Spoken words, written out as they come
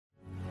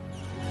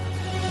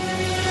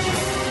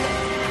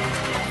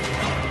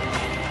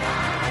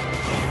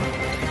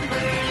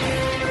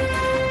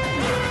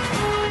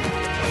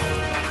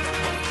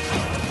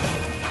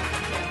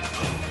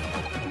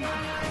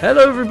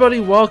Hello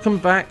everybody, welcome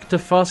back to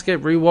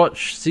Farscape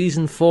Rewatch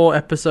Season 4,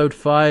 Episode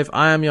 5.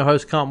 I am your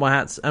host, Cartmore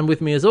Hats, and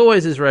with me as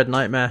always is Red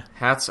Nightmare.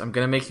 Hats, I'm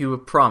gonna make you a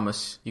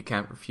promise you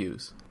can't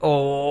refuse.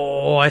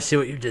 Oh, I see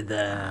what you did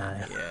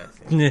there.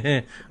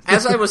 Yeah.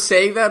 As I was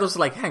saying that, I was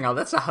like, hang on,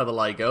 that's not how the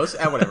lie goes.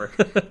 Whatever.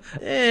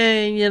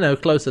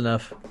 Close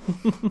enough.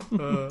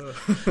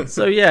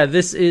 So yeah,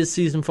 this is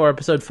Season 4,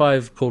 Episode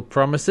 5 called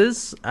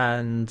Promises,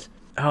 and...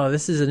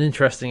 this is an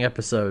interesting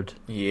episode.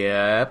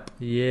 Yep.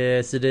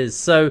 Yes, it is.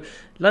 So,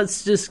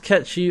 let's just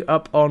catch you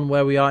up on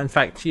where we are. In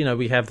fact,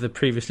 we have the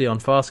previously on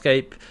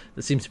Farscape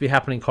that seems to be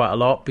happening quite a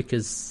lot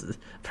because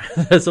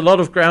there's a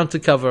lot of ground to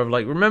cover.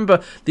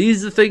 Remember,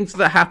 these are things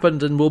that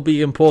happened and will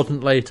be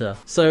important later.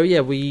 So, yeah,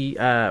 we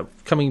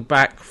coming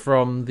back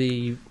from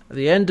the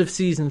end of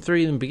Season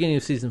 3 and the beginning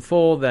of Season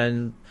 4,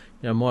 then...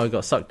 Moya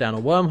got sucked down a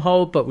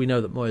wormhole, but we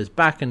know that Moya's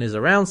back and is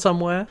around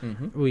somewhere.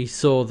 Mm-hmm. We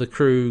saw the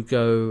crew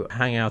go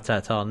hang out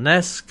at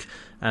Arnesk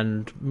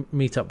and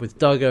meet up with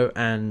Dargo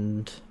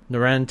and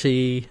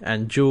Naranti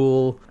and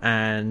Jewel,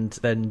 and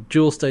then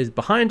Jewel stays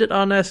behind at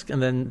Arnesk,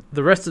 and then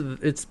the rest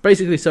of it's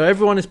basically so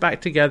everyone is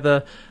back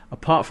together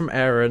apart from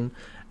Aaron,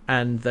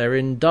 and they're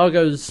in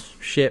Dargo's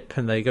ship,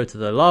 and they go to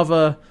the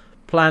lava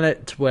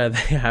planet where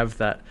they have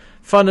that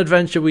fun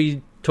adventure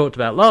we talked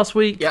about last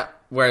week. Yeah.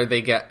 Where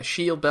they get a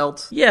shield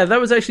belt. Yeah,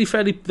 that was actually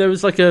fairly... There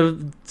was a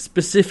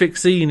specific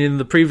scene in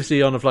the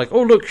previously on of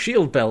oh, look,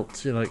 shield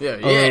belt. You're like,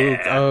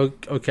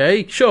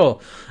 okay, sure.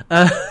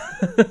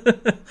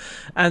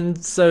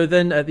 And so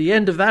then at the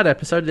end of that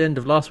episode, the end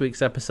of last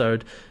week's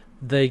episode,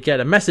 they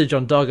get a message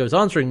on Dargo's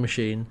answering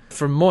machine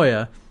from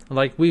Moya.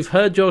 We've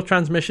heard your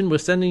transmission, we're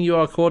sending you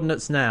our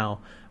coordinates now.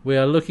 We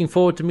are looking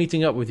forward to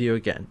meeting up with you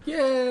again.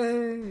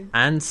 Yay!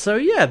 And so,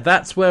 yeah,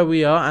 that's where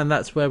we are, and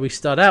that's where we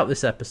start out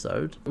this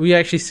episode. We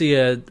actually see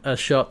a CG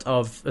shot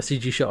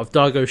of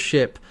Dargo's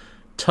ship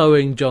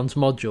towing John's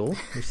module.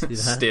 We see that.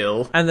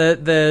 Still. And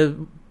they're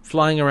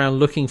flying around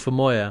looking for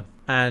Moya.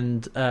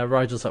 And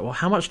Rigel's like, well,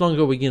 how much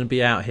longer are we going to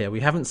be out here? We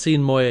haven't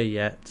seen Moya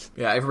yet.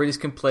 Yeah, everybody's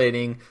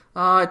complaining.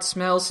 It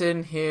smells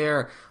in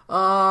here.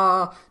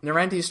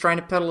 Naranti's trying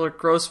to peddle her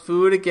gross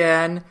food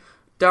again.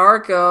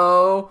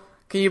 Dargo...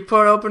 Can you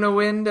open a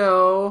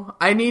window?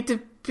 I need to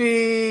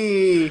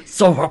pee.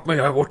 So help me,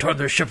 I will turn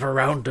the ship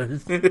around.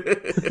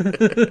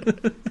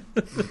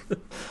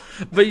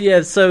 But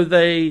yeah, so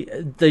they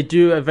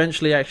do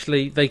eventually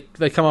actually, they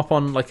come up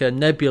on a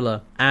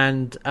nebula,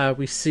 and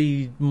we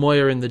see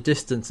Moya in the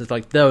distance.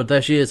 It's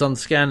there she is on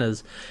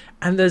scanners.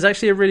 And there's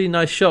actually a really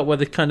nice shot where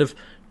they kind of,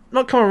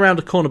 not come around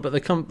a corner, but they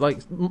come,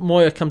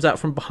 Moya comes out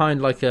from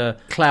behind a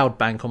cloud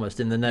bank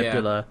almost in the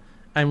nebula.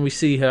 Yeah. And we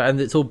see her,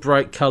 and it's all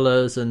bright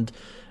colours, and...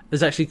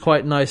 There's actually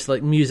quite nice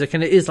music,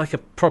 and it is a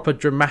proper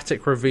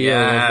dramatic reveal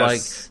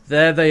of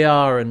there they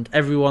are, and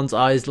everyone's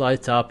eyes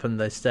light up and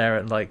they stare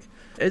at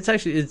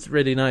it's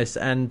really nice.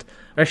 And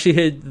actually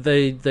here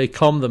they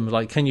comm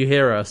them can you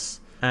hear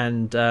us?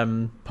 And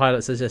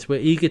Pilot says yes,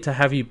 we're eager to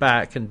have you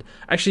back. And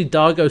actually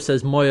Dargo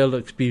says Moya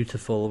looks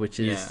beautiful, which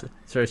is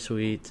it's very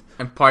sweet.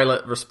 And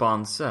Pilot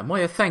responds,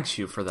 Moya thanks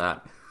you for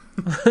that.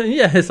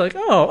 Yeah, it's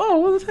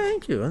well,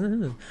 thank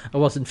you. I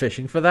wasn't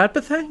fishing for that,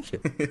 but thank you.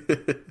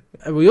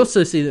 And we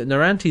also see that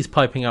Naranti's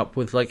piping up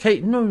with hey,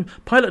 no,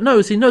 Pilot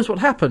knows, he knows what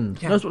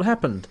happened. Yeah. Knows what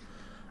happened.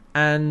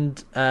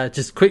 And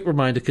just quick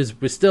reminder, because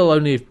we're still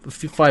only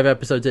 5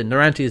 episodes in,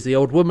 Naranti is the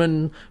old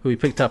woman who we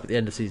picked up at the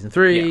end of Season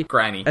 3. Yeah,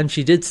 Granny. And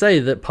she did say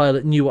that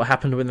Pilot knew what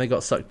happened when they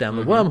got sucked down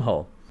the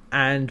wormhole.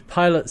 And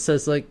Pilot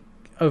says,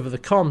 over the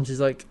comms,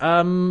 he's I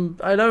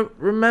don't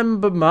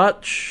remember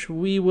much.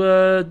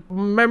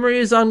 Memory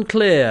is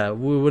unclear.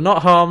 We were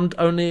not harmed,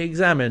 only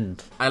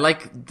examined. I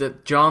like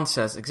that John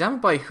says,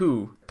 examined by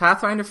who?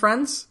 Pathfinder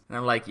friends? And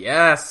I'm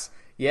yes,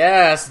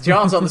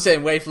 John's on the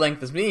same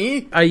wavelength as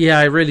me. Yeah,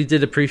 I really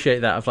did appreciate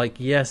that. Of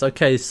yes,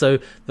 okay, so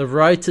the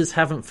writers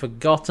haven't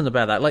forgotten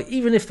about that.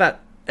 Even if that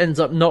ends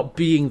up not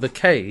being the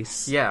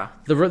case, yeah,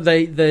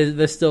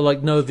 they're still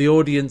no, the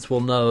audience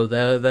will know.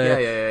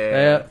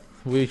 They're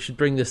we should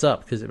bring this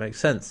up because it makes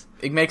sense.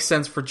 It makes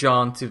sense for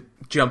John to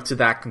jump to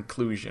that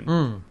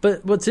conclusion.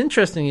 But what's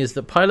interesting is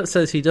that Pilot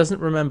says he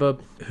doesn't remember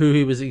who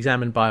he was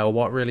examined by or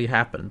what really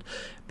happened.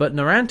 But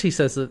Naranti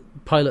says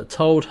that Pilot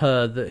told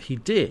her that he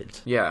did.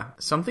 Yeah,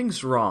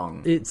 something's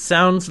wrong. It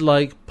sounds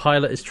like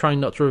Pilot is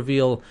trying not to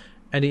reveal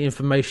any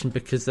information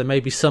because there may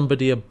be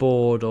somebody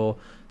aboard or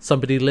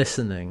somebody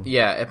listening.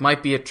 Yeah, it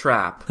might be a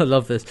trap. I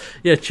love this.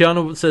 Yeah,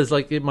 Chiana says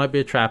it might be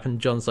a trap, and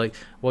John's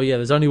well, yeah,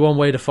 there's only one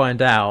way to find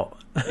out.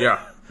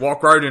 Yeah,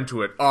 walk right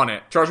into it, on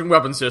it, charging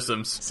weapon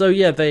systems. So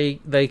yeah,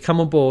 they come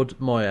aboard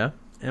Moya,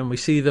 and we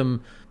see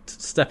them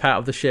step out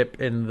of the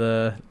ship in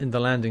the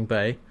landing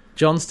bay.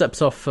 John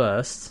steps off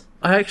first.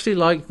 I actually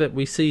like that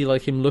we see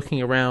him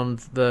looking around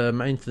the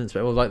maintenance bay,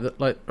 or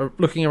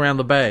looking around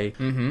the bay.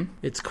 Mm-hmm.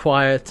 It's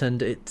quiet,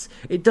 and it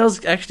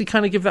does actually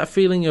kind of give that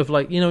feeling of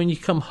when you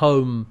come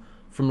home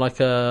from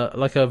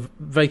a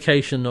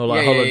vacation or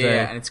holiday.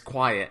 Yeah, and it's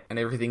quiet and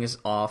everything is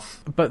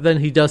off. But then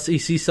he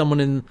sees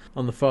someone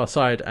on the far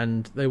side,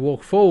 and they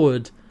walk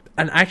forward,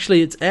 And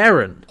actually, it's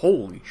Erin.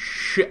 Holy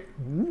shit.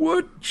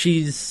 What?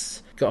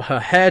 She's got her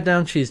hair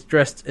down. She's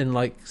dressed in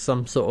like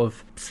some sort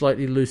of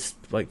slightly loose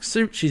like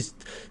suit.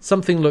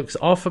 Something looks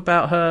off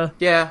about her.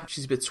 Yeah,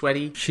 she's a bit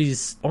sweaty.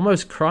 She's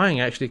almost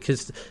crying actually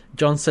because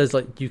John says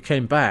like, you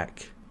came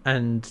back,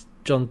 and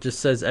John just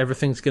says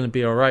everything's going to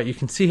be all right. You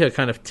can see her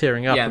kind of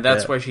tearing up. Yeah,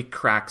 that's why she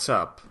cracks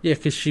up. Yeah,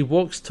 because she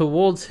walks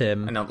towards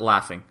him. And not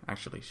laughing,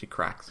 actually. She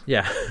cracks.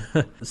 Yeah.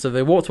 So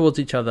they walk towards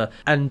each other,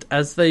 and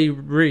as they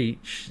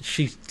reach,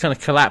 she kind of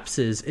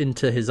collapses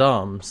into his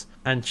arms,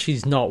 and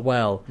she's not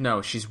well.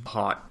 No, she's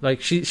hot.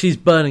 Like, she's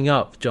burning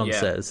up, John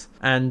says.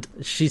 And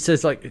she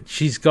says, like,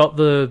 she's got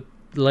the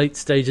late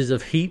stages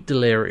of heat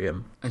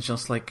delirium. And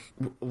John's like,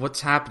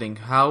 what's happening?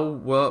 How?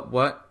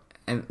 What?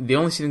 And the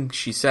only thing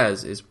she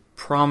says is,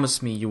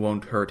 promise me you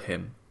won't hurt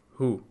him.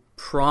 Who?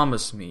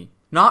 Promise me.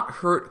 Not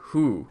hurt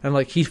who? And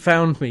like, he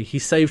found me. He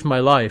saved my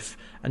life.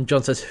 And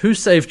John says, who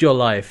saved your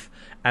life?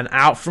 And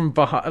out from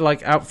behind,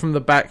 like out from the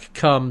back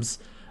comes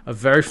a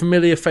very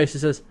familiar face that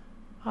says,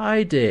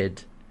 I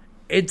did.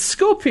 It's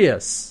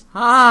Scorpius.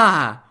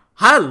 Ah,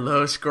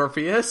 hello,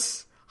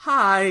 Scorpius.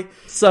 Hi.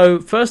 So,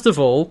 first of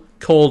all,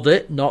 called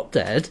it, not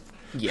dead.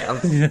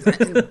 Yeah.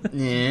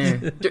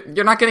 Yeah.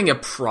 You're not getting a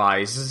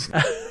prize.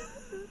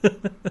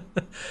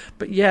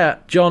 But yeah,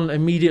 John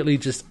immediately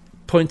just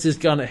points his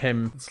gun at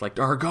him. It's like,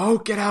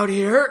 Dargo, get out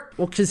here.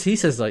 Well, because he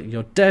says, like,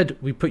 you're dead.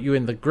 We put you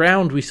in the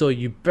ground. We saw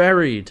you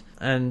buried.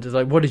 And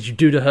like, what did you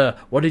do to her?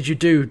 What did you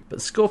do?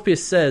 But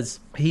Scorpius says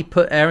he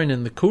put Erin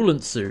in the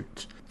coolant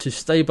suit to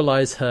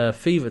stabilize her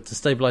fever, to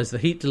stabilize the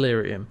heat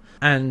delirium.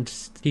 And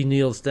he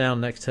kneels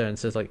down next to her and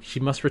says, like, she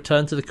must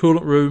return to the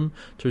coolant room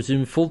to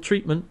resume full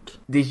treatment.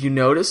 Did you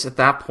notice at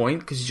that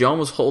point, because John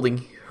was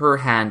holding her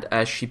hand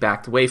as she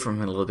backed away from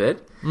him a little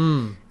bit,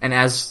 and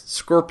as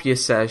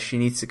Scorpius says she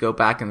needs to go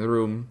back in the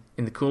room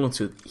in the coolant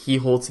suit, he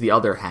holds the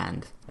other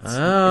hand. It's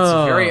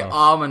a very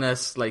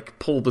ominous, like,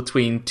 pull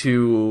between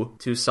two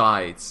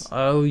sides.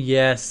 Oh,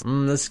 yes.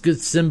 That's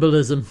good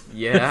symbolism.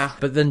 Yeah.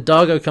 But then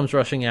Dargo comes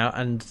rushing out,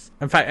 and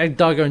in fact,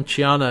 Dargo and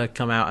Chiana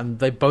come out, and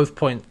they both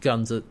point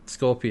guns at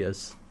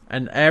Scorpius.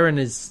 And Erin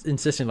is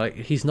insisting, like,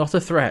 he's not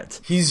a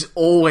threat. He's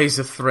always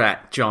a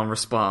threat, John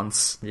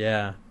responds.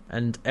 Yeah.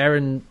 And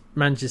Erin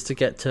manages to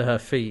get to her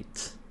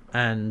feet,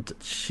 and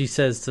she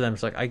says to them,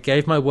 it's like, I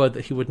gave my word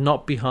that he would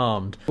not be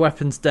harmed.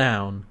 Weapons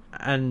down.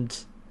 And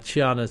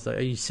Chiana's like,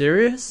 are you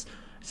serious?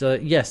 She's like,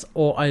 yes,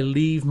 or I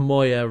leave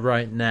Moya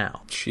right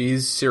now.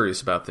 She's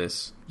serious about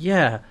this.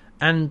 Yeah,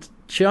 and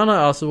Chiana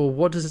asks, well,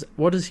 what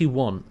does he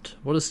want?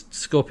 What does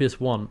Scorpius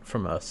want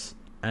from us?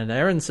 And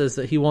Erin says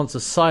that he wants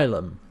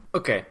asylum.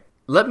 Okay,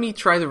 let me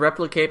try to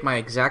replicate my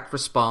exact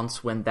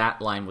response when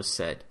that line was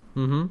said.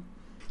 Mm-hmm.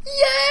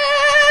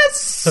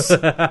 Yes!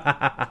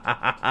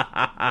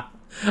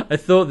 I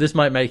thought this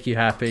might make you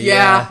happy.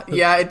 Yeah,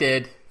 it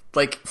did.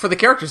 Like, for the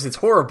characters, it's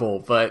horrible,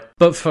 but...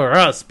 But for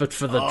us, but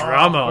for the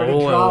drama,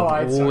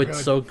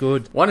 it's so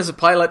good. One is a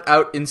pilot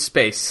out in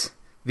space.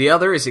 The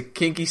other is a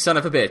kinky son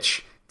of a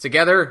bitch.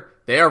 Together,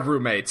 they are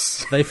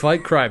roommates. They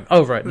fight crime.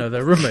 Oh, right, no,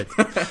 they're roommates.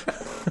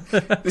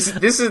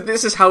 This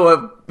is how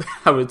a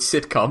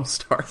sitcom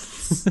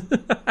starts.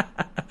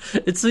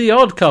 It's the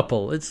odd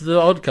couple.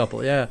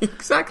 Yeah.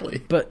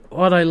 Exactly. But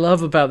what I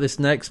love about this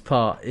next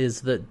part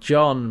is that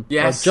John...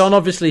 Yes. John,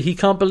 obviously, he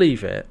can't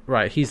believe it.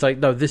 Right, he's like,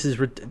 no, this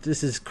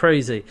is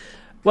crazy.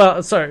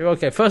 Well, sorry,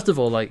 okay, first of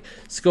all, like,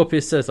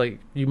 Scorpius says, like,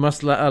 you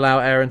must allow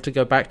Erin to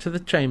go back to the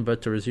chamber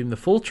to resume the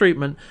full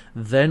treatment,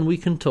 then we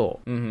can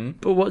talk. Mm-hmm.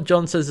 But what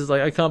John says is,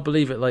 like, I can't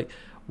believe it, like...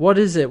 What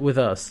is it with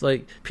us?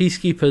 Like,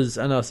 peacekeepers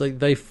and us, like,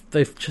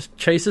 they've just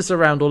chased us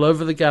around all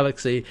over the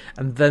galaxy,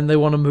 and then they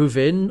want to move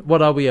in?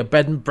 What are we, a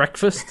bed and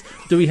breakfast?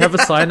 Do we have a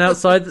sign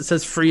outside that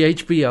says free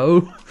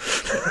HBO?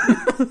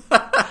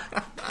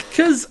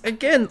 Because,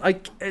 again,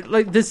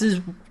 like this is...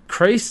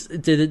 Crace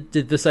did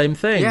the same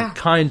thing,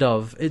 kind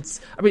of.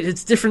 It's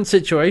different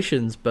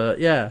situations, but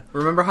yeah.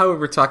 Remember how we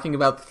were talking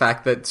about the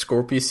fact that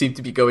Scorpius seemed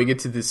to be going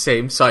into the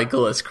same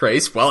cycle as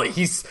Crace? Well,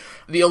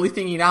 the only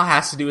thing he now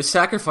has to do is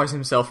sacrifice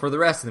himself for the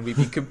rest, and we'd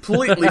be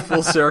completely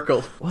full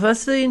circle. Well,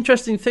 that's the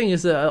interesting thing,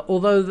 is that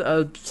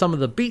although some of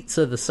the beats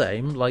are the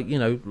same, like, you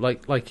know,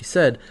 like you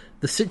said,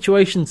 the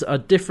situations are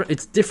different.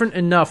 It's different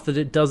enough that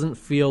it doesn't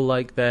feel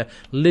like they're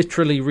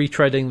literally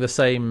retreading the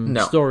same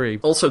story.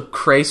 Also,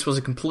 Crace was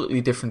a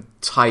completely different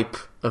type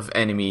of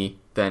enemy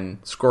than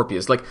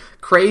Scorpius. Like,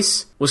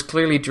 Crace was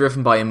clearly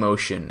driven by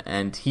emotion,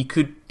 and he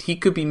could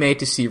be made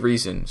to see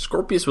reason.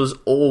 Scorpius was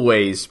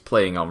always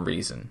playing on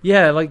reason.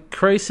 Yeah, like,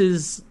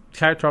 Crace's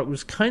character arc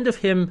was kind of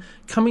him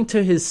coming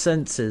to his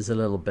senses a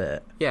little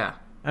bit. Yeah.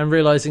 And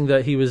realizing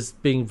that he was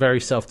being very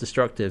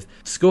self-destructive.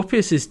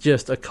 Scorpius is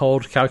just a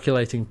cold,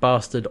 calculating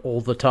bastard all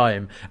the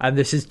time, and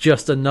this is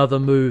just another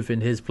move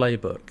in his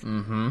playbook.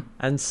 Mm-hmm.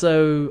 And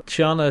so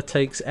Chiana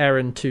takes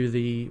Erin to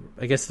the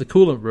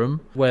coolant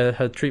room where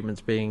her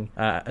treatment's being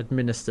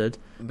administered.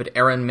 But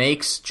Erin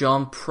makes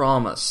John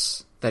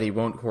promise that he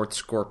won't hurt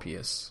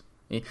Scorpius.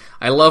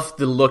 I love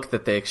the look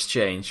that they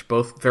exchange.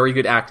 Both very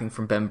good acting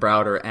from Ben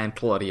Browder and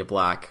Claudia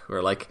Black.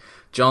 Where, like,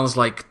 John's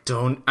like,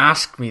 don't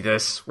ask me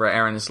this. Where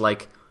Aaron is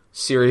like,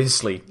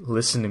 seriously,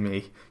 listen to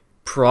me.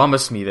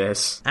 Promise me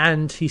this.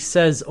 And he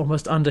says,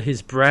 almost under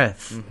his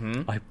breath,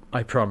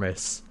 I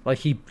promise. Like,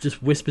 he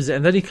just whispers it,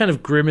 and then he kind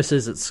of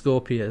grimaces at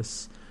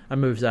Scorpius and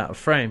moves out of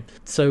frame.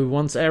 So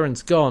once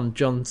Aaron's gone,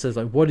 John says,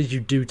 like, what did you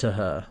do to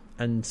her?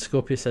 And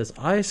Scorpius says,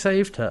 I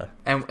saved her.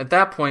 And at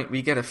that point,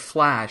 we get a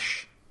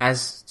flash,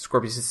 as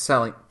Scorpius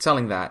is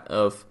telling that,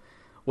 of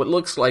what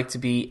looks like to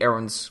be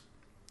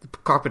the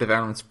carpet of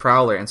Aaron's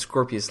prowler, and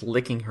Scorpius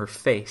licking her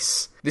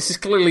face. This is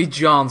clearly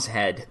John's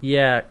head.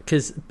 Yeah,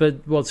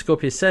 but what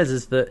Scorpius says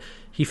is that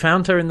he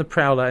found her in the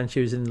prowler, and she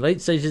was in the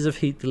late stages of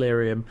heat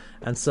delirium,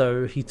 and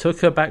so he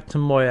took her back to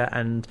Moya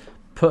and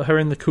put her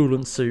in the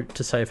coolant suit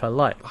to save her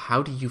life.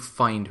 How do you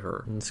find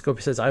her? And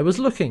Scorpius says, I was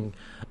looking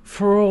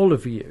for all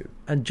of you.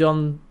 And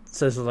John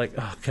says, like,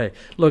 okay,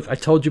 look, I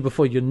told you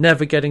before, you're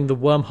never getting the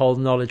wormhole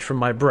knowledge from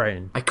my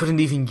brain. I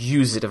couldn't even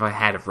use it if I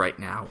had it right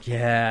now.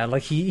 Yeah,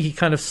 like he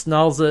kind of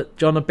snarls at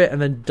John a bit,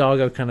 and then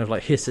Dargo kind of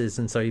like hisses,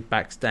 and so he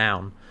backs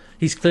down.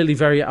 He's clearly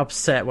very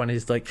upset when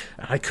he's like,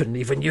 I couldn't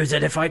even use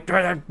it if I...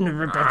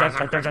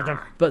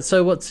 But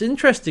so what's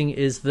interesting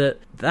is that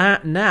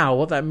now,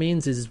 what that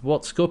means is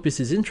what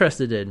Scorpius is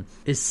interested in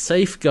is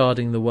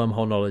safeguarding the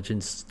wormhole knowledge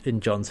in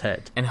John's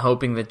head. And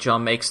hoping that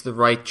John makes the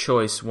right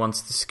choice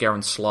once the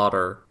Scarran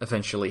slaughter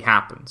eventually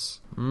happens.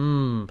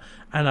 And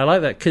I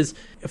like that, because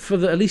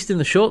at least in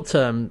the short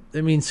term,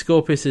 it means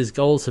Scorpius's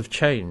goals have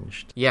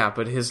changed. Yeah,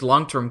 but his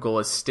long-term goal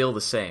is still the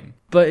same.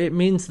 But it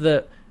means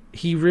that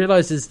he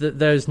realizes that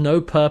there's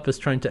no purpose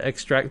trying to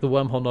extract the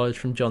wormhole knowledge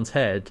from John's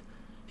head.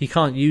 He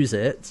can't use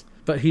it,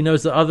 but he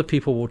knows that other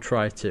people will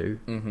try to.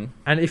 Mm-hmm.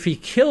 And if he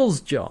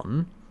kills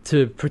John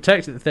to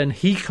protect it, then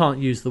he can't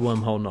use the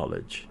wormhole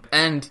knowledge.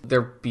 And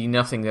there'd be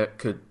nothing that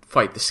could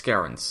fight the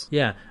Scarrans.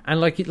 Yeah,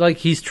 and like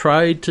he's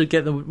tried to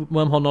get the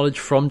wormhole knowledge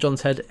from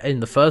John's head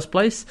in the first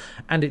place,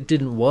 and it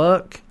didn't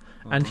work.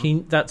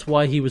 And that's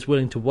why he was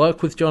willing to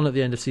work with John at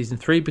the end of Season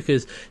 3,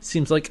 because it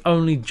seems like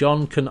only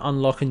John can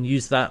unlock and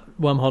use that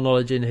wormhole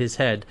knowledge in his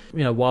head,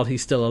 while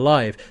he's still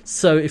alive.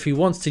 So if he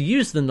wants to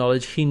use the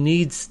knowledge, he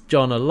needs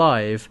John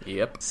alive.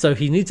 Yep. So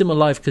he needs him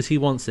alive because he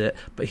wants it,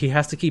 but he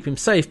has to keep him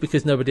safe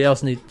because nobody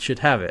else should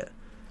have it.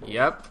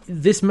 Yep.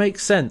 This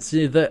makes sense,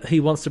 that he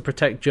wants to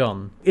protect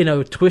John in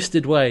a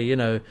twisted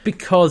way,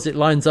 because it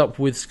lines up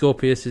with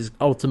Scorpius's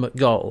ultimate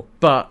goal.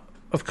 But,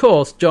 of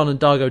course, John and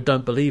Dargo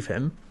don't believe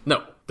him.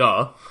 No.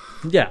 Duh.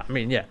 Yeah, I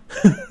mean, yeah.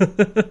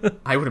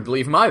 I wouldn't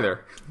believe him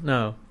either.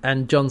 No.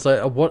 And John's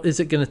like, what is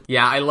it going to...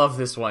 Yeah, I love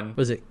this one.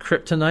 Was it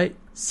Kryptonite?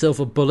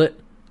 Silver Bullet?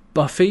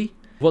 Buffy?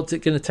 What's it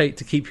going to take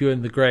to keep you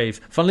in the grave?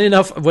 Funnily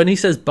enough, when he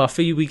says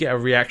Buffy, we get a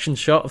reaction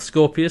shot of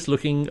Scorpius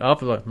looking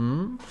up like,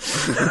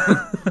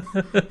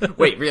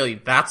 Wait,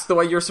 really? That's the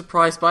way you're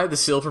surprised by the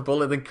Silver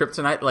Bullet and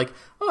Kryptonite? Like,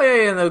 oh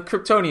yeah, the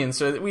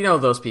Kryptonians, we know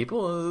those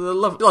people.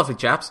 Lovely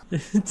chaps.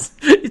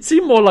 It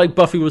seemed more like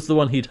Buffy was the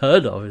one he'd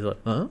heard of. He's like,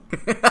 huh?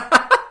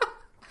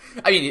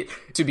 I mean,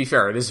 to be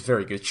fair, it is a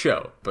very good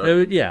show.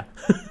 But yeah.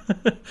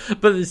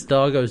 But this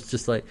Dargo's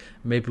just like,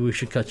 maybe we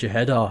should cut your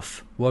head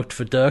off. Worked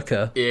for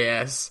Durka.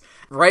 Yes.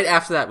 Right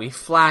after that, we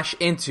flash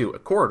into a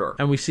corridor.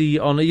 And we see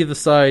on either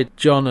side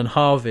John and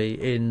Harvey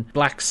in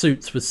black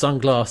suits with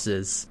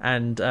sunglasses.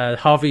 And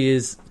Harvey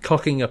is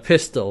cocking a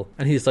pistol.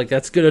 And he's like,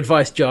 that's good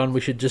advice, John. We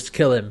should just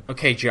kill him.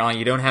 Okay, John,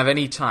 you don't have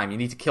any time. You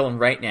need to kill him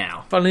right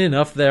now. Funnily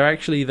enough,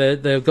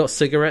 they've got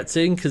cigarettes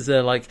in because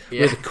they're like,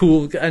 with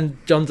cool... And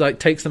John like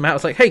takes them out.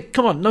 It's like, hey,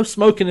 come on, no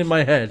smoking in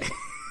my head.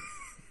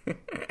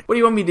 What do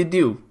you want me to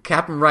do?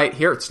 Cap him right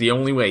here? It's the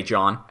only way,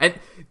 John. And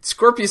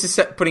Scorpius is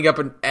putting up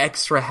an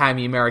extra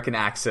hammy American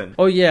accent.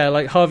 Oh yeah,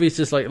 like Harvey's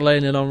just like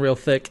laying it on real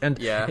thick. And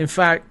in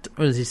fact,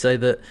 what does he say?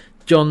 That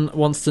John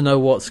wants to know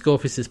what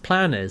Scorpius's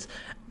plan is.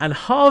 And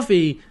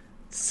Harvey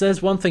says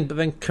one thing but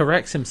then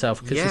corrects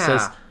himself because he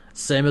says,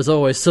 same as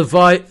always,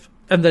 survive,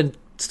 and then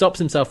stops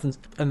himself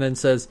and then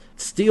says,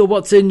 steal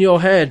what's in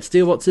your head,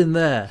 steal what's in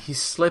there. He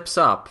slips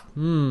up.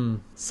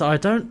 So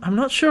I'm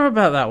not sure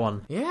about that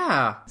one.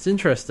 Yeah. It's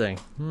interesting.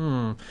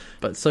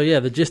 But so yeah,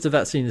 the gist of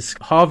that scene is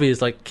Harvey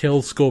is like,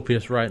 kill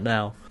Scorpius right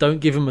now. Don't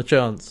give him a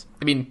chance.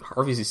 I mean,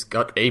 Harvey's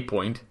got a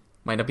point.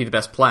 Might not be the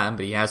best plan,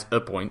 but he has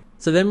a point.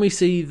 So then we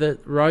see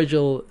that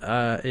Rigel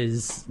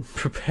is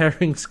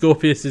preparing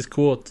Scorpius's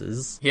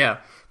quarters. Yeah.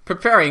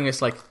 Preparing is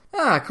like,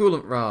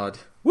 coolant rod.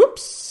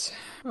 Whoops.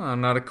 Oh,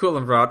 not a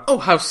coolant rod. Oh,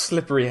 how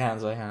slippery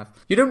hands I have.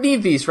 You don't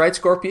need these, right,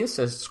 Scorpius?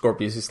 As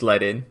Scorpius is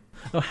let in.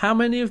 Oh, how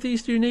many of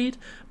these do you need?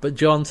 But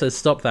John says,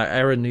 stop that.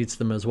 Aaron needs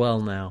them as well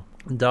now.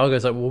 And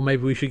Dargo's like, well,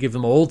 maybe we should give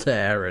them all to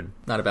Aaron.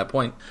 Not a bad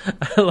point.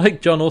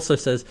 Like John also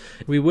says,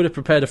 we would have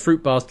prepared a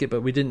fruit basket,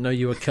 but we didn't know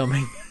you were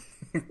coming.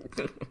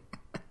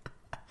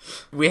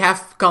 We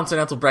have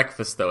continental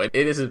breakfast, though. It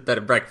is a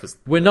better breakfast.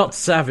 We're not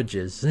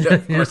savages.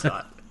 Of course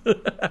not.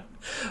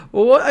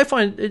 Well, what I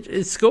find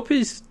is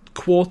Scorpius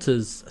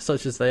quarters,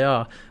 such as they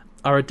are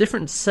are a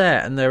different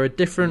set, and they're a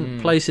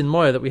different place in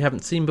Moya that we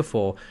haven't seen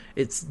before.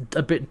 It's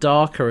a bit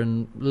darker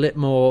and lit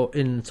more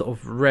in sort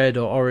of red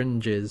or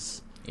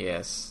oranges.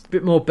 Yes. A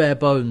bit more bare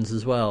bones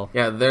as well.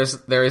 Yeah, there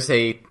is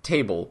a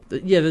table.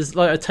 Yeah, there's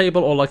like a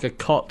table or like a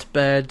cot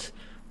bed.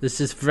 This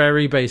is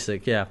very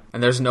basic, yeah.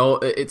 And there's no...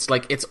 It's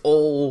like, it's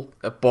all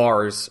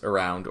bars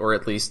around, or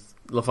at least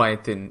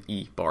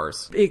Leviathan-y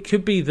bars. It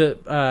could be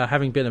that,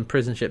 having been in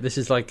prison ship, this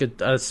is like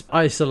a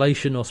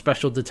isolation or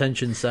special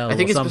detention cell. I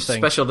think or it's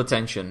something. special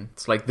detention.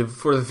 It's like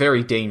for the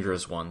very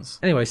dangerous ones.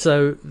 Anyway,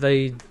 so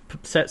they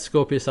set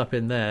Scorpius up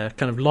in there,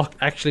 kind of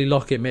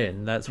lock him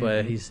in. That's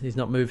where he's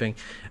not moving.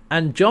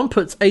 And John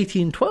puts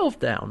 1812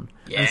 down.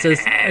 Yes!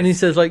 And he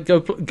says, like,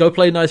 go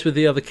play nice with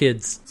the other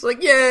kids. It's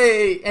like,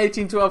 yay!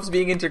 1812 is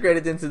being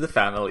integrated into the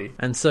family.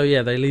 And so,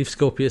 yeah, they leave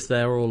Scorpius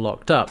there all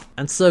locked up.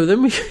 And so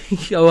then we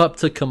go up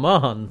to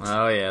command.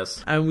 Oh,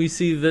 yes. And we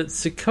see that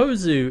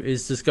Sikozu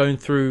is just going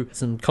through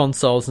some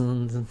consoles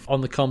and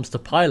on the comms to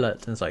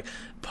Pilot. And it's like,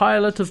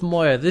 Pilot of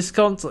Moya, this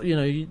console,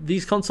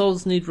 these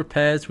consoles need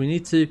repairs. We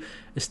need to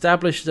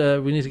establish,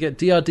 we need to get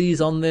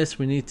DRDs on this.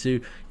 We need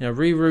to,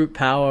 reroute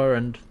power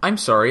and... I'm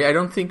sorry, I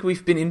don't think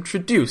we've been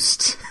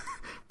introduced.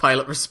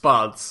 Pilot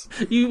response.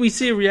 We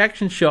see a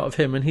reaction shot of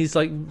him, and he's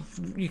like,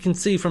 you can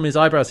see from his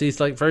eyebrows, he's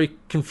like very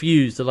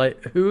confused. They're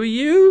like, who are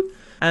you?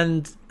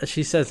 And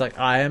she says, like,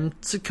 I am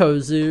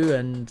Sikozu,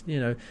 and,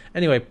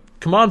 anyway,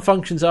 command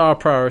functions are our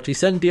priority.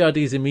 Send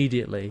DRDs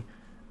immediately.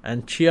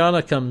 And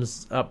Chiana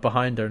comes up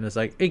behind her and is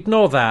like,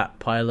 ignore that,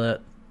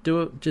 Pilot.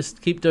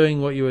 Just keep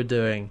doing what you were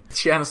doing.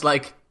 Chiana's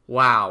like,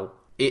 wow,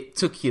 it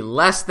took you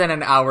less than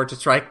an hour to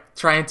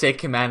try and take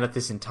command of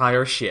this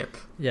entire ship.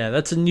 Yeah,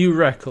 that's a new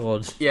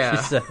record, yeah.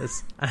 She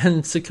says.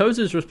 And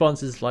Sikozu's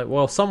response is like,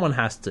 well, someone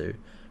has to.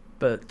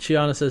 But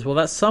Chiana says, well,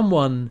 that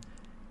someone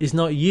is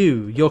not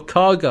you, your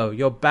cargo,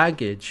 your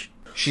baggage.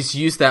 She's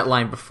used that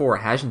line before,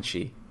 hasn't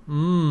she?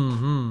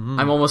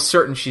 I'm almost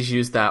certain she's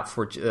used that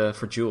for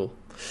Jewel.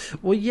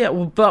 Well, yeah,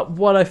 but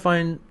what I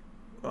find...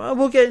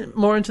 we'll get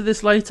more into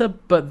this later,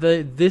 but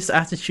this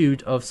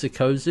attitude of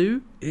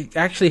Sikozu, it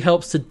actually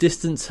helps to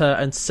distance her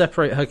and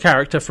separate her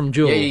character from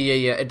Jewel.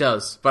 Yeah, it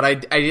does. But I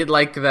did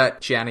like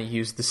that Chiana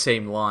used the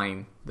same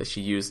line that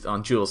she used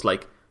on Jewel's,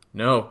 like,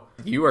 no,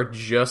 you are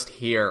just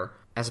here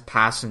as a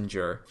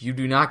passenger. You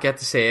do not get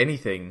to say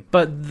anything.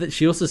 But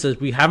she also says,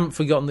 we haven't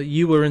forgotten that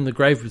you were in the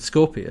grave with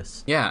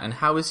Scorpius. Yeah, and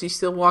how is he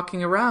still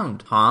walking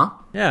around? Huh?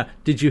 Yeah,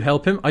 did you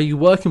help him? Are you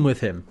working with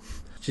him?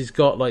 She's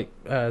got, like,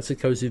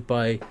 Sikozu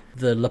by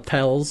the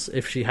lapels,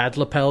 if she had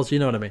lapels, you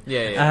know what I mean?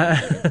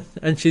 Yeah.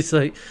 And she's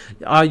like,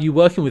 are you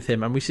working with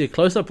him? And we see a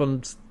close-up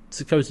on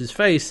Sikozu's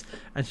face,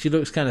 and she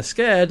looks kind of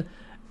scared,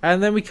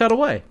 and then we cut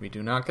away. We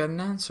do not get an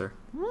answer.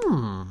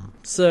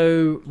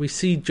 So we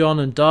see John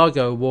and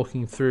Dargo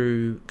walking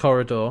through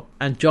corridor,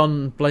 and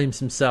John blames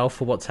himself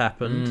for what's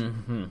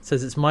happened.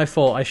 Says, it's my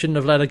fault, I shouldn't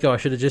have let her go, I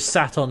should have just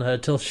sat on her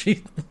till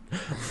she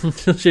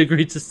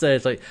agreed to stay.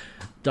 It's like...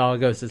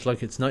 Dargo says,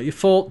 like, it's not your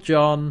fault,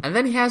 John. And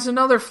then he has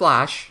another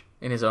flash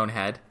in his own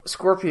head.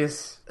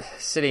 Scorpius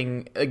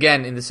sitting,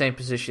 again, in the same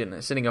position,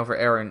 sitting over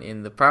Aaron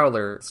in the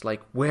Prowler. It's like,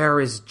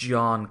 where is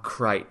John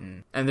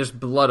Crichton? And there's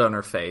blood on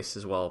her face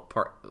as well,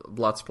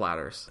 blood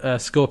splatters.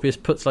 Scorpius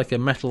puts, like, a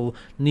metal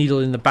needle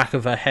in the back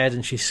of her head,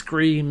 and she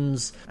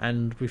screams,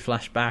 and we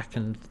flash back,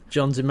 and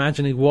John's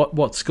imagining what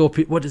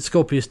did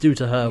Scorpius do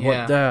to her?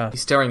 Yeah,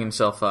 he's tearing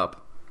himself up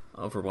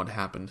over what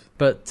happened.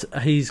 But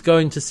he's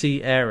going to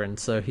see Aaron,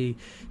 so he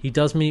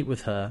does meet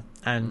with her,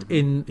 and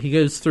he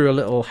goes through a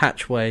little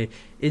hatchway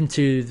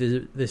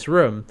into this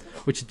room,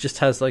 which just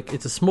has, like,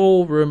 it's a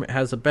small room, it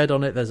has a bed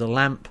on it, there's a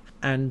lamp,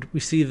 and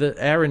we see that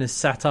Aaron is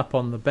sat up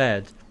on the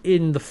bed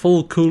in the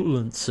full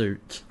coolant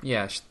suit.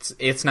 Yeah,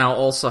 it's now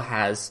also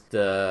has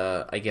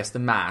the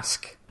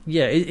mask.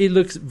 Yeah, it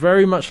looks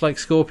very much like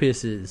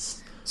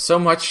Scorpius's. So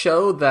much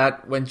so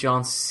that when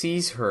John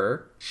sees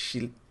her,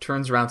 she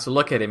turns around to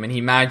look at him, and he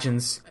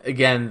imagines,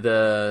 again,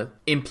 the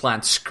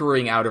implant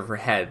screwing out of her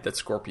head that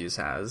Scorpius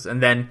has.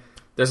 And then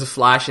there's a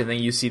flash, and then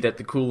you see that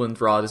the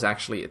coolant rod is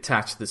actually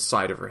attached to the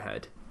side of her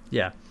head.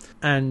 Yeah.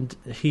 And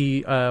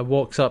he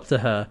walks up to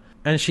her,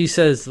 and she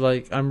says,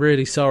 like, I'm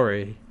really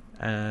sorry.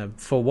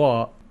 For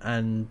what?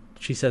 And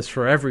she says,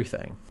 for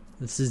everything.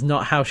 This is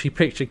not how she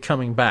pictured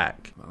coming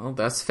back. Well,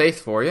 that's fate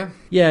for you.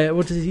 Yeah,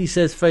 what does he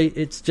says? Fate.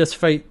 It's just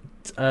fate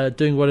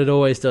doing what it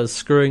always does,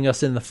 screwing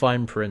us in the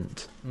fine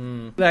print.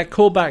 That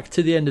callback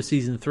to the end of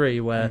season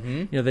 3, where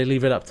they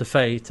leave it up to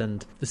fate,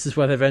 and this is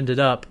where they've ended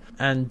up.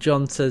 And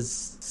John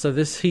says, "So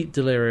this heat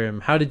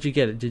delirium, how did you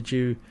get it? Did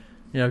you,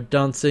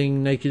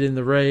 dancing naked in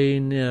the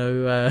rain?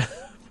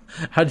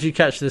 How did you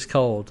catch this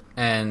cold?"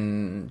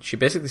 And she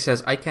basically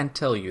says, "I can't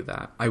tell you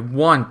that. I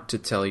want to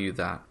tell you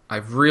that. I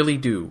really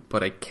do,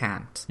 but I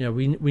can't."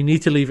 We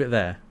need to leave it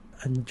there.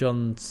 And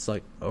John's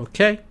like,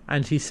 okay.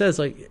 And he says,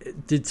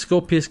 like, did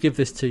Scorpius give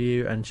this to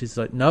you? And she's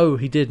like, no,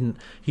 he didn't.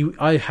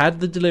 I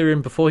had the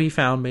delirium before he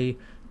found me.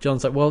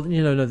 John's like, well,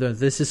 no,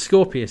 this is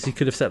Scorpius. He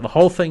could have set the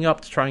whole thing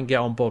up to try and get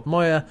on board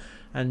Moya.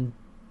 And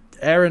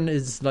Aaron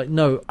is like,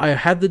 no, I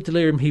had the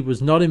delirium, he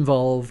was not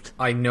involved.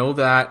 I know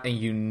that, and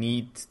you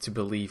need to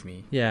believe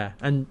me. Yeah,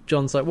 and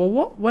John's like, well,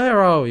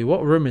 where are we?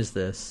 What room is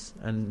this?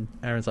 And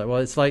Aaron's like, well,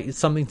 it's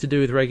something to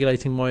do with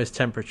regulating Moya's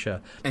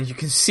temperature. And you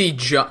can see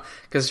John,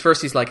 because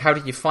first he's like, how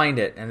did you find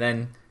it? And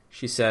then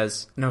she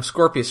says, no,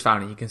 Scorpius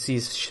found it. You can see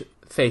his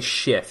face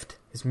shift,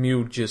 his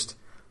mood just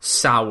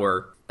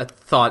sour at the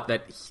thought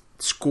that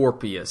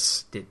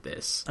Scorpius did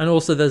this. And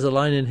also there's a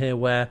line in here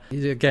where,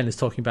 again, is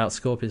talking about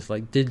Scorpius,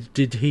 like,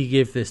 did he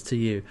give this to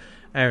you?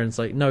 Aaron's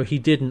like, no, he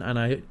didn't,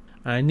 and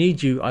I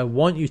need you, I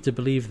want you to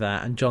believe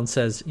that. And John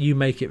says, you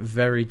make it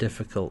very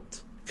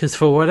difficult. Because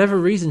for whatever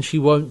reason, she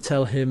won't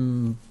tell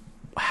him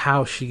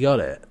how she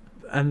got it.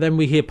 And then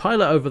we hear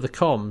Pilot over the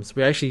comms.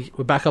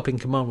 We're back up in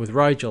command with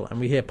Rigel, and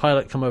we hear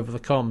Pilot come over the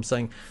comms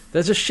saying,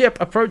 there's a ship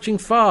approaching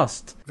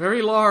fast.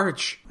 Very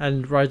large.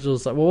 And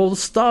Rigel's like, well,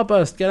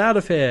 starburst, get out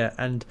of here.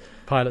 And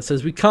Pilot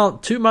says, we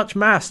can't, too much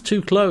mass,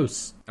 too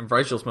close. And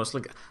Rigel's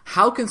mostly,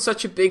 how can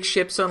such a big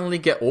ship suddenly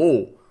get,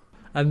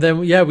 And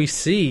then, yeah, we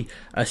see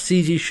a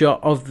CG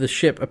shot of the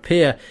ship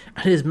appear,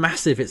 and it is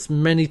massive. It's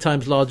many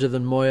times larger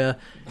than Moya.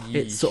 Yeesh.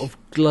 It's sort of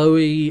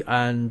glowy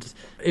and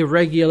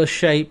irregular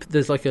shape.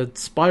 There's like a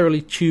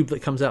spirally tube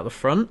that comes out the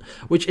front,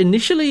 which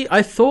initially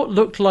I thought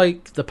looked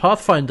like the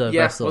Pathfinder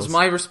vessels. Yeah, was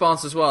my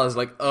response as well. I was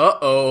like,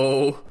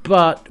 uh-oh.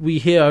 But we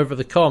hear over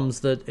the comms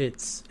that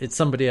it's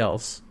somebody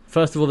else.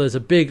 First of all, there's a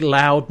big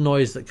loud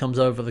noise that comes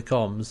over the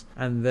comms,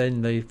 and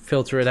then they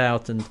filter it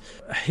out, and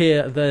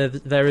here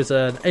there is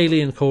an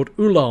alien called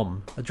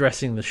Ulam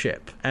addressing the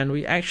ship. And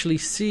we actually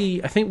see,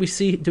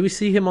 do we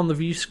see him on the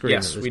view screen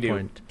yes, at this we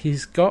point? do.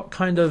 He's got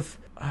kind of,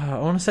 I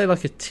want to say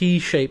like a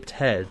T-shaped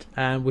head,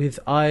 and with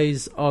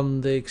eyes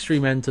on the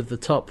extreme ends of the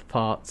top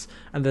parts,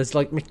 and there's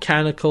like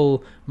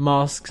mechanical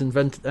masks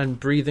and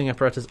breathing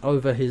apparatus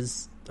over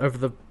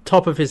the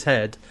top of his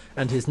head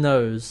and his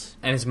nose.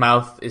 And his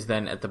mouth is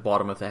then at the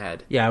bottom of the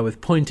head. Yeah,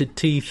 with pointed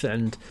teeth,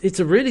 and it's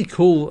a really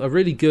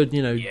good,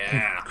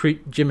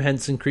 Jim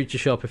Henson creature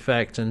shop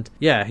effect. And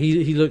yeah,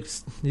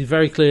 he's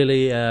very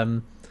clearly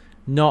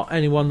not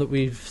anyone that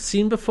we've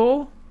seen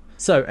before.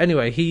 So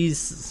anyway, he's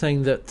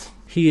saying that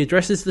he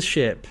addresses the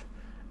ship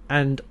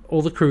and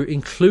all the crew,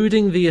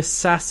 including the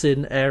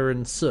assassin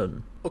Aaron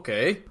Sun.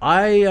 Okay.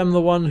 I am the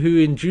one who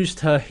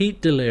induced her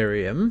heat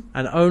delirium,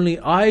 and only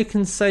I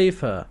can save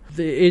her.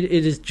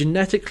 It is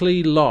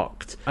genetically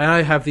locked, and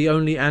I have the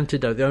only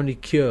antidote, the only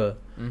cure.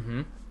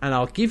 Mm-hmm. And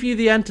I'll give you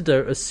the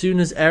antidote as soon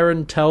as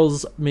Aaron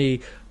tells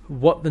me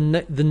what the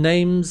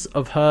names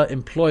of her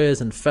employers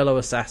and fellow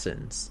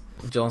assassins.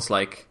 John's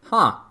like,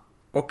 huh,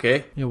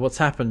 okay. You know, what's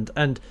happened?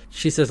 And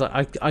she says,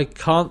 like, I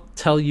can't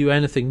tell you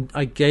anything.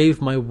 I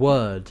gave my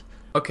word.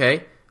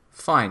 Okay,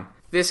 fine.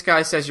 This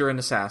guy says you're an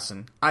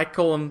assassin. I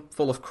call him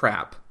full of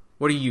crap.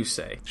 What do you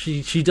say?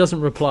 She doesn't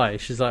reply.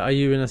 She's like, are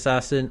you an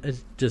assassin?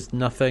 It's just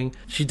nothing.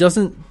 She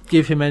doesn't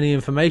give him any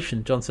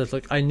information. John says,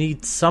 look, I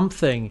need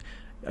something.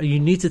 You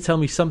need to tell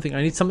me something.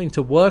 I need something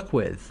to work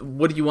with.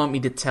 What do you want me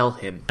to tell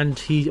him? And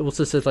he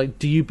also says, like,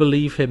 do you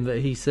believe him that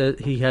he said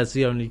he has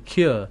the only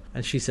cure?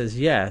 And she says,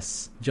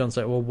 yes. John's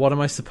like, well, what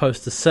am I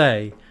supposed to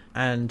say?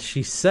 And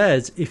she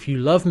says, if you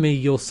love me,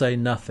 you'll say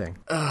nothing.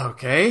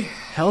 Okay.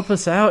 Help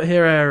us out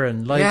here,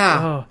 Aaron. Like,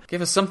 yeah, give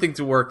us something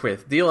to work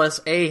with. Deal us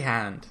a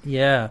hand.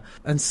 Yeah.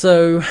 And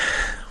so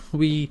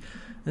we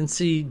then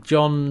see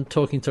John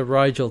talking to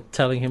Rigel,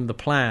 telling him the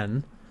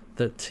plan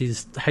that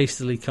he's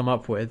hastily come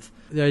up with.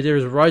 The idea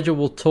is Rigel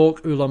will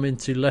talk Ulam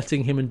into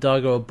letting him and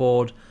Dargo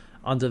aboard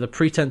under the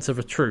pretense of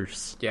a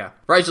truce. Yeah.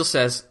 Rigel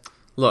says,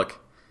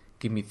 look,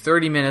 give me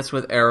 30 minutes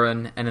with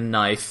Aaron and a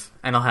knife,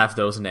 and I'll have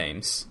those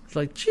names. It's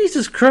like,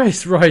 Jesus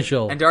Christ,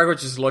 Rigel. And Dargo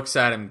just looks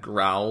at him,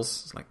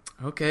 growls. It's like,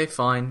 okay,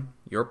 fine.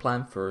 Your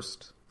plan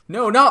first.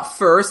 No, not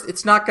first.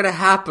 It's not going to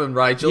happen,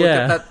 Rigel. Yeah.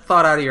 Get that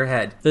thought out of your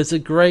head. There's a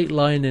great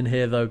line in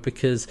here, though,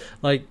 because,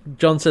 like,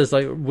 John says,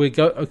 like,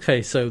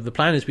 okay, so the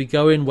plan is we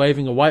go in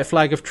waving a white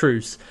flag of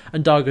truce,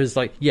 and Dargo's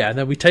like, yeah, and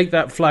then we take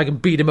that flag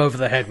and beat him over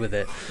the head with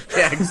it.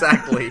 Yeah,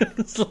 exactly.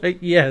 It's like,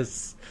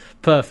 yes,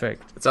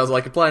 perfect. It sounds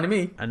like a plan to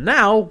me. And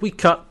now we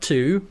cut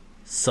to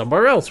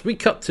somewhere else. We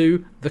cut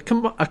to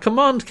a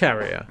command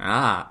carrier.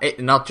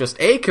 Not just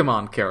a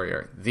command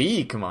carrier,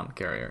 the command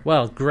carrier.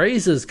 Well,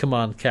 Grazer's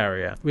command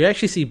carrier. We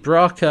actually see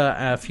Braka,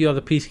 a few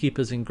other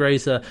peacekeepers in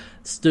Grazer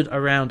stood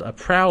around a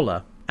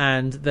prowler,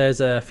 and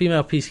there's a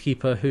female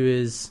peacekeeper who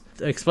is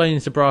explaining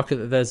to Braka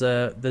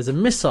that there's a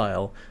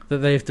missile that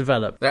they've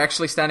developed. They're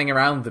actually standing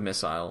around the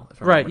missile,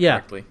 if I Right, remember yeah.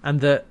 correctly. And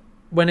that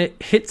when it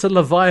hits a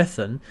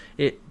Leviathan,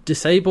 it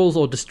disables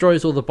or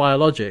destroys all the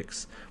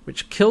biologics,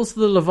 which kills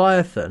the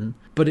Leviathan,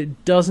 but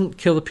it doesn't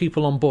kill the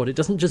people on board. It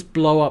doesn't just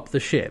blow up the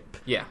ship.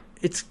 Yeah.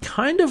 It's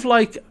kind of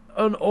like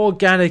an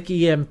organic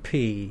EMP.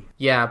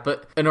 Yeah,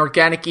 but an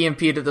organic EMP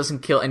that doesn't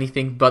kill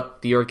anything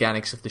but the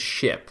organics of the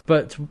ship.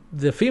 But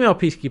the female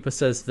peacekeeper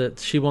says that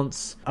she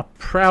wants a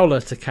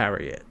prowler to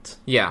carry it.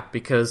 Yeah,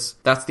 because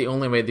that's the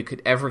only way they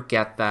could ever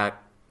get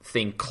that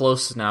thing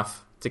close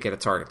enough to get a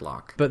target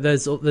lock. But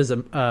there's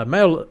a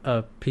male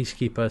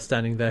peacekeeper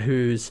standing there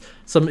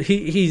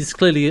he's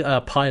clearly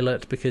a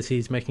pilot because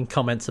he's making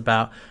comments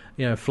about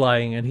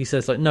flying, and he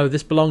says like, no,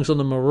 this belongs on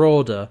the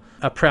Marauder.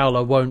 A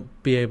Prowler won't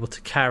be able to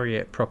carry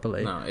it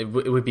properly. No, it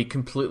would be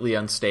completely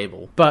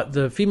unstable. But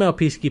the female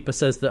peacekeeper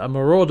says that a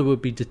Marauder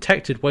would be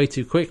detected way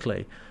too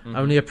quickly.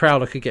 Only a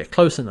Prowler could get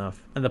close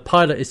enough. And the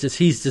pilot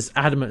he's just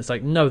adamant. It's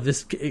like, no,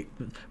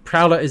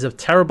 Prowler is a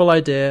terrible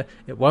idea.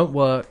 It won't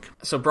work.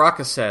 So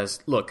Braca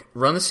says, look,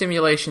 run the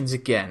simulations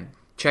again.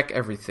 Check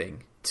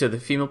everything. To the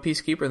female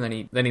peacekeeper,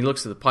 and then he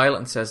looks at the pilot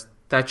and says,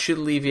 that should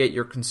alleviate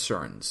your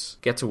concerns.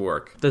 Get to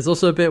work. There's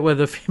also a bit where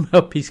the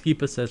female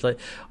peacekeeper says, like,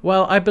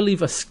 well, I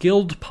believe a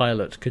skilled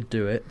pilot could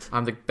do it.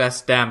 I'm the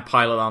best damn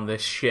pilot on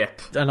this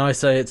ship. And I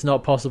say it's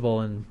not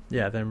possible, and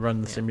then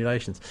run the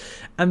simulations.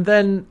 And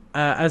then,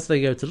 as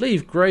they go to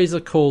leave,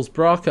 Grazer calls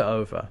Braca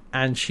over,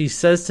 and she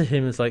says to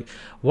him, it's like,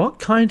 what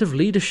kind of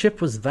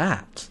leadership was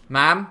that?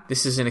 Ma'am,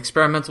 this is an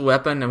experimental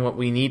weapon, and what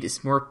we need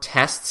is more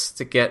tests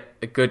to get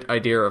a good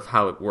idea of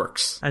how it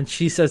works. And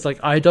she says, like,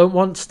 I don't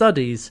want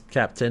studies,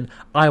 Captain.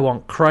 I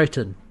want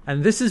Crichton.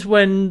 And this is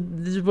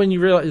when you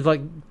realize,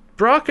 like,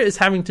 Braca is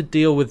having to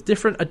deal with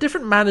a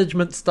different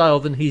management style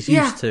than he's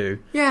used to.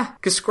 Yeah,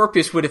 because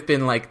Scorpius would have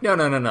been like, no,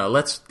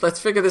 let's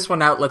figure this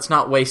one out. Let's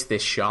not waste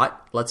this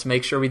shot. Let's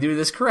make sure we do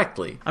this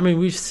correctly. I mean,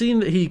 we've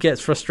seen that he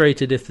gets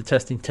frustrated if the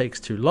testing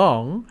takes too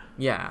long.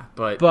 Yeah,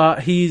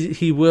 but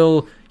he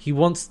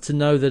wants to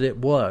know that it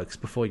works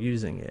before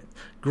using it.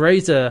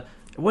 Grazer.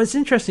 Well, it's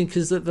interesting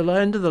because at the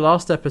end of the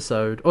last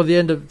episode, or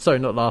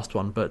not last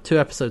one, but 2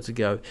 episodes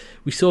ago,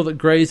 we saw that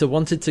Grazer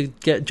wanted to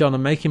get John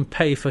and make him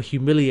pay for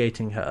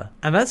humiliating her.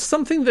 And that's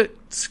something that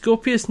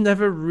Scorpius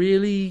never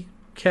really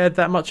cared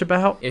that much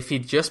about. If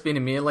he'd just been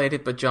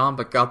humiliated by John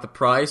but got the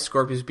prize,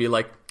 Scorpius would be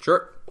like,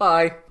 sure,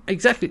 bye.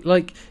 Exactly.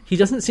 Like, he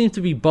doesn't seem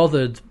to be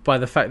bothered by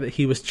the fact that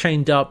he was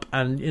chained up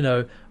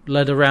and,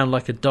 led around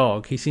like a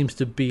dog. He seems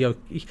to be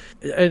okay.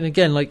 And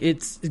again, like,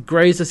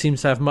 Grazer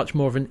seems to have much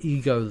more of an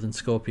ego than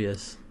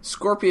Scorpius.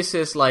 Scorpius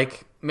is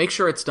like, make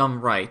sure it's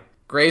done right.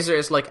 Grazer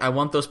is like, I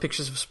want those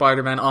pictures of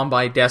Spider-Man on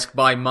my desk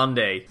by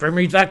Monday. Bring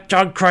me that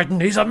John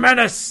Crichton. He's a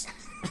menace.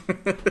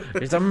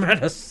 He's a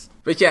menace.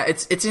 But yeah,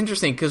 it's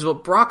interesting because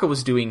what Braca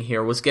was doing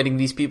here was getting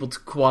these people to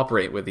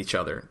cooperate with each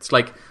other. It's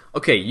like,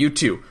 okay, you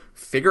two,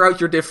 figure out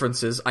your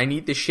differences. I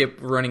need the ship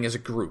running as a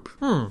group.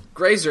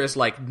 Grazer is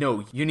like,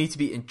 no, you need to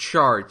be in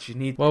charge.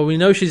 Well, we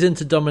know she's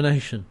into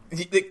domination.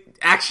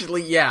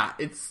 Actually, yeah,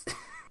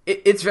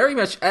 it's very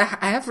much. I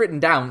have written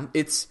down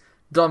it's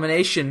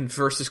domination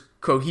versus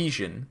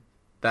cohesion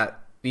that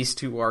these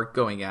two are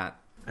going at.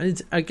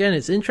 And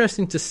it's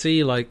interesting to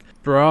see, like,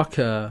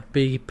 Braca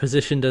be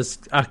positioned as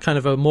a kind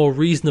of a more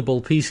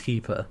reasonable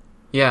peacekeeper.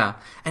 Yeah,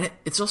 and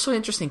it's also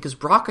interesting because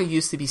Braca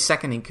used to be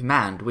second in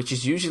command, which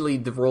is usually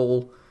the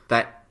role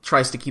that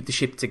tries to keep the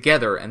ship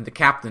together, and the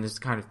captain is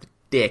kind of the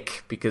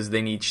dick because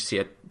they need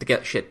shit to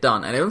get shit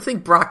done. And I don't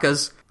think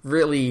Braca's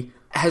really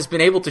has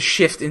been able to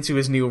shift into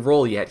his new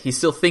role yet. He's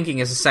still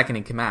thinking as a second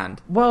in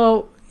command.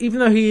 Well, even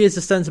though he is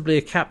ostensibly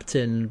a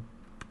captain,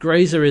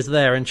 Grazer is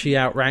there and she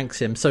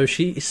outranks him, so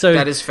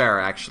that is fair,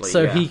 actually.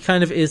 So he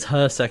kind of is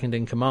her second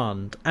in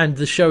command, and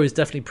the show is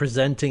definitely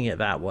presenting it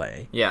that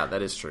way. Yeah,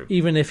 that is true.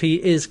 Even if he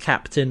is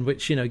captain,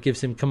 which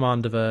gives him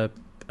command of a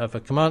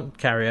command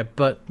carrier,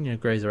 but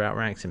Grazer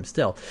outranks him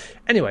still.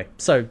 Anyway,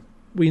 so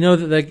we know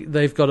that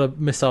they've got a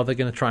missile they're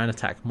going to try and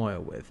attack Moya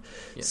with.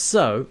 Yes.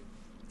 So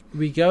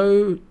we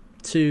go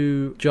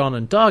to John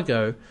and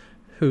Dargo,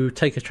 who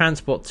take a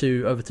transport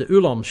over to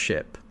Ulom's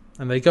ship,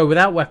 and they go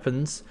without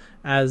weapons,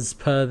 as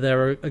per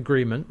their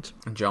agreement.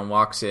 And John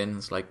walks in,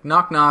 it's like,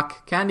 knock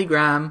knock,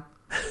 Candygram.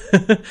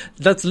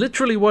 That's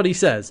literally what he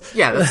says.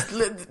 Yeah,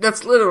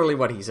 that's literally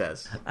what he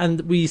says.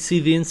 And we see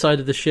the inside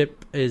of the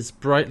ship is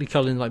brightly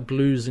coloured in like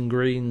blues and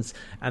greens,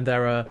 and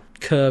there are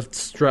curved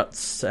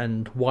struts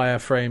and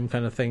wireframe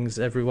kind of things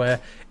everywhere.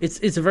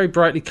 It's a very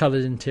brightly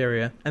coloured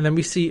interior. And then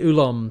we see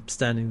Ulom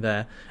standing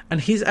there,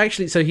 and he's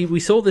actually we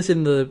saw this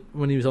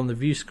when he was on the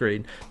view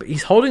screen, but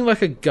he's holding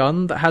like a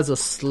gun that has a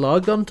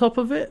slug on top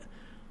of it,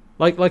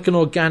 like an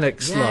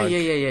organic slug.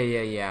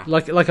 Yeah.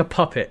 Like a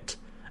puppet.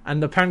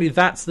 And apparently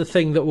that's the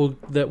thing that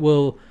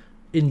will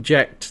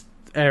inject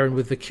Aaron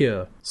with the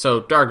cure.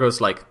 So Dargo's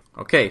like,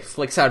 okay,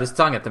 flicks out his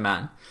tongue at the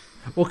man.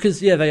 Well,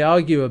 because they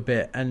argue a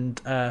bit, and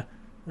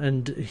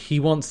he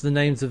wants the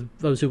names of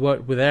those who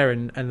worked with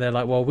Aaron, and they're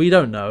like, well, we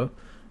don't know.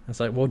 And it's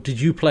like, well, did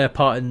you play a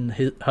part in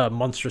her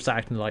monstrous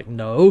act? And they're like,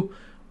 no.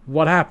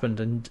 What happened?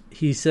 And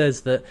he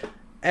says that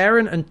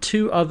Aaron and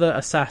 2 other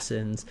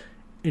assassins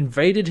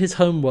invaded his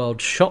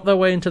homeworld, shot their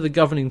way into the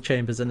governing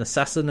chambers, and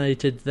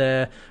assassinated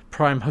their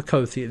prime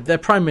Hakothian, their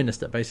prime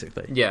minister,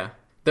 basically. Yeah,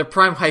 their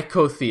prime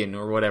Hakothian,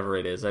 or whatever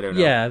it is, I don't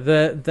know. Yeah,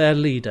 their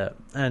leader.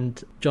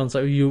 And John's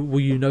like, will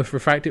you know for a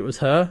fact it was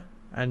her?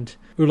 And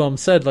Ulom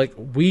said, like,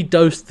 we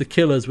dosed the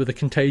killers with a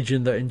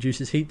contagion that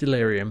induces heat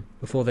delirium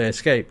before they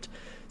escaped.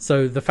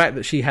 So the fact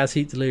that she has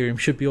heat delirium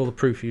should be all the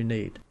proof you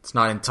need. It's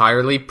not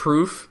entirely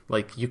proof.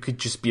 Like, you could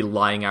just be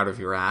lying out of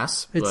your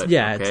ass. It's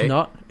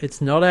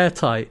not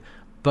airtight.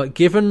 But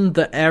given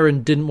that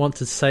Eren didn't want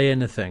to say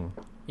anything,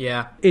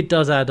 Yeah. it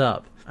does add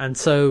up. And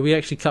so we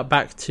actually cut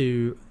back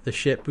to the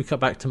ship, we cut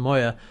back to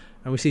Moya,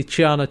 and we see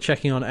Chiana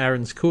checking on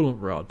Eren's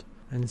coolant rod.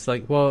 And it's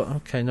like, well,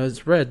 okay, no,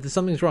 it's red.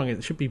 Something's wrong.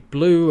 It should be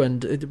blue.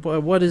 And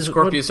what is...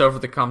 Scorpius over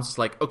the comms is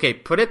like, okay,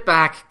 put it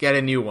back, get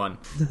a new one.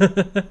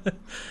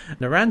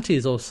 Naranti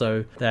is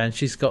also there, and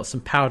she's got some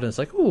powder. It's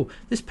like, oh,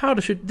 this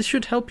powder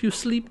should help you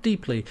sleep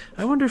deeply.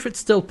 I wonder if it's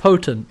still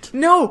potent.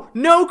 No,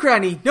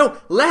 Granny, no,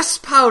 less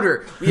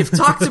powder. We have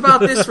talked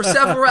about this for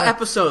several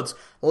episodes.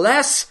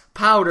 Less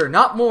powder,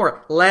 not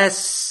more,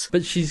 less.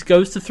 But she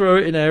goes to throw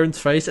it in Eren's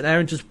face, and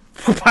Eren just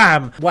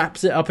bam,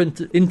 whaps it up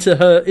into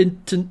her,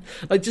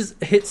 like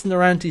just hits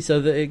Naranti so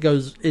that it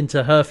goes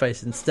into her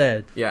face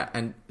instead. Yeah,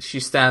 and she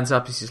stands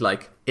up and she's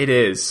like, it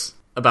is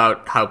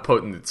about how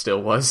potent it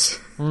still was.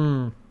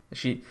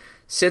 She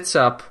sits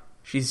up,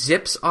 she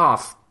zips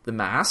off the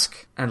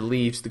mask and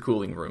leaves the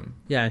cooling room.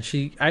 Yeah, and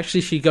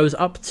she goes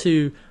up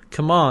to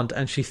command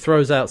and she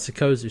throws out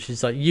Sikozu.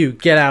 She's like, you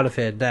get out of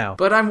here now.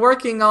 But I'm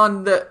working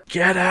on the...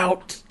 Get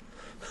out!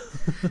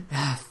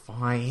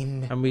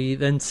 Fine. And we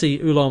then see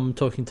Oolong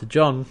talking to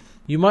John.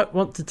 You might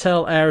want to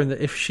tell Eren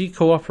that if she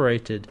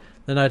cooperated,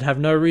 then I'd have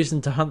no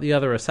reason to hunt the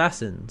other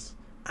assassins.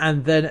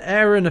 And then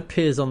Eren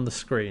appears on the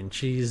screen.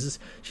 She's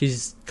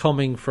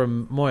coming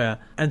from Moya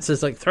and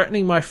says, like,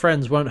 threatening my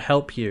friends won't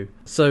help you.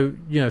 So,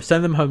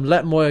 send them home,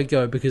 let Moya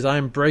go, because I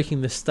am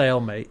breaking this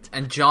stalemate.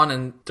 And John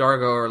and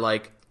Dargo are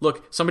like,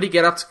 look, somebody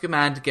get up to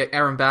command to get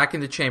Eren back in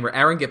the chamber.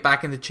 Eren, get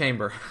back in the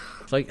chamber.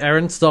 It's like,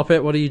 Eren, stop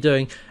it, what are you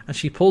doing? And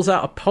she pulls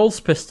out a pulse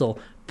pistol,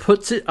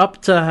 puts it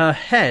up to her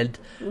head.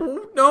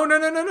 No.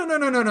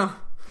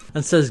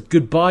 And says,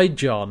 goodbye,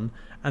 John.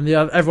 And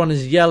everyone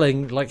is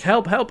yelling, like,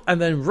 help, help.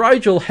 And then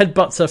Rigel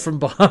headbutts her from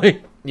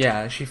behind.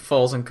 Yeah, she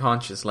falls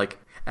unconscious,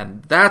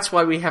 and that's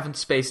why we haven't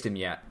spaced him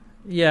yet.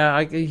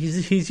 Yeah,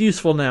 he's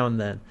useful now and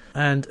then.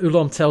 And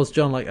Oolong tells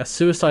John, like, a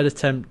suicide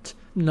attempt.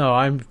 No,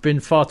 I've been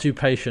far too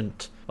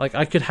patient. Like,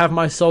 I could have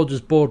my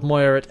soldiers board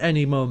Moya at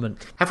any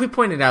moment. Have we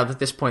pointed out at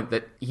this point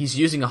that he's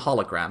using a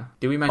hologram?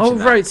 Did we mention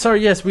that? Oh, right,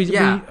 sorry, yes,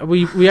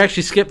 we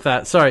actually skipped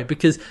that, sorry,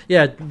 because,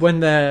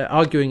 when they're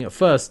arguing at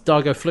first,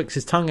 Dargo flicks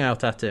his tongue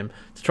out at him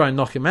to try and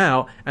knock him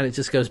out, and it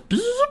just goes,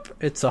 bzzz,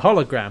 it's a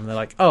hologram. They're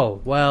like,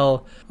 oh,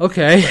 well,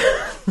 okay.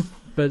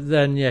 But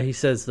then, he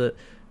says that,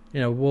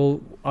 I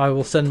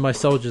will send my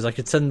soldiers, I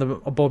could send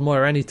them aboard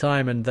Moya any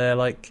time, and they're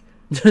like...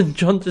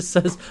 John just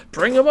says,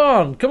 bring them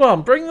on, come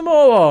on, bring them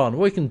all on,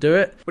 we can do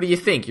it. What do you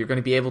think, you're going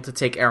to be able to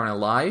take Eren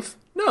alive?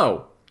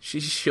 No,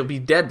 she'll be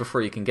dead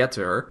before you can get to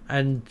her.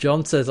 And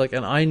John says, like,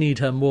 and I need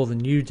her more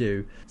than you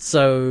do,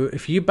 so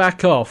if you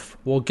back off,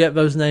 we'll get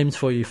those names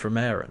for you from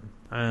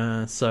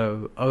Eren.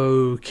 So,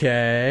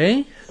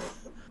 okay.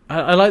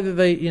 I like that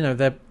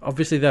they,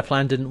 obviously their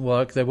plan didn't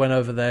work, they went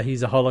over there,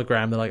 he's a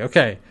hologram, they're like,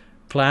 okay,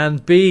 Plan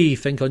B.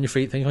 Think on your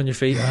feet. Okay,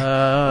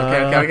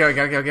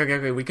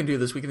 we can do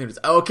this.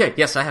 Okay,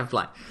 yes, I have a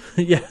plan.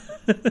 Yeah.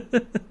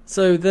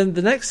 So then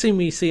the next scene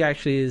we see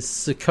actually is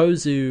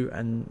Sikozu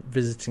and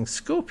visiting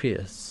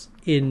Scorpius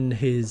in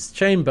his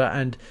chamber,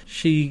 and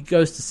she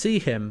goes to see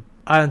him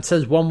and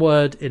says one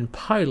word in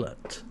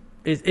pilot.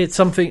 It's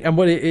something, and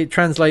what it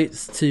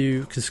translates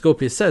to, because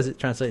Scorpius says it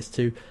translates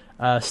to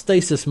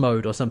stasis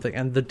mode or something,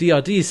 and the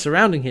DRDs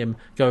surrounding him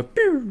go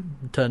pew,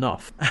 turn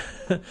off.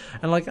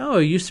 And like, oh,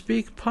 you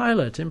speak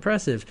pilot,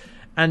 impressive.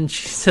 And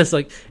she says,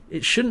 like,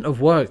 it shouldn't have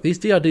worked. These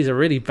DRDs are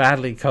really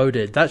badly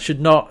coded. That should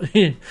not,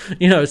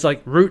 it's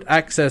like root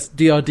access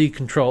DRD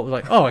control.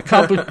 Like, oh, I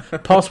can't believe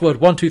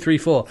password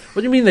 1234. What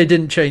do you mean they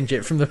didn't change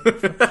it from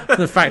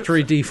the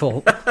factory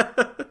default?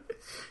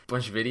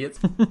 Bunch of idiots.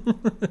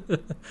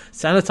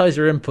 Sanitize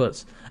your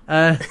inputs.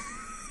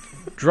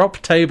 Drop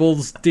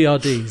tables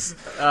DRDs.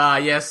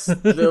 Yes,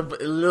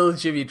 little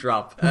Jimmy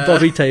drop.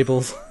 Bobby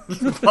tables.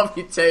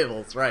 Bobby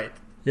tables, right.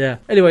 Yeah.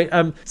 Anyway,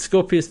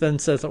 Scorpius then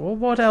says, well,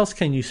 what else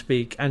can you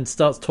speak? And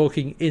starts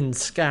talking in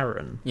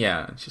Scarran.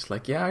 Yeah, she's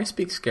like, yeah, I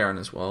speak Scarran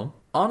as well.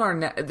 On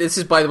our this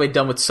is, by the way,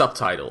 done with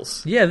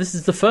subtitles. Yeah, this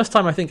is the first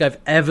time I think I've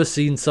ever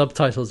seen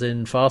subtitles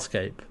in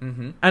Farscape.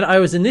 Mm-hmm. And I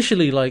was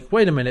initially like,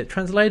 wait a minute,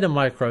 translator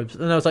microbes.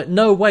 And I was like,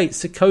 no, wait,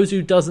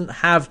 Sikozu doesn't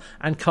have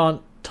and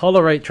can't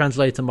tolerate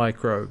translator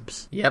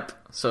microbes. Yep,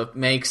 so it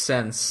makes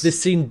sense. This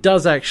scene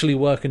does actually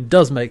work and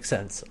does make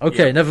sense.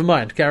 Okay, yep. Never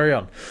mind, carry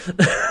on.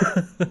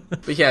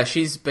 But yeah,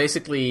 she's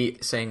basically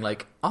saying,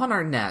 like,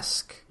 Honor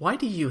Nesk, why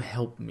do you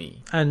help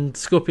me? And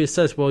Scorpius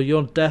says, well,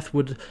 your death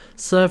would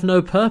serve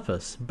no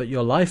purpose, but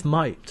your life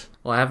might.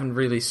 Well, I haven't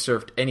really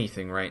served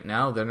anything right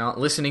now. They're not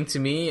listening to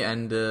me,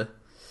 and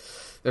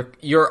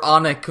you're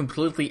on a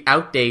completely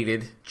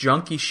outdated,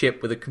 junky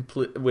ship with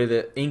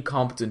an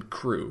incompetent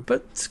crew.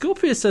 But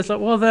Scorpius says, like,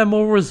 well, they're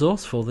more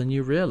resourceful than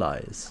you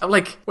realize. I'm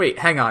like, wait,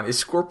 hang on. Is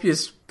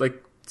Scorpius,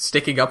 like,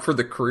 sticking up for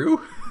the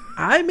crew?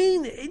 I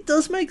mean, it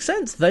does make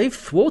sense. They've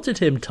thwarted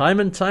him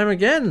time and time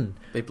again.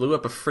 They blew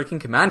up a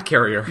freaking command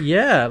carrier.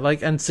 Yeah,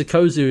 like, and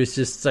Sikozu is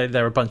just saying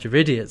they're a bunch of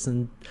idiots,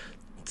 and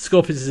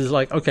Scorpius is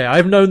like, okay,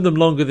 I've known them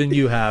longer than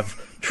you have.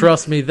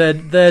 Trust me,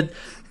 they're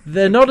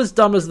not as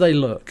dumb as they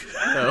look.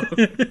 No.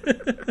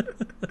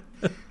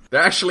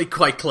 They're actually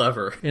quite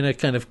clever. in a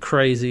kind of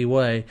crazy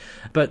way.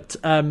 But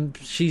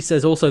she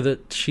says also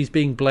that she's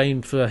being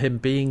blamed for him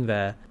being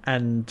there.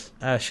 And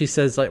she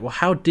says, like, well,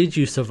 how did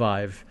you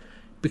survive?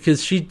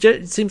 Because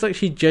it seems like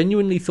she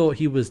genuinely thought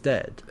he was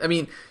dead. I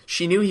mean,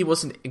 she knew he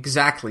wasn't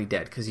exactly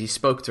dead because he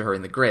spoke to her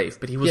in the grave,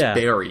 but he was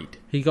buried.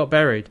 He got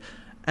buried.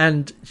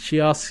 And she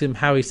asks him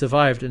how he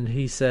survived, and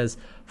he says,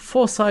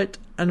 foresight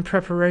and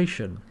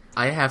preparation.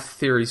 I have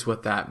theories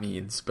what that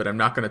means, but I'm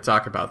not going to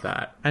talk about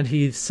that. And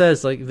he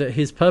says, like, that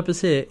his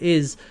purpose here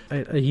is,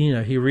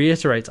 he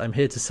reiterates, I'm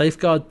here to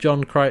safeguard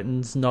John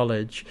Crichton's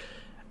knowledge,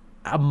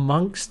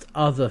 amongst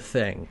other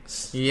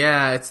things.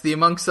 Yeah, it's the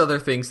amongst other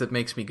things that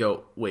makes me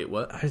go, wait,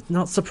 what? I'm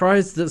not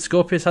surprised that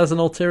Scorpius has an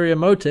ulterior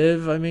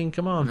motive. I mean,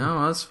 come on.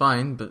 No, that's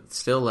fine, but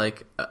still,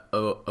 like,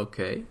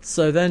 okay.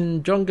 So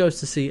then John goes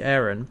to see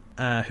Erin,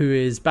 who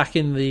is back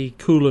in the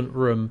coolant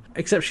room,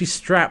 except she's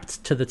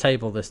strapped to the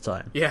table this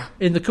time. Yeah.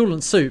 In the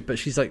coolant suit, but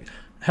she's, like,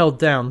 held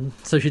down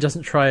so she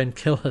doesn't try and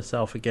kill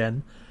herself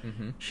again.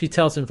 Mm-hmm. She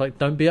tells him, like,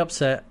 don't be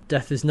upset.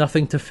 Death is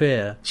nothing to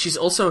fear. She's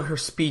also, her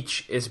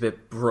speech is a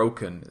bit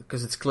broken,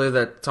 because it's clear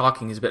that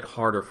talking is a bit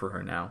harder for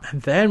her now.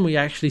 And then we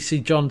actually see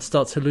John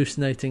starts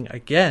hallucinating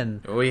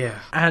again. Oh, yeah.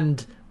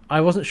 And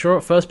I wasn't sure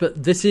at first,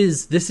 but this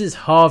is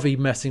Harvey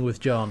messing with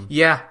John.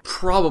 Yeah,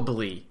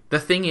 probably. The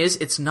thing is,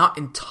 it's not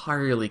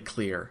entirely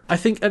clear. I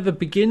think at the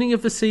beginning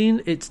of the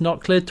scene, it's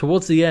not clear.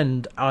 Towards the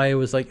end, I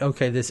was like,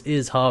 okay, this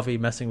is Harvey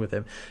messing with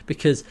him.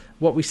 Because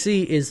what we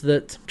see is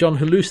that John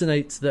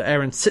hallucinates that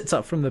Erin sits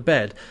up from the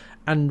bed,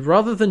 and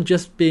rather than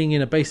just being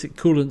in a basic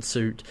coolant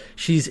suit,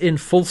 she's in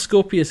full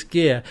Scorpius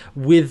gear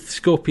with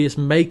Scorpius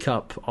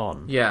makeup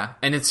on. Yeah,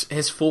 and it's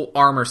his full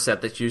armor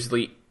set that's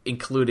usually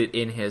included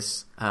in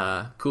his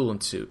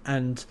coolant suit.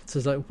 And so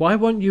it's like, why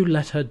won't you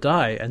let her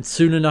die? And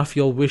soon enough,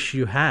 you'll wish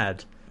you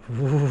had.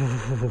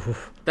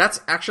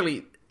 That's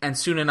actually, and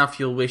soon enough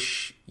you'll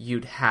wish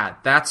you'd had.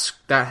 That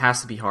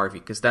has to be Harvey,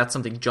 because that's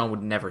something John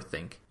would never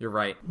think. You're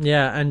right.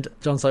 Yeah, and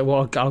John's like,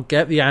 well, I'll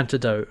get the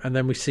antidote. And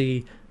then we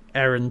see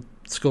Erin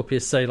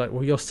Scorpius say, like,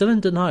 well, you're still in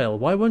denial.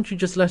 Why won't you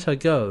just let her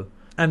go?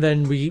 And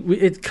then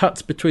it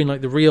cuts between, like,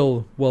 the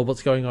real world,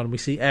 what's going on. We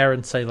see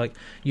Erin say, like,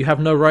 you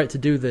have no right to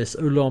do this.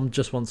 Oolong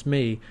just wants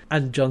me.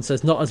 And John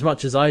says, not as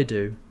much as I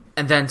do.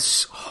 And then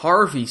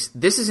Harvey,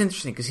 this is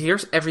interesting, because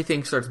here's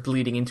everything starts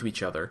bleeding into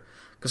each other.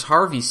 Because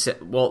Harvey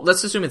said, well,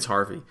 let's assume it's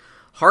Harvey.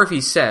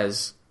 Harvey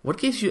says, what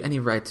gives you any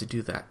right to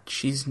do that?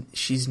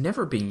 She's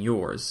never been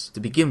yours to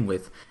begin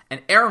with.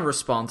 And Erin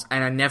responds,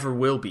 and I never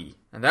will be.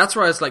 And that's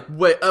where I was like,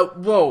 wait,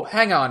 whoa,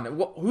 hang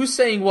on. Who's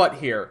saying what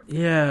here?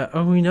 Yeah,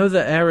 and we know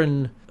that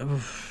Erin,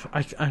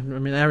 I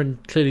mean, Erin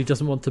clearly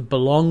doesn't want to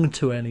belong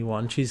to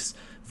anyone. She's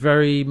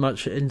very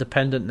much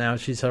independent now.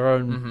 She's her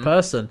own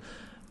person.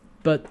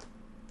 But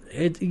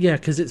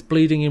because it's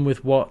bleeding in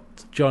with what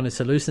John is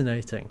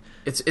hallucinating.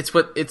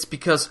 It's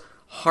because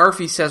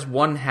Harvey says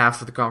one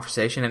half of the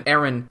conversation and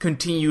Erin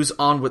continues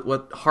on with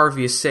what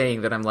Harvey is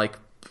saying that I'm like,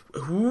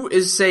 who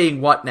is saying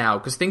what now?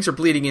 Because things are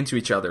bleeding into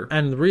each other.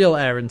 And the real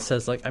Erin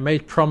says, like, I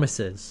made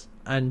promises,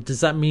 and does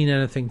that mean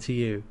anything to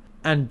you?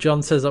 And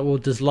John says, like, well,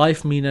 does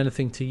life mean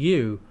anything to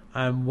you?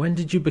 When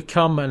did you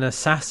become an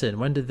assassin?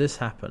 When did this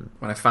happen?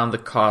 When I found the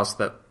cause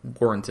that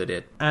warranted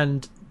it.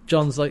 And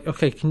John's like,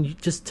 okay, can you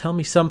just tell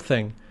me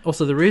something?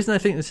 Also, the reason I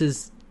think this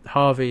is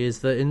Harvey is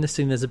that in this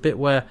scene there's a bit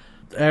where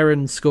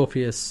Erin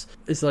Scorpius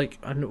is like,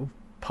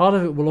 part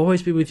of it will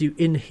always be with you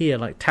in here,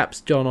 like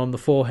taps John on the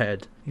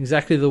forehead,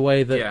 exactly the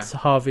way that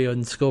Harvey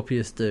and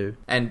Scorpius do.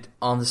 And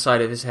on the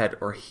side of his head,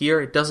 or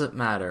here, it doesn't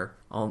matter.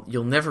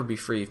 You'll never be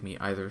free of me,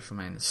 either if I'm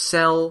in a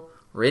cell,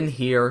 or in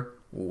here,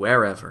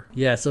 wherever.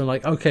 Yeah, so I'm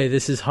like, okay,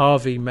 this is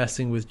Harvey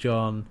messing with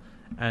John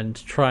and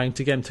trying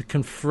to get him to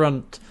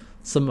confront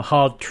some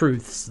hard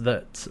truths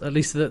that, at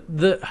least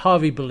that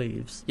Harvey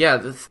believes. Yeah,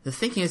 the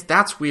thinking is,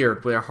 that's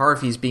weird, where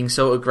Harvey's being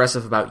so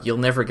aggressive about, you'll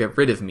never get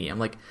rid of me. I'm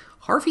like,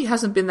 Harvey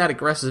hasn't been that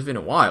aggressive in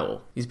a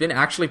while. He's been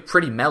actually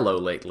pretty mellow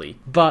lately.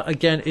 But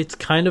again, it's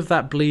kind of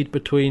that bleed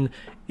between,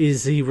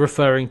 is he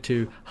referring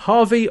to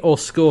Harvey or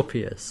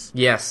Scorpius?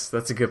 Yes,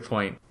 that's a good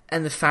point.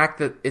 And the fact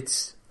that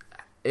it's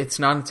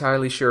not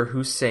entirely sure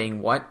who's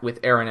saying what with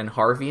Erin and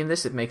Harvey in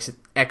this, it makes it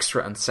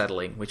extra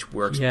unsettling, which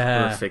works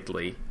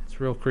perfectly.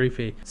 It's real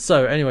creepy.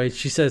 So anyway,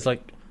 she says,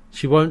 like,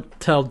 she won't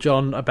tell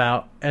John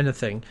about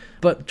anything.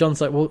 But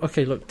John's like, well,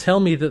 okay, look, tell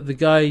me that the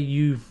guy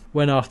you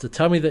went after,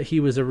 tell me that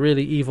he was a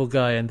really evil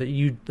guy and that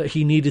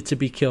he needed to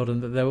be killed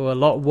and that there were a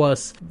lot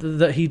worse,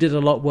 that he did a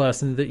lot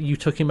worse and that you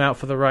took him out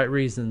for the right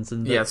reasons.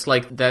 And it's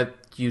like that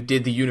you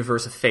did the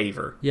universe a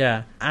favor.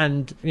 Yeah,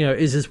 and,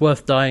 is this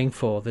worth dying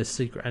for, this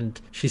secret? And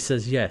she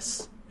says,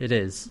 yes, it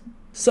is.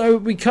 So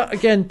we cut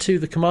again to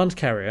the command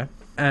carrier,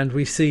 and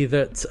we see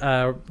that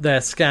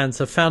their scans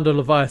have found a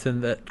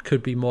Leviathan that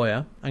could be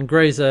Moya. And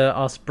Grazer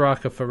asks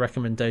Braka for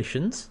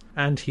recommendations,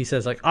 and he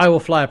says, like, I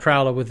will fly a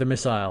Prowler with the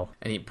missile.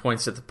 And he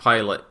points at the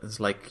pilot. It's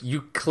like,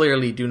 you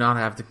clearly do not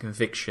have the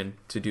conviction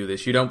to do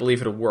this. You don't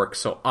believe it'll work,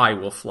 so I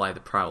will fly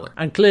the Prowler.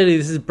 And clearly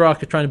this is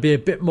Braka trying to be a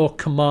bit more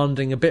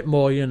commanding, a bit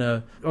more,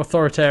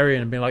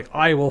 authoritarian, and being like,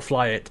 I will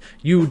fly it.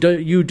 You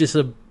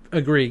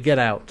agree, get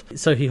out.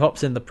 So he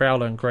hops in the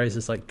Prowler and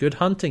Grazer's like, good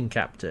hunting,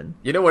 Captain.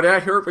 You know what I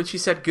heard when she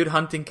said good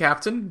hunting,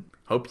 Captain?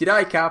 Hope you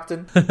die,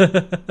 Captain.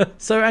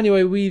 So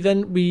anyway,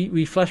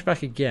 we flash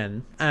back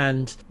again,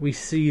 and we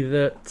see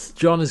that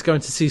John is going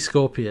to see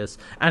Scorpius,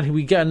 and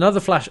we get another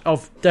flash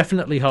of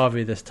definitely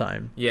Harvey this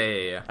time.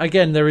 Yeah.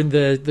 Again, they're in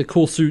the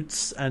cool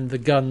suits and the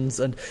guns,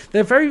 and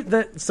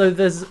so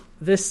there's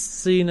this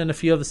scene and a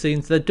few other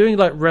scenes. They're doing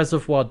like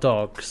Reservoir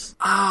Dogs.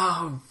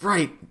 Oh,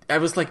 right. I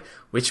was like,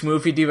 which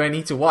movie do I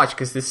need to watch?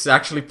 Because this is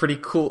actually pretty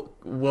cool,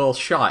 well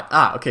shot.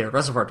 Okay,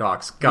 Reservoir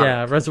Dogs. Got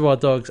it. Reservoir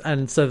Dogs.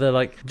 And so they're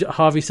like,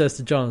 Harvey says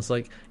to John, it's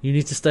like, you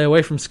need to stay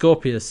away from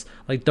Scorpius.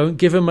 Like, don't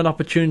give him an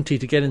opportunity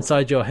to get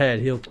inside your head.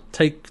 He'll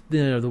take,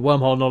 the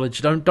wormhole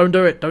knowledge. Don't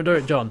do it. Don't do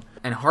it, John.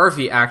 And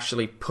Harvey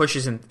actually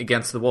pushes him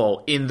against the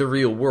wall in the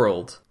real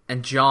world.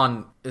 And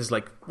John is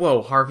like,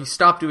 whoa, Harvey,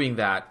 stop doing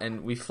that.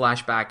 And we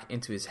flash back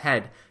into his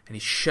head, and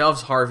he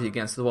shoves Harvey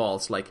against the wall.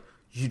 It's like,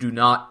 you do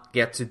not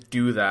get to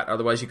do that,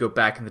 otherwise you go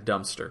back in the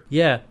dumpster.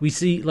 Yeah, we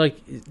see like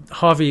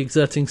Harvey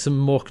exerting some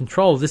more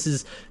control. This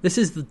is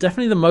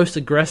definitely the most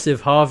aggressive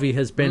Harvey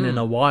has been in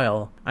a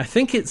while. I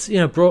think it's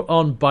brought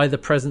on by the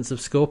presence of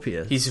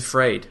Scorpius. He's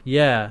afraid.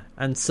 Yeah,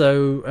 and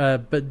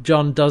so but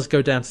John does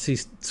go down to see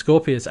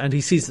Scorpius, and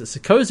he sees that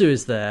Sikozu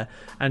is there,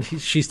 and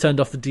she's turned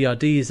off the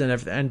DRDs and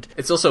everything. And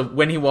it's also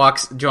when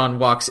John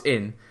walks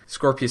in,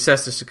 Scorpius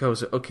says to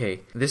Sikozu, "Okay,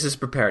 this is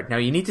prepared. Now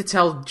you need to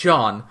tell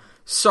John."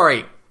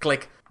 Sorry.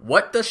 Click.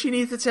 What does she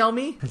need to tell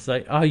me? It's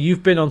like,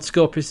 you've been on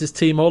Scorpius's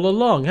team all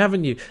along,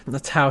 haven't you? And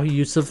that's how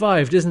you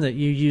survived, isn't it?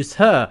 You used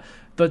her.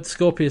 But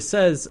Scorpius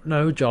says,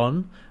 no,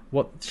 John,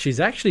 what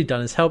she's actually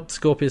done is helped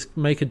Scorpius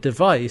make a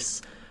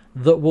device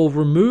that will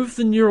remove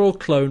the neural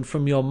clone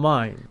from your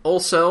mind.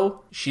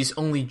 Also, she's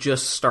only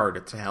just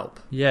started to help.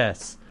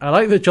 Yes. I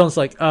like that John's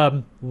like,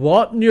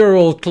 what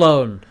neural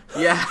clone?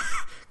 Yeah.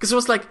 Because it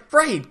was like,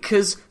 right,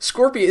 because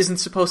Scorpio isn't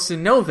supposed to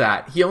know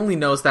that. He only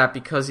knows that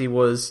because he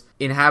was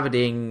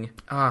inhabiting,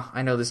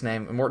 I know this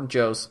name, Immortan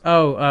Joe's.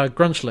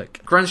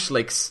 Grunchlick.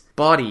 Grunchlick's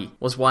body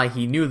was why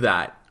he knew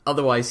that.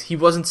 Otherwise, he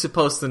wasn't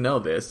supposed to know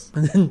this.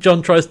 And then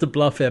John tries to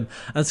bluff him,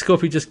 and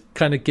Scorpio just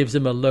kind of gives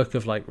him a look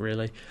of like,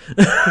 really?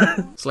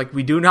 It's like,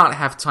 we do not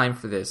have time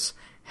for this.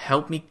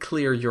 Help me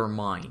clear your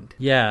mind.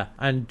 Yeah,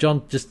 and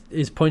John just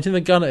is pointing the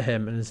gun at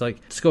him, and it's like,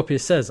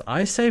 Scorpius says,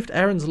 I saved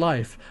Erin's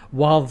life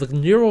while the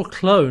neural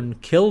clone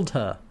killed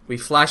her. We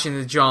flash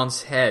into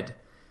John's head,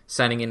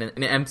 standing in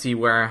an empty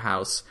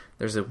warehouse.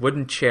 There's a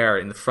wooden chair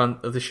in the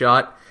front of the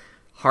shot.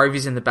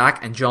 Harvey's in the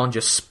back, and John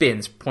just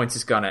spins, points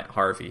his gun at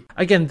Harvey.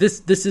 Again,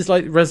 this is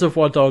like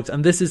Reservoir Dogs,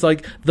 and this is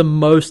like the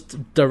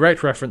most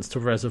direct reference to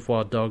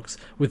Reservoir Dogs,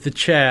 with the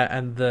chair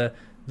and the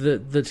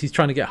that he's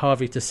trying to get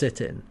Harvey to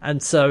sit in.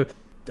 And so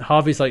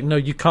Harvey's like, no,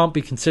 you can't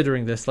be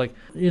considering this. Like,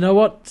 you know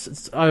what?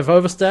 I've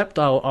overstepped.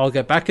 I'll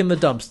get back in the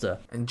dumpster.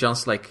 And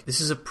John's like,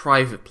 this is a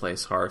private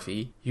place,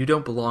 Harvey. You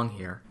don't belong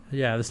here.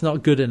 Yeah, that's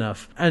not good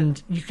enough.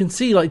 And you can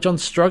see, like, John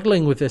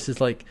struggling with this. Is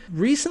like,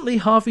 recently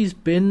Harvey's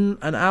been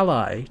an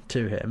ally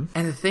to him.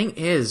 And the thing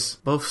is,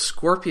 both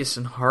Scorpius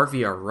and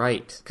Harvey are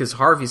right. Because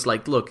Harvey's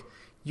like, look,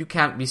 you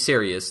can't be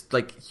serious.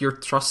 Like, you're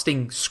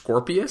trusting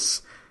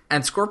Scorpius?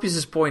 And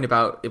Scorpius' point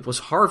about it was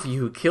Harvey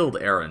who killed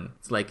Erin.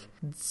 It's like...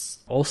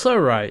 Also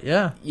right,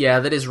 yeah. Yeah,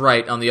 that is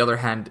right. On the other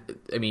hand,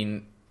 I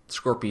mean,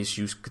 Scorpius,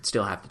 you could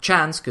still have the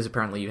chance, because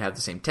apparently you have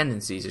the same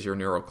tendencies as your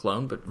neural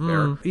clone, but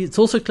fair. It's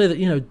also clear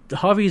that,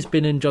 Harvey's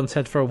been in John's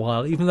head for a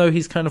while, even though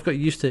he's kind of got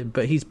used to it,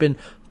 but he's been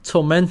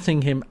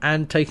tormenting him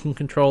and taking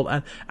control,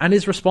 and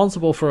is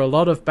responsible for a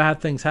lot of bad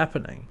things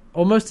happening.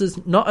 Almost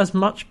as, not as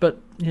much, but,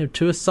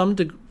 to a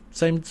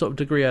same sort of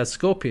degree as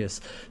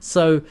Scorpius.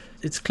 So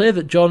it's clear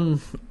that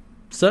John...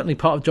 Certainly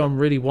part of John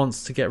really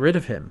wants to get rid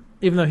of him.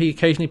 Even though he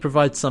occasionally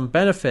provides some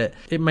benefit,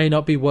 it may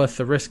not be worth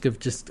the risk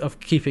of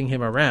keeping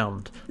him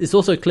around. It's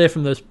also clear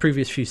from those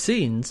previous few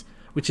scenes,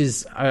 which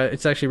is,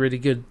 it's actually really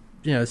good,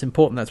 it's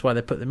important, that's why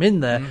they put them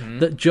in there,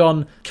 that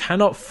John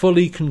cannot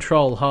fully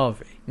control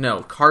Harvey.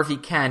 No, Harvey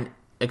can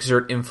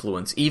exert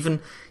influence. Even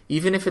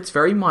if it's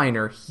very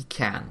minor, he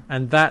can.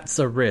 And that's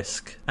a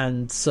risk.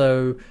 And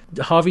so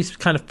Harvey's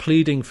kind of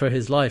pleading for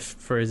his life,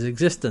 for his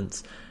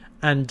existence.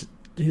 And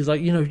he's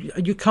like,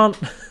 you can't...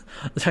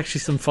 There's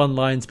actually some fun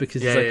lines,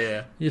 because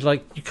he's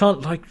like, you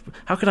can't, like,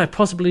 how can I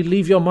possibly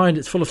leave your mind?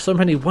 It's full of so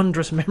many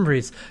wondrous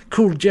memories.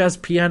 Cool jazz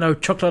piano,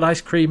 chocolate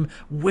ice cream,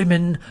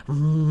 women.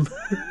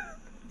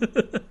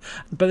 But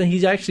then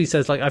he actually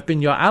says, like, I've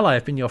been your ally,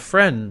 I've been your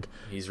friend.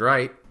 He's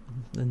right.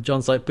 And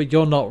John's like, but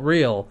you're not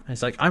real. And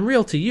he's like, I'm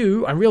real to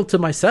you, I'm real to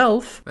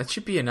myself. That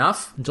should be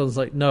enough. And John's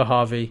like, no,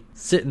 Harvey,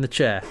 sit in the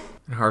chair.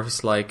 And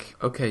Harvey's like,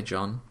 okay,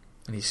 John.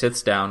 And he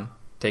sits down,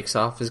 takes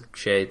off his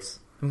shades.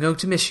 I'm going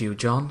to miss you,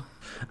 John.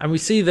 And we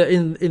see that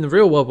in the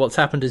real world, what's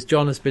happened is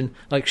John has been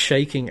like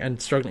shaking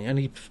and struggling, and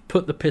he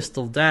put the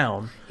pistol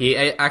down.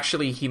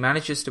 He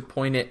manages to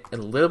point it a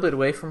little bit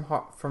away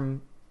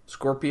from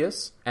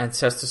Scorpius, and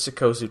says to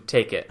Sikozu,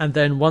 take it. And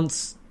then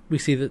once we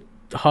see that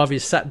Harvey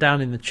is sat down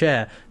in the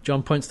chair,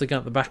 John points the gun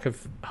at the back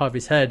of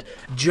Harvey's head.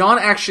 John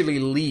actually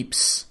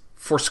leaps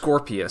for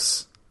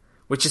Scorpius,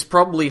 which is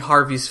probably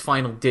Harvey's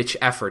final-ditch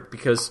effort,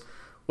 because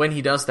when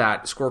he does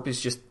that,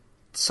 Scorpius just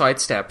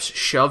sidesteps,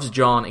 shoves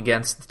John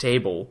against the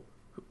table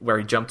where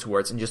he jumped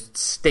towards, and just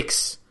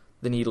sticks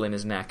the needle in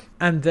his neck.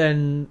 And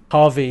then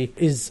Harvey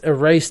is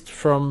erased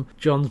from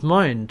John's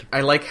mind.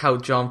 I like how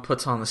John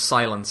puts on the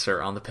silencer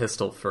on the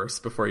pistol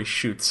first before he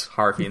shoots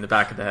Harvey in the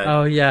back of the head.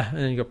 Oh, yeah. And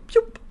then you go,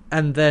 Pew!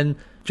 And then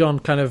John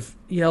kind of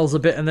yells a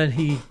bit, and then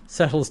he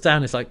settles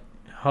down. It's like,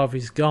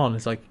 Harvey's gone.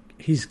 It's like,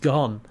 he's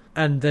gone.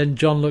 And then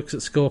John looks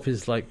at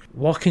Scorpius like,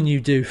 what can you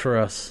do for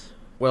us?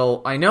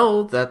 Well, I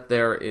know that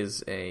there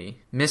is a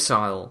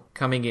missile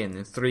coming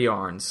in 3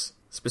 arms,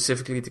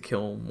 specifically to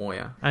kill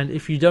Moya. And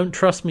if you don't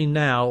trust me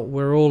now,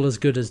 we're all as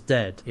good as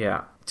dead.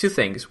 Yeah. 2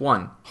 things.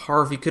 1,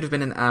 Harvey could have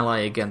been an ally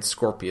against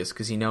Scorpius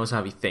because he knows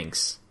how he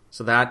thinks.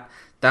 So that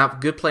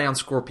good play on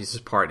Scorpius'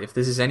 part. If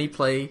this is any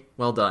play,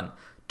 well done.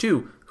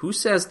 2, who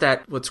says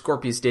that what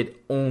Scorpius did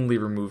only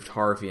removed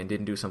Harvey and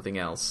didn't do something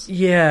else?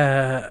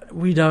 Yeah,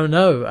 we don't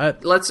know.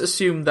 Let's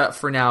assume that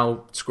for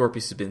now,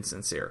 Scorpius has been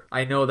sincere.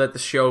 I know that the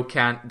show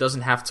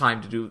doesn't have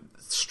time to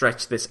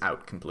stretch this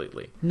out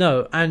completely.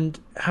 No, and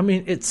I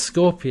mean, it's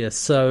Scorpius,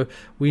 so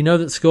we know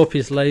that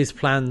Scorpius lays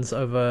plans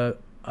over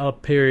a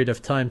period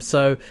of time.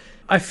 So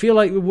I feel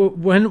like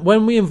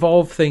when we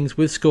involve things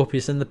with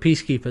Scorpius and the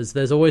Peacekeepers,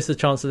 there's always the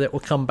chance that it will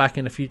come back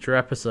in a future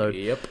episode.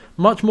 Yep.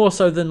 Much more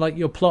so than like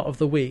your plot of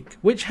the week,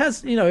 which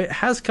has, it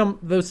has come.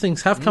 Those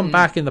things have come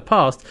back in the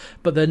past,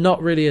 but they're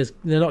not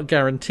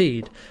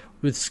guaranteed.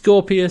 With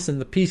Scorpius and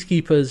the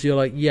Peacekeepers, you're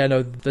like, yeah,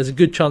 no, there's a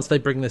good chance they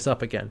bring this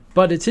up again.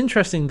 But it's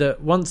interesting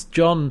that once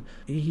John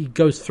he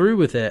goes through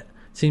with it,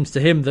 it seems to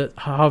him that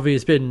Harvey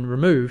has been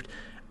removed,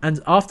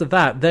 and after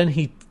that, then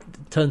he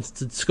turns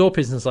to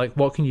Scorpius and is like,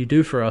 what can you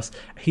do for us?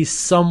 He's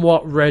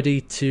somewhat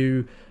ready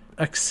to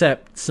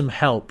accept some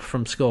help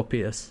from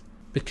Scorpius,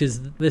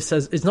 because this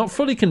it's not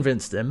fully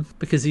convinced him,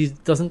 because he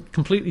doesn't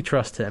completely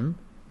trust him,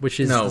 which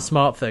is the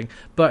smart thing,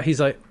 but he's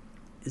like,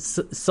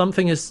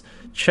 something has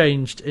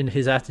changed in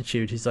his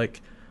attitude. He's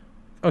like,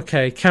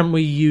 okay, can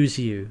we use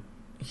you?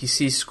 He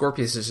sees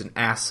Scorpius as an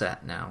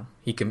asset now.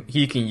 He can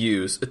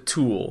use a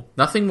tool,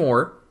 nothing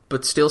more,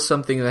 but still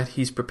something that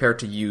he's prepared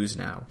to use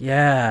now.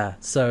 Yeah,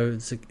 so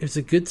it's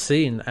a good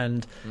scene,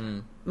 and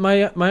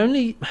my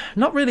only,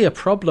 not really a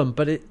problem,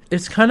 but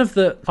it's kind of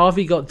that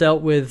Harvey got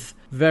dealt with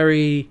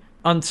very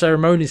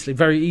unceremoniously,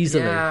 very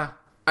easily. Yeah,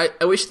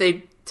 I wish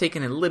they'd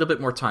taken a little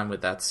bit more time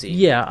with that scene.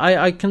 Yeah,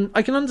 I can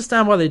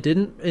understand why they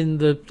didn't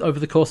over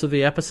the course of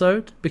the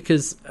episode,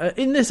 because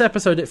in this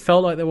episode it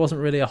felt like there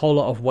wasn't really a whole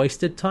lot of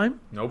wasted time.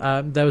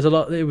 Nope. There was a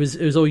lot. It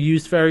was all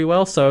used very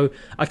well, so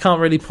I can't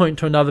really point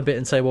to another bit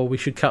and say, well, we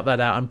should cut that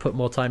out and put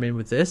more time in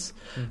with this.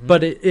 Mm-hmm.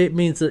 But it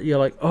means that you're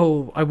like,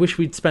 oh, I wish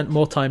we'd spent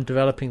more time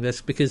developing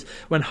this, because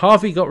when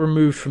Harvey got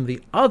removed from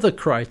the other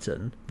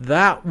Kryten,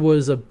 that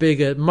was a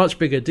much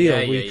bigger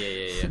deal.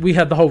 Yeah. We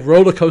had the whole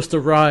roller coaster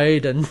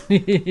ride, and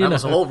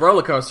was a whole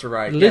roller coaster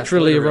ride.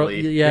 Literally, yes,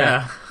 literally.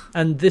 Yeah.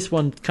 And this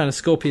one kind of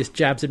Scorpius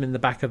jabs him in the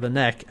back of the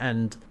neck,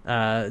 and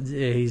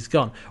he's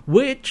gone.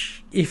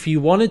 Which, if you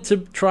wanted to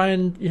try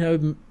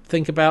and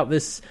think about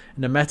this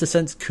in a meta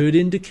sense, could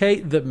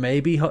indicate that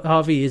maybe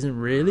Harvey isn't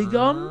really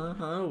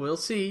gone. We'll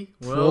see.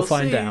 We'll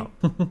find out.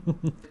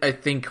 I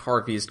think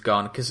Harvey is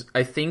gone because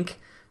I think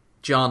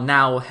John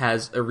now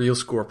has a real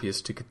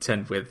Scorpius to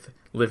contend with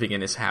living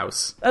in his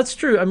house. That's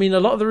true. I mean, a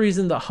lot of the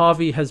reason that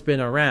Harvey has been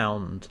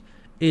around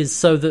is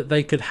so that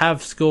they could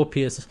have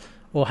Scorpius,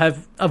 or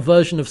have a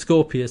version of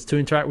Scorpius to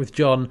interact with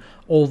John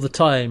all the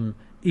time,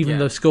 even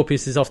though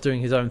Scorpius is off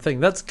doing his own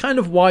thing. That's kind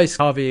of why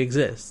Harvey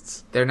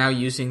exists. They're now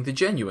using the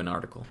genuine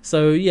article.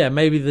 So, yeah,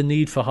 maybe the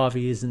need for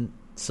Harvey isn't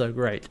so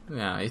great.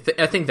 Yeah, I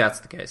think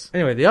that's the case.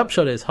 Anyway, the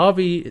upshot is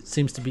Harvey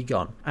seems to be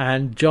gone,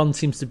 and John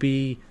seems to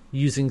be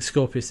using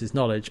Scorpius's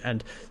knowledge,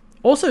 and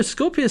also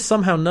Scorpius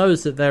somehow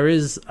knows that there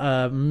is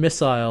a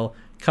missile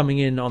coming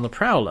in on the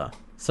Prowler,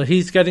 so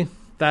he's getting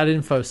that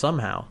info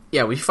somehow.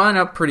 Yeah, we find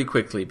out pretty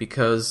quickly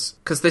because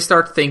they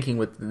start thinking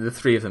with the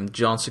 3 of them,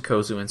 John,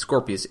 Sikozu, and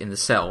Scorpius, in the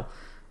cell,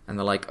 and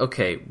they're like,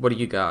 okay, what do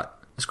you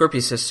got?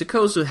 Scorpius says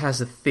Sikozu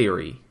has a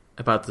theory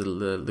about the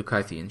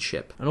Lucaithian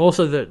ship. And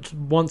also that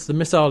once the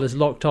missile is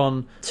locked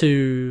on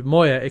to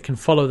Moya, it can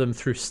follow them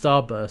through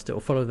Starburst. It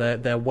will follow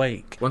their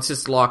wake. Once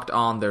it's locked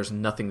on, there's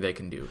nothing they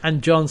can do.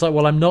 And John's like,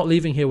 well, I'm not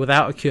leaving here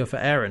without a cure for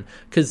Eren.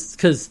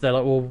 Because they're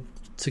like, well,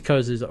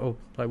 Sikozu's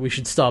like, we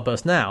should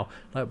Starburst now.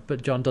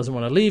 But John doesn't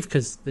want to leave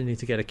because they need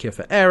to get a cure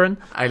for Eren.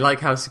 I like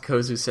how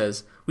Sikozu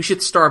says, we should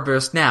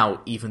Starburst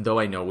now, even though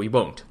I know we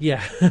won't.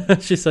 Yeah.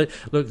 She's like,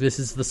 look, this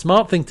is the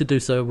smart thing to do,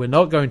 so we're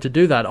not going to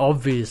do that,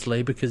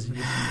 obviously, because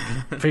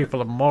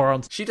people are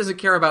morons. She doesn't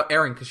care about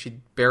Eren because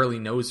she barely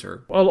knows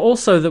her. Well,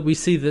 also that we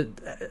see that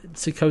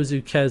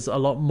Sikozu cares a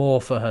lot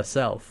more for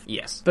herself.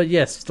 Yes. But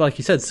yes, like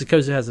you said,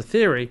 Sikozu has a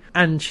theory,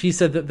 and she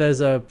said that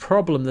there's a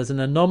problem, there's an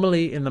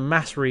anomaly in the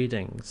mass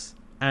readings,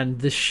 and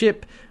the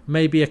ship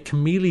may be a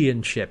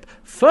chameleon ship.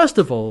 First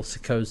of all,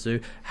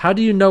 Sikozu, how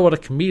do you know what a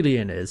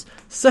chameleon is?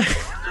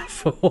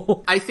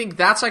 for. I think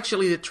that's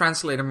actually the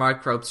translator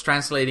microbes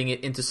translating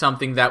it into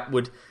something that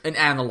would an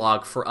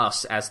analog for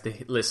us as the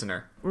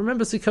listener.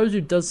 Remember,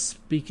 Sikozu does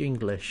speak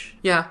English.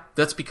 Yeah,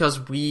 that's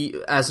because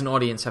we, as an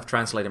audience, have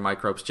translator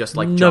microbes just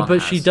like No, John but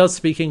has. she does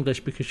speak English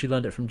because she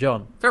learned it from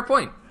John. Fair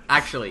point,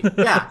 actually.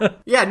 Yeah.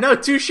 Yeah, no,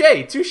 touche.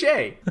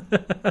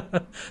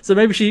 So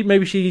maybe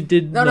she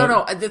did.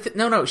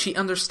 No. She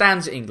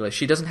understands English.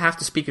 She doesn't have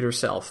to speak it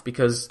herself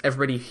because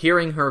everybody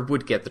hearing her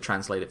would get the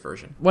translated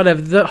version.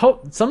 Whatever.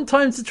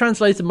 Sometimes the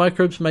translated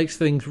microbes makes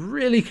things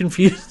really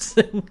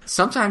confusing.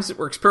 Sometimes it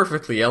works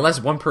perfectly, unless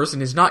one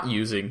person is not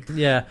using.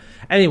 Yeah.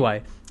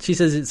 Anyway, she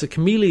says it's a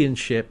chameleon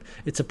ship.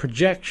 It's a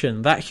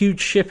projection. That huge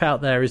ship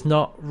out there is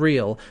not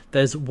real.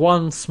 There's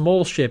one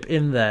small ship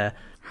in there.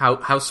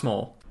 How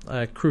small?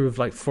 A crew of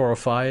like 4 or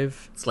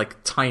 5. It's like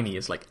tiny.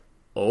 It's like,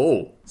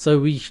 oh.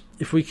 So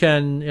if we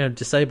can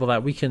disable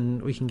that, we can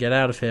get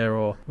out of here,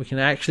 or we can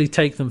actually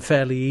take them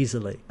fairly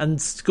easily. And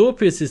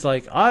Scorpius is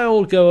like,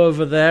 I'll go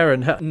over there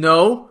and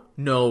No,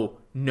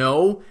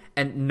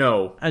 and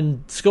no.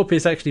 And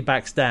Scorpius actually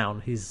backs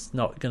down. He's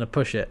not going to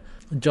push it.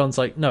 And John's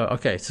like, no,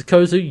 okay,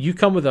 Sikozu, you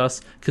come with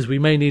us, because we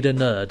may need a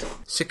nerd.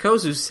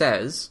 Sikozu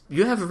says,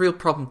 you have a real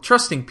problem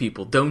trusting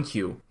people, don't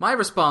you? My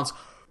response,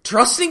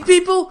 trusting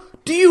people?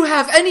 Do you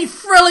have any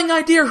frilling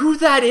idea who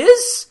that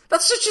is?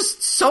 That's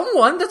just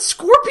someone. That's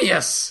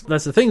Scorpius.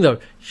 That's the thing, though.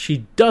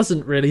 She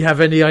doesn't really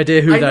have any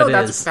idea who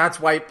that is. That's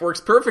why it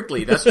works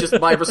perfectly. That's just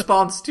my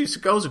response to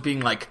Sikozu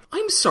being like,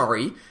 I'm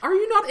sorry, are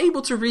you not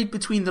able to read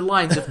between the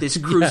lines of this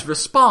crew's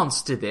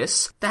response to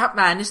this? That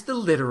man is the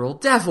literal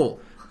devil.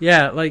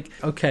 Yeah, like,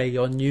 okay,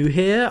 you're new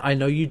here. I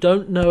know you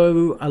don't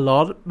know a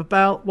lot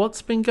about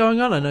what's been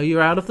going on. I know you're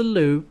out of the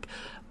loop.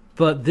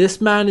 But this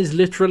man is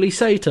literally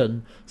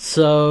Satan.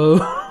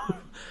 So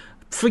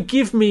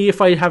forgive me if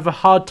I have a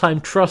hard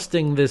time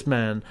trusting this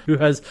man who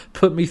has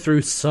put me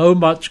through so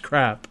much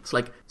crap. It's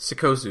like,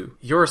 Sikozu,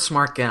 you're a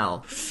smart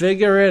gal.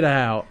 Figure it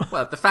out.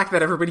 Well, the fact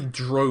that everybody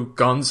drew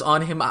guns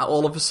on him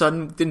all of a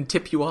sudden didn't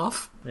tip you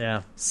off?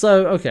 Yeah.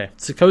 So, okay,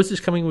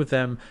 Sikozu's coming with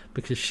them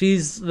because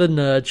she's the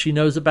nerd. She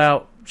knows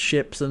about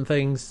ships and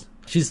things.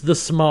 She's the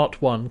smart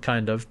one,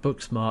 kind of,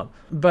 book smart.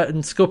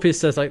 And Scorpius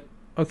says, like,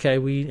 okay,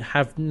 we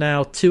have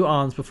now 2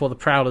 arms before the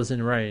Prowler's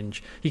in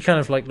range. He kind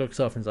of like looks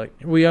off and is like,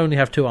 we only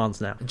have 2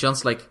 arms now. And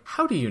John's like,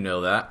 how do you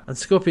know that? And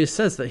Scorpius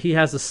says that he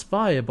has a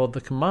spy aboard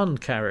the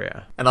command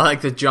carrier. And I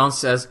like that John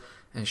says,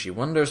 and she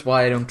wonders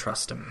why I don't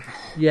trust him.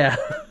 Yeah.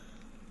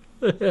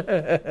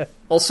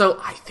 Also,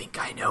 I think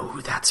I know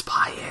who that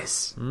spy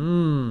is.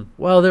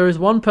 Well, there is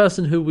one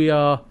person who we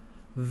are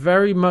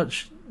very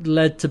much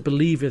led to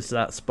believe is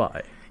that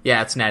spy.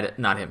 Yeah, it's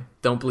not him.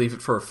 Don't believe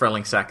it for a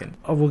frilling second.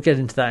 Oh, we'll get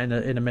into that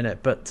in a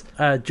minute. But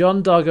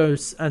John,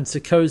 Dargo, and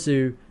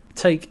Sikozu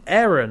take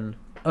Eren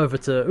over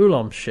to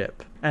Ulam's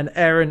ship. And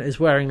Eren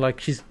is wearing, like,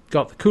 she's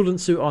got the coolant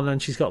suit on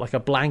and she's got, like, a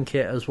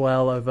blanket as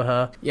well over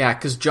her. Yeah,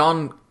 because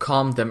John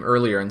calmed them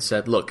earlier and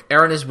said, look,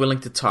 Eren is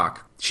willing to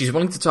talk. She's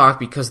willing to talk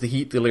because the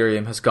heat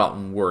delirium has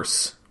gotten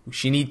worse.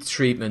 She needs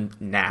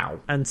treatment now.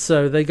 And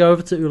so they go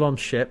over to Ulam's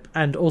ship,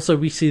 and also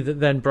we see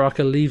that then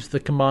Baraka leaves the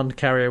command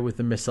carrier with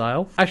the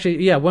missile.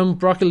 Actually, yeah, when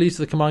Baraka leaves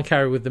the command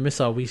carrier with the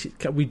missile,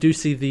 we do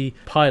see the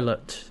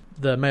pilot,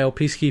 the male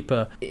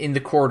peacekeeper, in the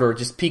corridor,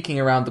 just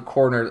peeking around the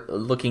corner,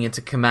 looking into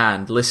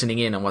command, listening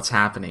in on what's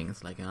happening.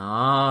 It's like,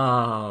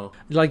 oh.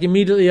 Like,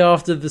 immediately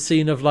after the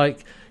scene of,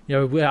 like,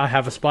 you know, I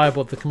have a spy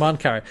aboard the command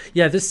carrier.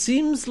 Yeah, this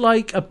seems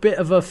like a bit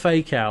of a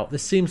fake out.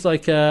 This seems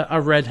like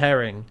a red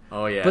herring.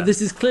 Oh, yeah. But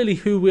this is clearly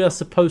who we are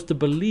supposed to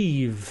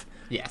believe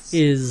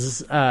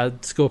is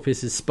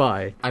Scorpius'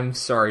 spy. I'm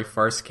sorry,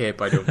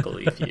 Farscape, I don't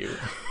believe you.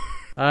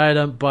 I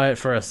don't buy it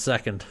for a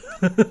second.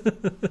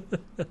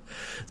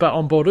 But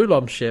on board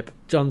Ulam's ship,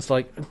 John's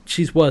like,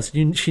 she's worse.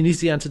 She needs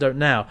the antidote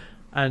now.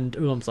 And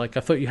Ulam's like, I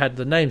thought you had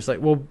the names.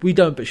 Like, well, we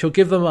don't, but she'll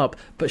give them up.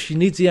 But she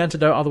needs the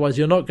antidote, otherwise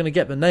you're not going to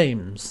get the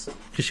names,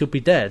 because she'll be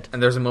dead. And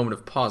there's a moment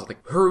of pause,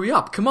 like, hurry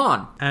up, come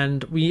on.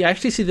 And we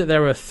actually see that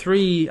there are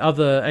 3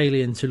 other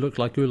aliens who look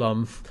like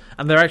Ulam,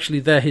 and they're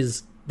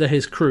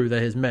his crew,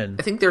 they're his men.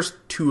 I think there's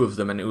 2 of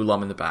them and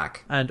Ulam in the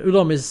back. And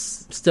Ulam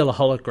is still a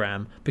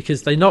hologram,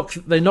 because they knock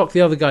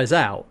the other guys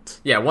out.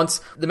 Yeah, once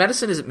the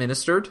medicine is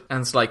administered, and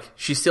it's like,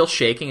 she's still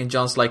shaking, and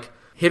John's like,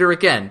 hit her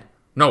again.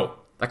 No.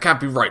 That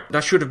can't be right.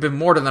 That should have been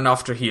more than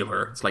enough to heal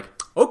her. It's like,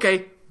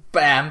 okay,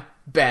 bam,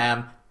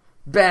 bam,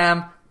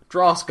 bam,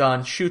 draws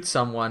gun, shoots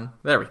someone.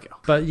 There we go.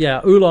 But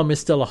yeah, Ulam is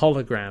still a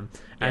hologram,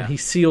 and he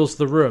seals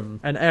the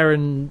room. And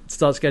Eren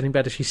starts getting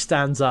better. She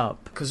stands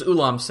up. Because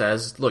Ulam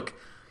says, look,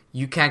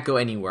 you can't go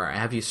anywhere. I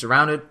have you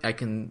surrounded. I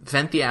can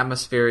vent the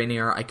atmosphere in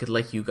here. I could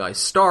let you guys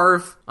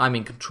starve. I'm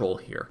in control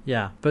here.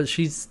 Yeah, but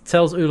she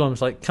tells Ulam,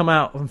 like, come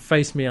out and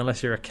face me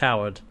unless you're a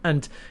coward.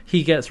 And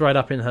he gets right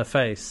up in her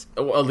face.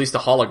 Well, at least a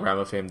hologram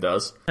of him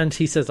does. And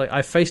he says, like,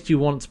 I faced you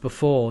once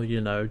before,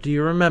 you know. Do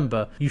you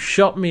remember? You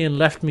shot me and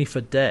left me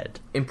for dead.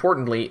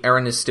 Importantly,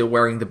 Eren is still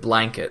wearing the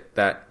blanket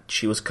that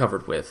she was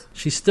covered with.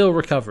 She's still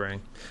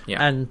recovering.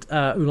 Yeah. And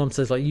Ulam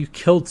says, like, you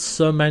killed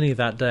so many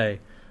that day.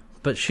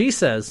 But she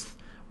says,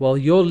 well,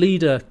 your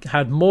leader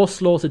had more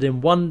slaughtered in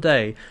one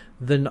day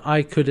than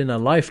I could in a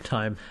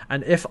lifetime,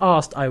 and if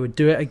asked, I would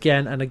do it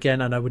again and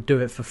again, and I would do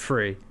it for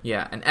free.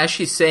 Yeah, and as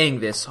she's saying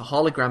this, a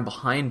hologram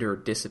behind her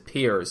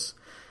disappears,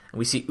 and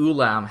we see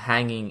Ulam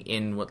hanging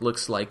in what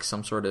looks like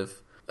some sort of...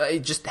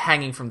 just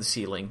hanging from the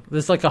ceiling.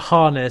 There's like a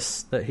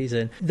harness that he's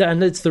in,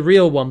 and it's the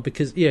real one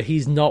because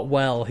he's not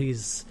well.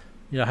 He's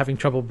having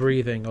trouble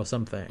breathing or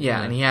something.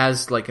 Yeah, and he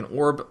has like an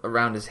orb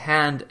around his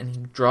hand, and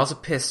he draws a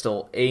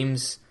pistol,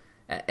 aims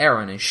at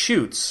Eren, and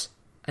shoots,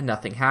 and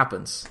nothing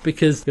happens.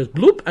 Because it goes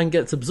bloop and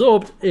gets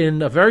absorbed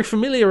in a very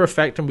familiar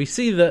effect, and we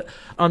see that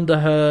under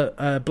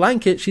her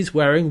blanket she's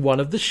wearing one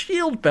of the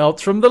shield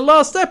belts from the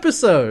last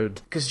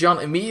episode. Because John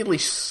immediately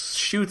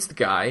shoots the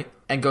guy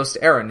and goes to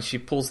Eren, and she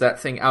pulls that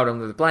thing out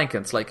under the blanket.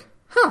 It's like,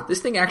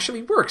 this thing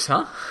actually works,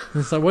 huh?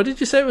 And it's like, what did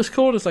you say it was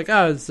called? It's like,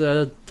 it's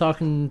a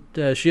Tarkin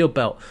shield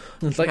belt.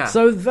 And it's like,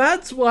 so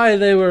that's why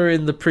they were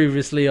in the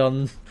previously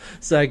on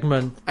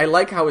segment. I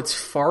like how it's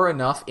far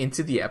enough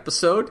into the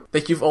episode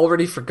that you've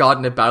already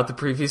forgotten about the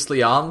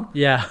previously on.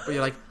 Yeah. But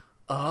you're like,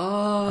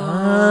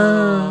 oh.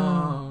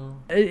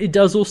 It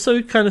does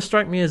also kind of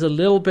strike me as a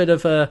little bit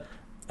of a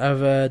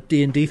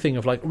D&D thing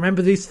of like,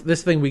 remember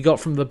this thing we got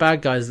from the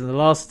bad guys in the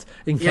last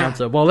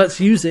encounter? Yeah. Well, let's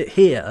use it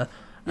here.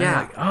 And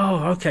like,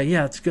 okay,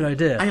 yeah, it's a good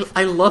idea.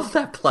 I love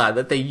that plan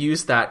that they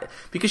used that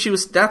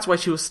because that's why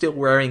she was still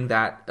wearing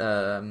that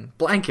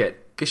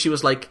blanket, because she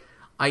was like,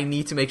 I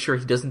need to make sure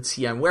he doesn't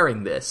see I'm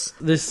wearing this.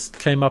 This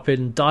came up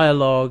in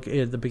dialogue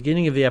at the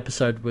beginning of the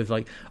episode with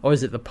like,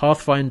 is it the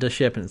Pathfinder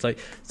ship? And it's like,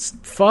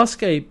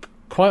 Farscape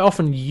quite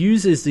often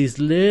uses these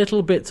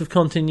little bits of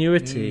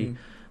continuity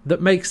that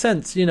makes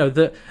sense,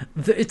 that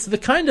it's the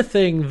kind of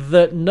thing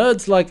that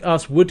nerds like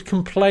us would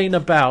complain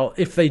about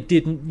if they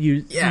didn't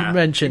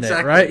mention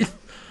it, right?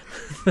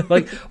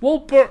 Like, well,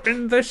 but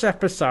in this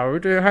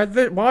episode,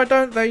 why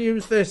don't they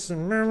use this?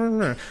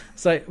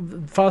 It's like,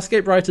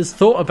 Farscape writers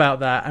thought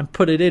about that and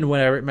put it in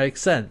where it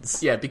makes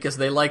sense. Yeah, because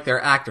they like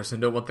their actors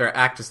and don't want their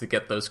actors to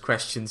get those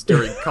questions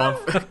during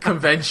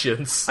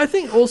conventions. I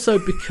think also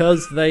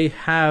because they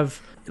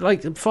have...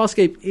 Like,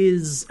 Farscape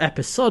is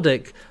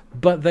episodic,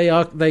 but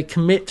they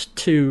commit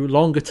to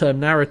longer term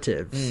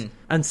narratives,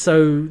 and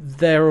so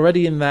they're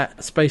already in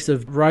that space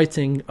of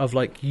writing of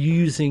like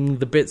using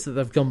the bits that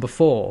they've gone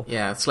before.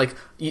 Yeah, it's like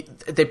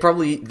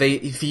they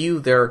view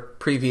their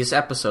previous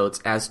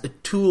episodes as a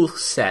tool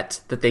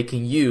set that they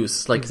can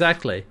use. Like,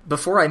 exactly.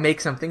 Before I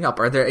make something up,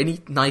 are there any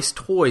nice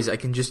toys I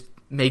can just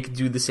make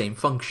do the same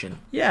function?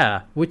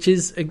 Yeah, which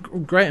is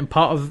great, and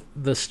part of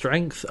the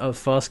strength of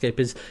Farscape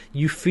is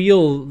you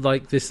feel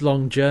like this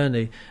long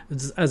journey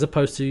as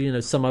opposed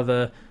to some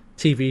other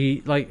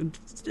TV, like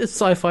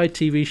sci-fi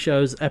TV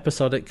shows,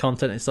 episodic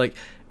content. It's like,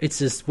 it's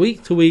just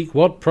week to week,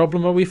 what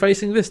problem are we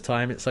facing this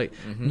time? It's like,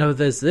 no,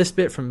 there's this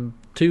bit from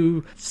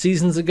 2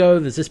 seasons ago,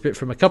 there's this bit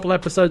from a couple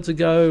episodes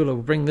ago, we'll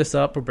bring this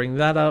up, we'll bring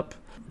that up.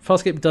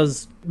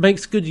 Farscape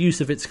makes good use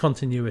of its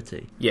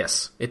continuity.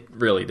 Yes, it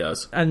really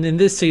does. And in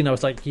this scene, I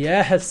was like,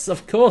 yes,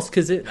 of course,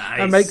 because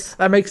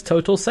that makes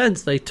total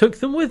sense. They took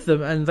them with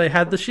them, and they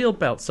had the shield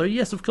belt, so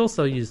yes, of course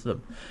they'll use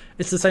them.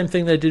 It's the same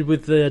thing they did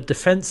with the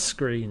defense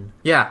screen.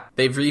 Yeah,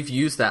 they've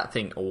reused that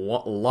thing a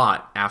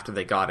lot after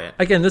they got it.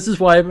 Again, this is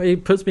why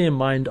it puts me in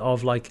mind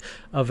of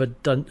a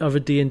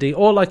D&D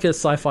or like a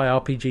sci-fi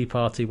RPG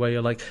party where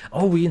you're like,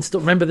 we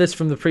remember this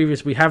from the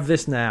previous, we have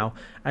this now,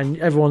 and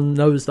everyone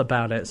knows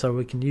about it, so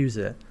we can use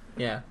it.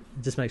 Yeah.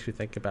 It just makes me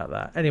think about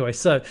that. Anyway,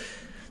 so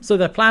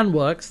their plan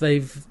works.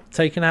 They've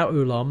taken out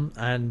Ulam,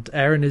 and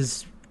Eren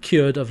is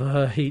cured of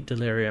her heat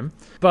delirium,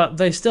 but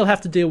they still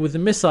have to deal with the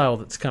missile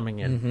that's coming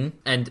in.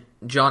 And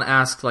John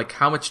asks, like,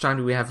 how much time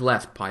do we have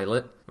left,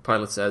 pilot? The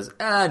pilot says,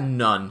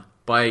 none.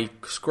 By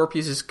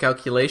Scorpius'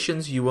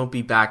 calculations, you won't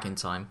be back in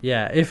time.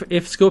 Yeah,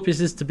 if Scorpius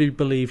is to be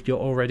believed, you're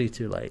already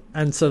too late.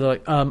 And so they're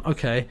like,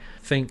 okay,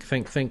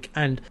 think.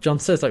 And John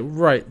says, like,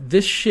 right,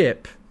 this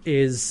ship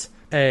is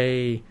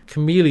a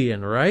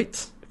chameleon,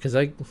 right? Because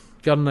I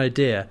got an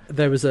idea.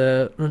 There was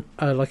a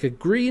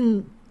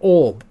green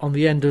orb on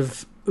the end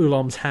of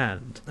Ulam's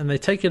hand, and they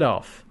take it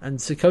off, and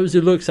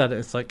Sikozu looks at it,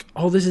 it's like,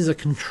 this is a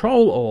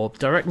control orb,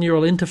 direct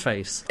neural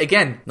interface.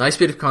 Again, nice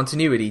bit of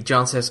continuity.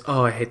 John says,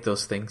 I hate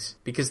those things,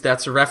 because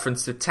that's a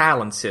reference to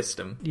Talon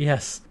system.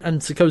 Yes,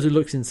 and Sikozu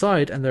looks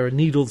inside, and there are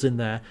needles in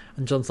there,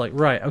 and John's like,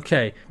 right,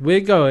 okay,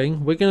 we're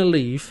gonna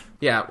leave.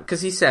 Yeah,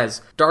 because he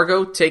says,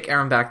 Dargo, take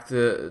Eren back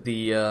to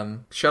the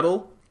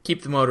shuttle,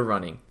 keep the motor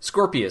running.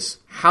 Scorpius,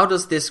 how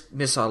does this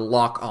missile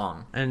lock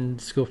on? And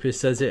Scorpius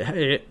says it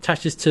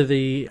attaches to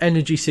the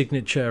energy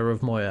signature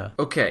of Moya.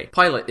 Okay,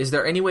 Pilot, is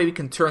there any way we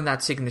can turn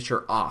that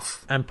signature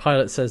off? And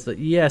Pilot says that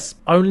yes,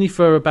 only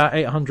for about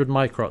 800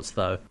 microts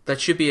though.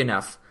 That should be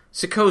enough.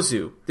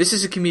 Sikozu, this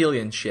is a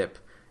chameleon ship.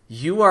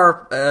 You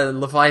are a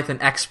Leviathan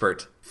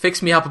expert.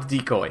 Fix me up a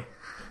decoy.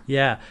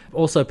 Yeah.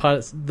 Also,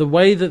 pilots, the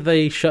way that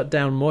they shut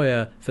down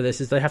Moya for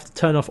this is they have to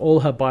turn off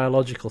all her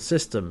biological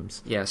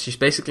systems. Yeah, she's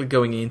basically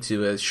going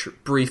into a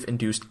brief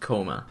induced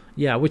coma.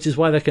 Yeah, which is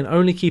why they can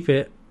only keep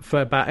it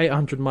for about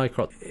 800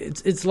 microns.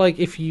 It's like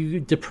if you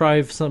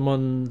deprive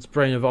someone's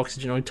brain of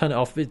oxygen or you turn it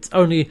off, it's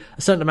only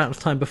a certain amount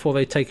of time before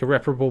they take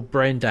irreparable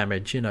brain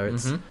damage,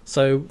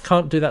 So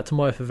can't do that to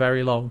Moya for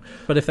very long.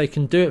 But if they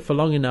can do it for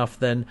long enough,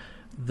 then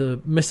the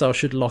missile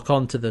should lock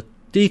on to the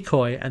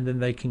decoy and then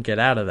they can get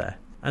out of there.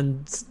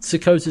 And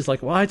Sikozu's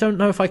like, well, I don't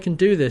know if I can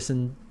do this.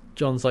 And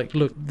John's like,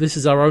 look, this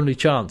is our only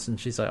chance. And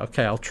she's like,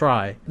 okay, I'll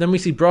try. Then we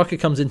see Bracca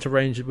comes into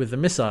range with the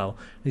missile.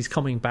 He's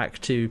coming back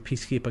to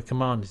Peacekeeper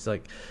Command. He's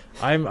like,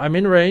 I'm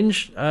in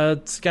range,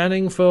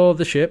 scanning for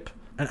the ship.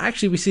 And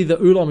actually we see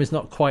that Oolong is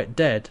not quite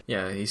dead.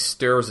 Yeah, he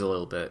stirs a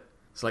little bit.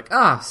 It's like,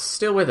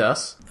 still with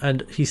us.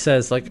 And he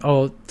says, like,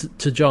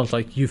 to John,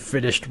 like, you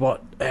finished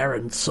what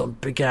Aaron's son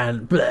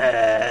began.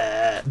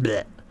 Blah,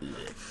 blah.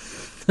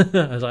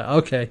 I was like,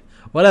 okay,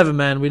 whatever,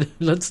 man.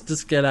 Let's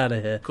just get out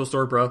of here. Cool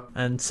story, bro.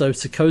 And so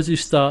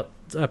Sikozu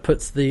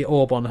puts the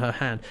orb on her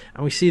hand,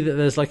 and we see that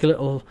there's like a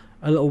little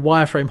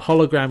wireframe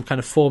hologram kind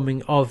of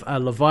forming of a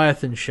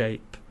Leviathan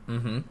shape.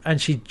 Mm-hmm. And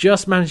she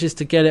just manages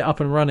to get it up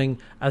and running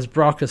as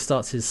Bracca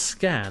starts his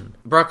scan.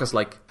 Bracca's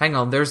like, hang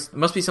on,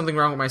 must be something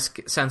wrong with my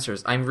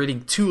sensors. I'm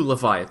reading 2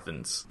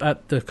 Leviathans.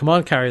 At the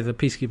command carrier, the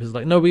Peacekeeper's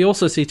like, no, we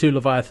also see 2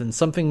 Leviathans.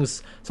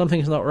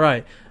 Something's not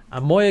right.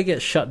 And Moya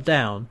gets shut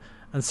down.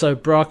 And so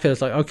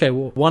Bracca's like, okay,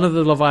 well, one of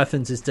the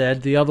Leviathans is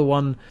dead. The other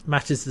one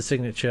matches the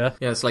signature.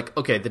 Yeah, it's like,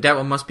 okay, the dead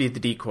one must be the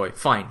decoy.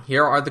 Fine,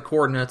 here are the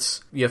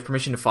coordinates. You have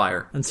permission to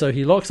fire. And so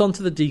he locks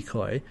onto the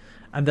decoy,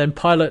 and then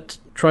Pilot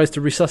tries to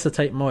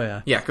resuscitate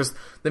Moya. Yeah, because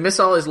the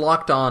missile is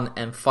locked on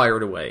and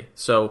fired away.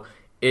 So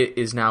it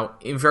is now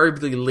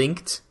invariably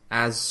linked,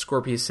 as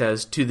Scorpius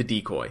says, to the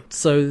decoy.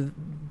 So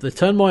they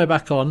turn Moya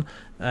back on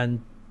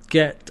and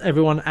get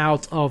everyone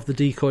out of the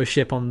decoy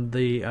ship on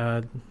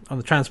the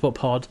transport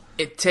pod.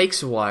 It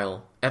takes a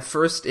while. At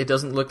first, it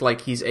doesn't look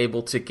like he's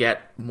able to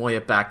get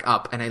Moya back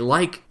up, and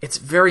it's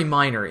very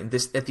minor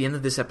at the end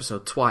of this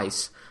episode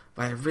twice,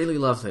 but I really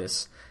love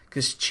this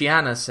because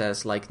Chiana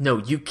says, like, no,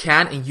 you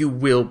can and you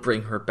will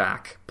bring her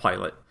back,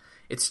 Pilot.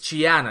 It's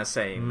Chiana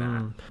saying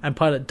that. And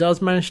Pilot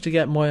does manage to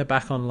get Moya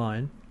back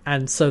online.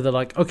 And so they're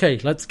like, okay,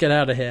 let's get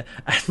out of here.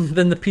 And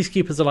then the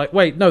Peacekeepers are like,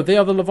 wait, no, the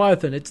other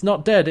Leviathan, it's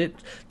not dead.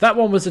 That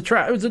one was a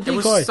trap. It was a decoy. It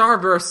was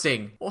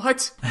starbursting.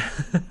 What?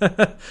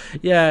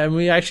 Yeah, and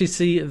we actually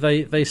see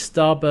they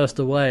starburst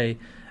away.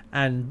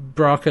 And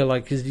Bracca,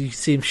 like, as you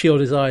see him shield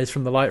his eyes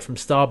from the light from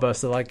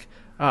starburst, they're like,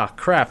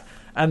 crap.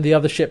 And the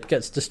other ship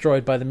gets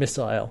destroyed by the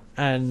missile.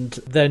 And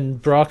then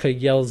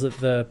Bracca yells at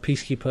the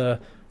Peacekeeper,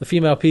 the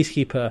female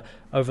Peacekeeper,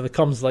 over the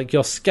comms, like,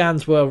 your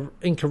scans were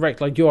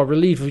incorrect, like, you are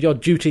relieved of your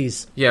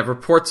duties. Yeah,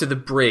 report to the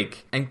brig.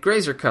 And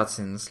Grazer cuts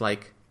in, it's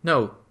like,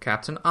 no,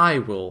 Captain, I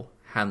will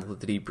handle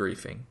the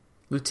debriefing.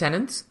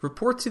 Lieutenant,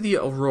 report to the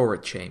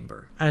Aurora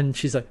chamber. And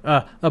she's like,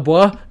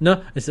 bois?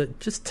 No. I said,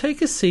 just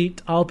take a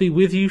seat, I'll be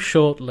with you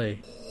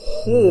shortly.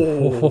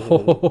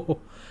 Oh.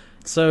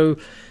 So,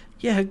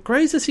 yeah,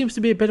 Grazer seems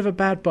to be a bit of a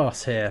bad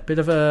boss here. A bit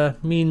of a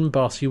mean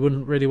boss you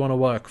wouldn't really want to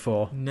work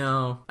for.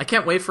 No. I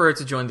can't wait for her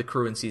to join the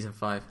crew in Season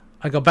 5.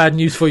 I got bad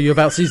news for you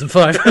about Season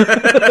 5.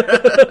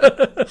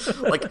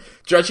 Like,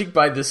 judging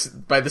by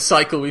the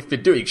cycle we've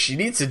been doing, she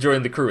needs to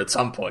join the crew at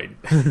some point.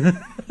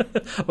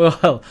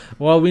 Well,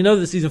 we know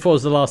that Season 4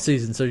 is the last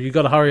season, so you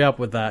got to hurry up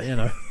with that,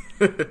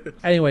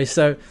 Anyway,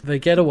 so they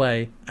get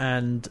away,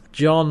 and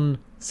John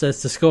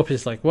says to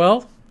Scorpius, like,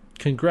 well,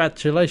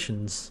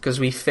 congratulations. Because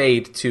we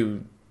fade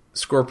to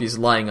Scorpius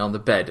lying on the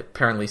bed.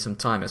 Apparently some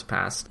time has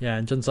passed. Yeah,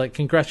 and John's like,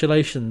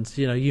 congratulations,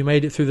 you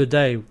made it through the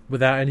day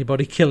without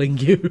anybody killing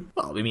you.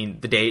 Well, I mean,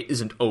 the day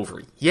isn't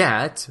over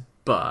yet,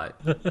 but...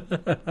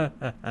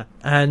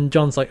 And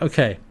John's like,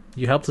 okay,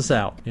 you helped us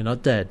out. You're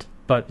not dead.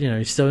 But,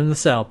 you're still in the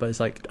cell. But it's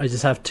like, I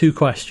just have 2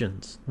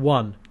 questions.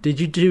 1,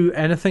 did you do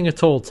anything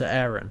at all to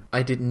Aaron?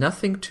 I did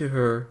nothing to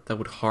her that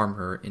would harm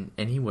her in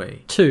any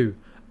way. 2,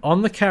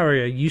 on the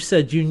carrier, you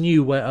said you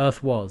knew where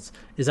Earth was.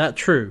 Is that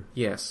true?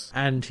 Yes.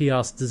 And he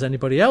asked, does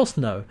anybody else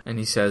know? And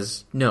he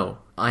says, no,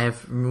 I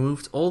have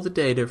removed all the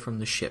data from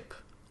the ship.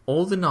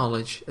 All the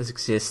knowledge as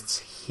exists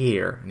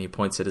here. And he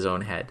points at his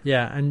own head.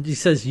 Yeah, and he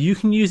says, you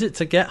can use it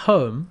to get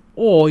home,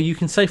 or you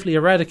can safely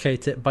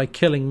eradicate it by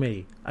killing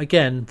me.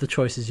 Again, the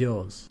choice is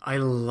yours. I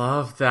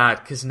love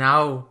that, because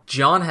now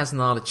John has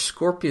knowledge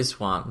Scorpius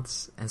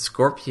wants, and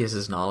Scorpius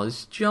has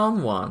knowledge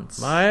John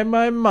wants.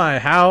 My,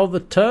 how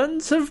the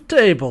turns have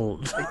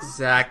tabled.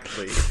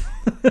 Exactly.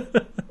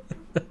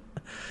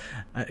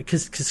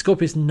 Because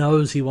Scorpius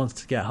knows he wants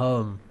to get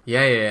home.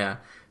 Yeah.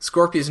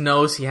 Scorpius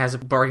knows he has a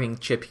bargaining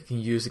chip he can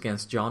use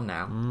against John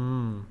now.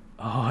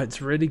 Oh,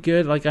 it's really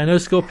good. Like, I know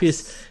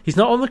Scorpius, he's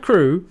not on the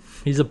crew,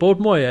 he's aboard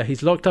Moya,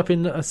 he's locked up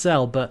in a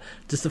cell, but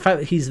just the fact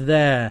that he's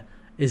there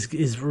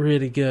is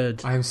really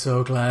good. I'm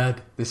so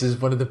glad. This is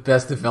one of the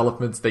best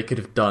developments they could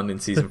have done in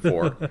Season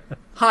 4.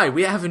 Hi,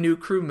 we have a new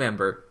crew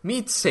member.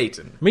 Meet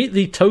Satan. Meet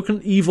the token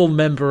evil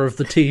member of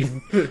the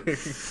team.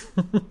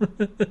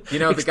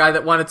 The guy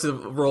that wanted to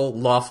roll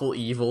lawful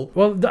evil.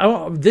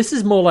 Well, this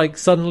is more like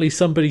suddenly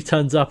somebody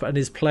turns up and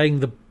is playing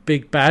the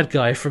big bad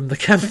guy from the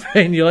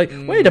campaign. You're like,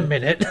 wait a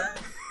minute.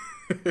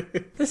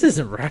 This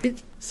isn't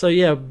right. So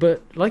yeah,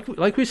 but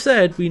like we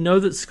said, we know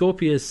that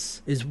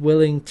Scorpius is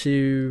willing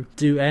to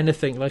do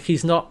anything. Like,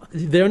 he's not...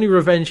 The only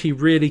revenge he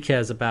really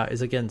cares about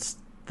is against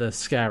the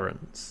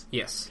Scarans.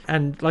 Yes.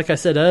 And like I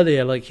said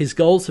earlier, like, his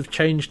goals have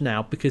changed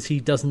now because he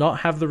does not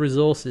have the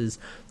resources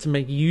to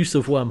make use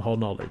of wormhole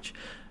knowledge.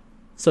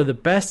 So the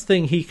best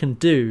thing he can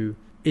do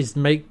is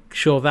make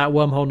sure that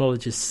wormhole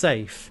knowledge is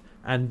safe,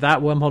 and that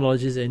wormhole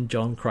knowledge is in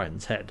John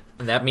Crichton's head.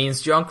 And that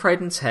means John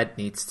Crichton's head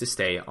needs to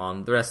stay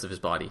on the rest of his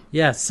body.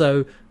 Yeah,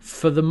 so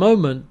for the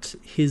moment,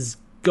 his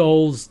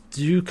goals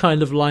do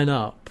kind of line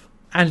up.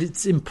 And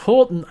it's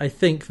important, I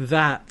think,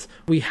 that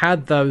we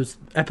had those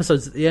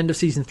episodes at the end of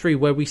Season 3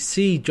 where we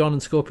see John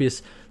and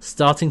Scorpius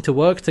starting to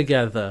work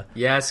together.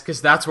 Yes,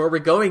 because that's where we're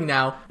going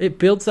now. It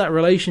builds that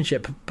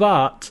relationship,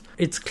 but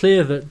it's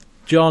clear that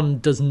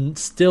John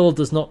still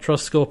does not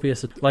trust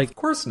Scorpius. Like, of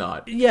course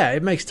not. Yeah,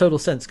 it makes total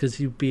sense because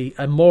he'd be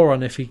a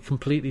moron if he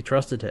completely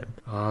trusted him.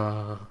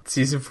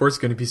 Season 4 is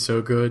going to be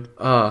so good.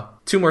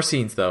 2 more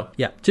scenes, though.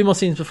 Yeah, 2 more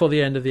scenes before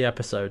the end of the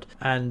episode.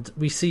 And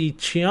we see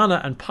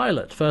Chiana and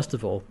Pilot, first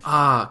of all.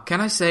 Can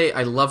I say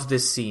I love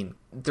this scene?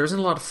 There isn't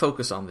a lot of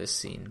focus on this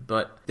scene,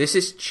 but this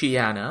is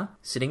Chiana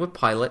sitting with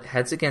Pilot,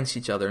 heads against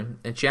each other,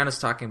 and Chiana's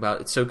talking about,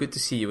 it's so good to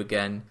see you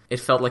again. It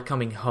felt like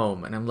coming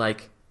home. And I'm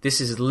like... This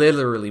is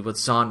literally what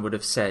Zahn would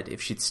have said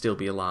if she'd still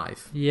be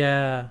alive.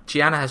 Yeah.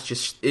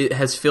 Chiana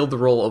has filled the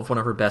role of one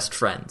of her best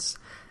friends.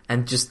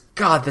 And just,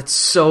 God, that's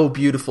so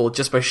beautiful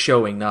just by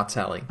showing, not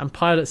telling. And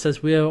Pilot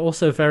says, we are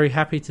also very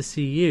happy to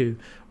see you.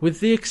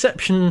 With the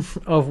exception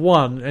of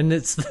one, and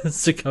it's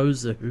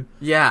Sikozu.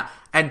 Yeah,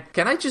 and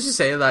can I just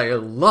say that I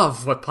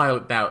love what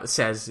Pilot now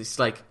says. It's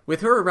like,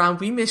 with her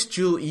around, we miss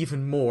Jewel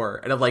even more.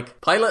 And I'm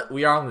like, Pilot,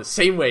 we are on the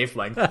same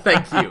wavelength.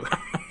 Thank you.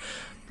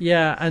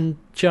 Yeah, and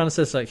Chiana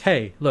says, like,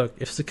 hey, look,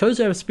 if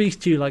Sikozu ever speaks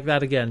to you like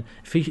that again,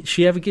 if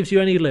she ever gives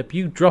you any lip,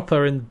 you drop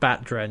her in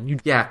Bat Dren.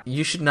 Yeah,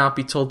 you should not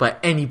be told by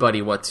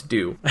anybody what to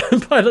do.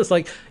 And Pilot's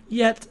like,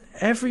 yet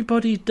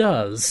everybody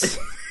does.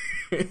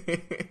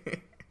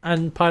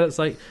 And Pilot's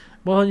like,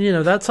 well, you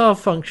know, that's our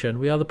function.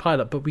 We are the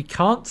pilot, but we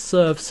can't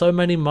serve so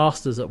many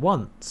masters at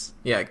once.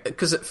 Yeah,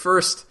 because at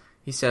first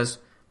he says,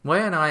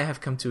 Moya and I have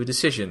come to a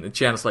decision. And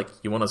Chiana's like,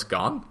 you want us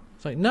gone?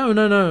 It's like, no,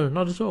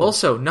 not at all.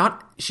 Also,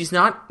 she's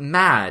not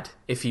mad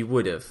if he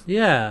would have.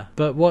 Yeah,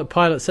 but what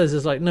Pilot says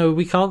is like, no,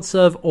 we can't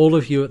serve all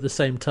of you at the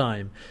same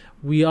time.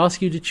 We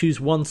ask you to choose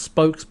one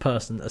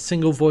spokesperson, a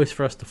single voice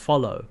for us to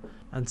follow.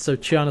 And so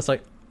Chiana's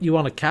like, you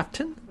want a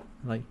captain?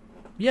 I'm like,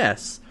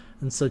 yes.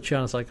 And so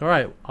Chiana's like, all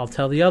right, I'll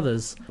tell the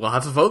others. We'll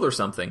have a vote or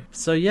something.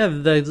 So yeah,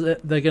 they're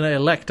going to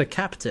elect a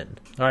captain.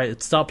 All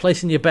right, start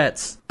placing your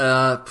bets.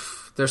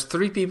 There's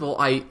 3 people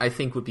I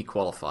think would be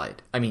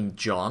qualified. I mean,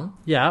 John.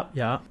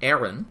 Yeah.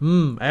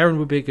 Aaron. Aaron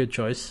would be a good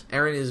choice.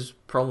 Aaron is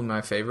probably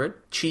my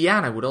favorite.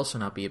 Chiana would also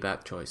not be a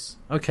bad choice.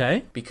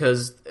 Okay.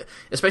 Because,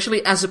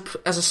 especially as a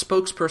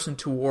spokesperson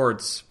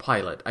towards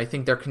Pilot, I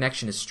think their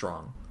connection is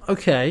strong.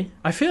 Okay.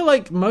 I feel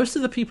like most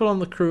of the people on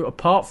the crew,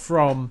 apart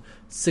from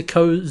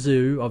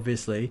Sikozu,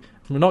 obviously,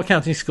 we're not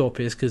counting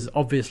Scorpius, because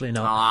obviously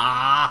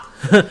not,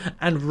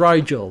 and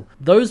Rigel,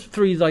 those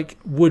 3, like,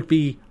 would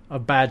be a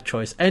bad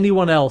choice.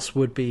 Anyone else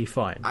would be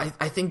fine. I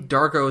think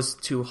Dargo's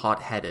too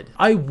hot-headed.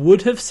 I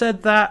would have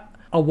said that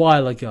a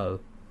while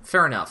ago.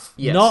 Fair enough.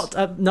 Yes.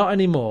 Not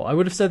anymore. I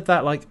would have said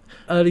that like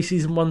early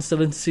season 1,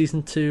 still into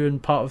season 2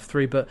 and part of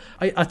 3. But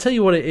I tell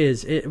you what it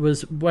is. It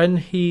was when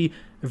he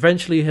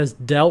eventually has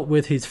dealt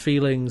with his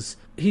feelings.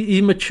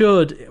 He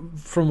matured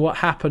from what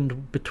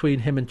happened between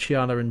him and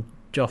Chiana and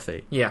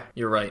Jotham. Yeah,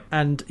 you're right.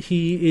 And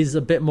he is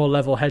a bit more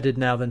level-headed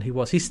now than he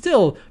was. He's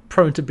still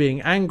prone to being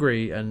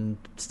angry and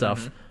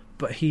stuff. Mm-hmm.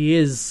 But he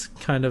has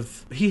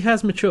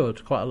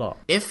matured quite a lot.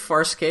 If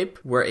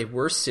Farscape were a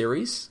worse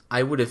series,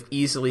 I would have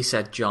easily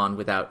said John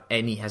without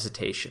any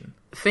hesitation.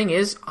 The thing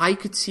is, I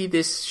could see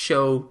this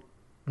show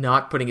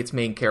not putting its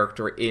main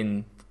character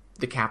in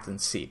the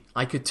captain's seat.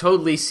 I could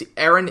totally see...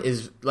 Aaron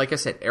is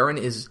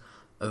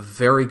a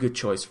very good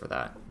choice for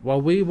that.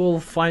 Well, we will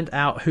find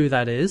out who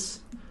that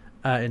is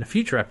in a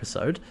future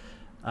episode.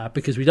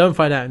 Because we don't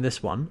find out in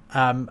this one.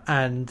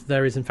 And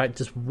there is, in fact,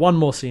 just one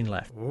more scene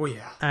left. Oh,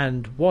 yeah.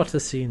 And what a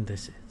scene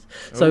this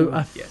is. So,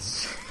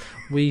 yes.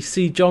 We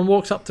see John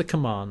walks up to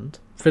command,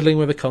 fiddling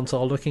with a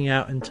console, looking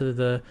out into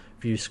the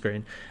view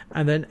screen.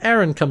 And then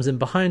Erin comes in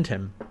behind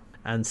him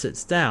and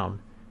sits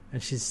down.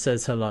 And she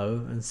says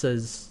hello and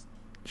says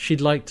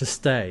she'd like to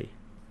stay.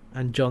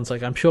 And John's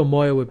like, I'm sure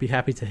Moya would be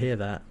happy to hear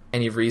that.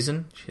 Any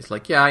reason? She's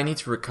like, yeah, I need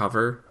to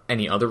recover.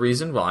 Any other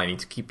reason? Well, I need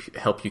to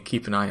help you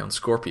keep an eye on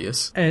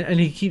Scorpius. And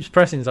he keeps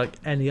pressing. He's like,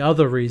 any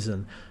other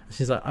reason? And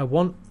she's like, I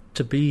want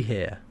to be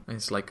here. And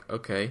it's like,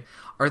 okay.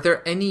 Are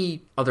there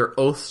any other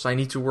oaths I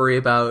need to worry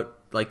about?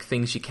 Like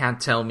things you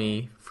can't tell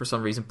me for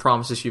some reason?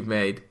 Promises you've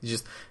made?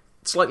 Just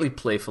slightly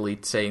playfully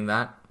saying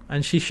that.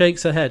 And she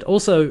shakes her head.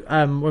 Also,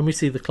 when we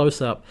see the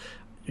close-up,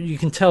 you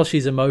can tell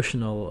she's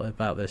emotional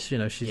about this. You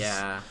know, she's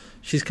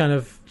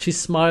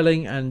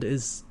smiling and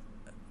is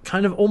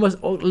kind of almost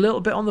a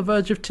little bit on the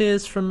verge of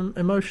tears from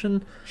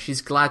emotion.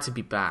 She's glad to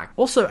be back.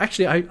 Also,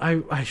 actually,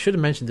 I should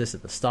have mentioned this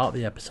at the start of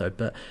the episode,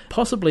 but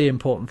possibly an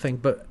important thing,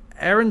 but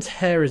Erin's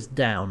hair is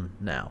down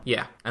now.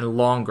 Yeah, and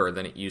longer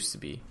than it used to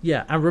be.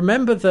 Yeah, and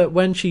remember that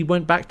when she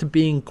went back to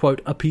being,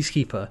 quote, a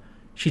peacekeeper,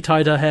 she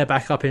tied her hair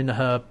back up in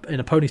a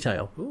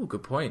ponytail. Ooh,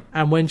 good point.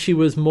 And when she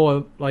was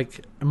more,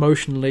 like,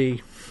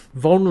 emotionally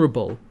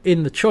vulnerable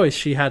in the choice,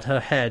 she had her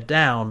hair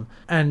down.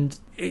 And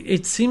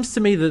it seems to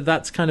me that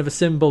that's kind of a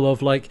symbol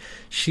of, like,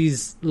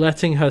 she's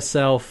letting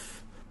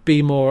herself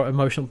be more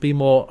emotional, be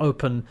more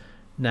open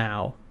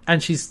now.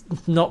 And she's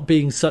not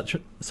being so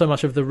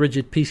much of the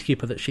rigid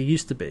peacekeeper that she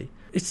used to be.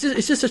 It's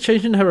just a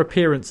change in her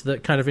appearance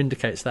that kind of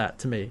indicates that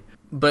to me.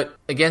 But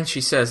again, she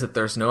says that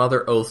there's no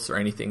other oaths or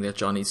anything that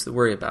Jon needs to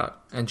worry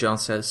about. And Jon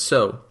says,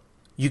 so,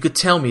 you could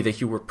tell me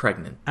that you were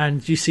pregnant.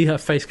 And you see her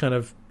face kind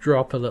of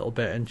drop a little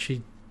bit, and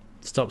she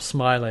stops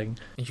smiling.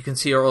 And you can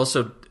see her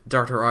also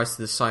dart her eyes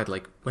to the side,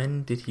 like,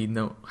 when did he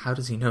know? How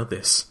does he know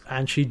this?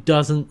 And she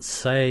doesn't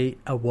say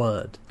a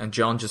word. And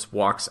Jon just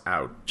walks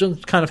out. Jon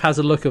kind of has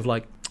a look of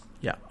like,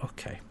 yeah,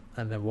 okay,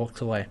 and then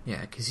walks away.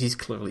 Yeah, because he's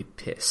clearly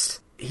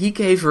pissed. He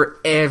gave her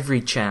every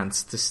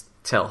chance to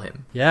tell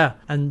him. Yeah,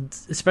 and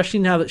especially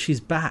now that she's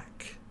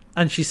back.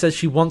 And she says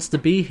she wants to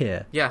be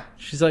here. Yeah.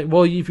 She's like,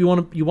 well, if you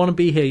want to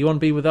be here, you want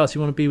to be with us,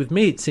 you want to be with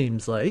me, it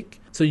seems like.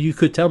 So you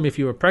could tell me if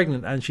you were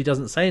pregnant, and she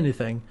doesn't say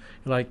anything.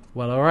 You're like,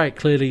 well, all right,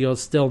 clearly you're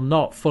still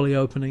not fully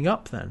opening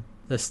up then.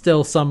 There's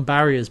still some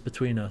barriers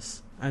between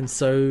us. And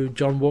so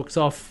Jon walks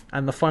off,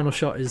 and the final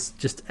shot is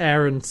just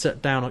Aeryn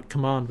set down at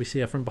command. We see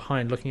her from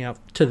behind looking out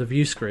to the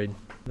view screen.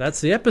 That's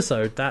the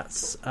episode.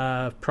 That's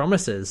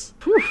Promises.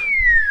 Whew.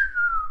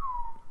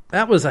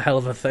 That was a hell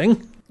of a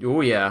thing. Oh,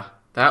 yeah.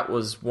 That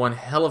was one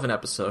hell of an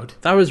episode.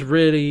 That was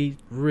really,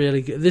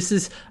 really good. This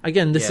is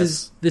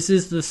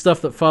the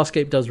stuff that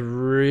Farscape does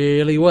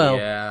really well.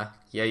 Yeah.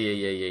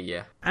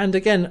 And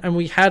again,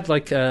 we had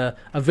like a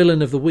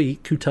villain of the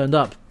week who turned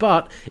up,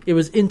 but it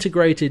was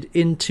integrated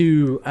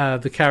into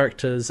the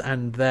characters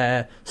and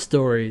their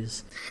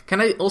stories.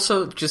 Can I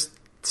also just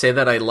say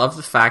that I love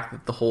the fact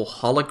that the whole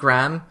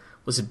hologram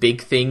was a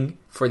big thing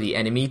for the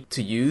enemy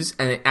to use,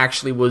 and it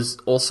actually was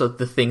also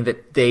the thing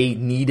that they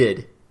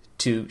needed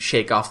to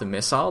shake off the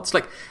missile. It's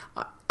like,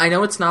 I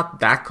know it's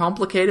not that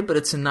complicated, but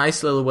it's a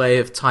nice little way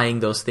of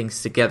tying those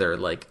things together.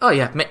 Like, oh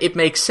yeah, it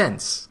makes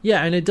sense.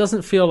 Yeah, and it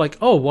doesn't feel like,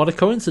 oh, what a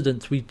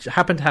coincidence. We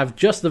happen to have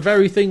just the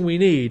very thing we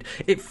need.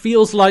 It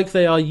feels like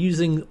they are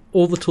using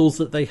all the tools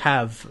that they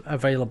have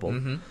available,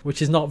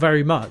 which is not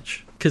very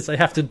much, because they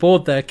have to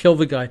board there, kill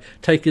the guy,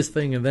 take his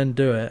thing, and then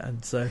do it.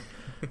 And so,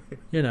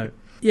 you know.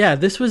 Yeah,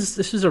 this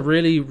was a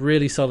really,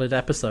 really solid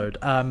episode.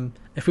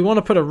 If we want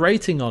to put a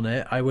rating on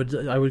it, I would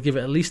give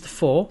it at least a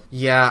 4.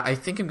 Yeah, I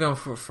think I'm going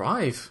for a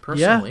 5,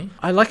 personally.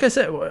 Yeah, like I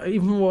said,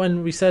 even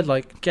when we said,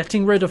 like,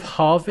 getting rid of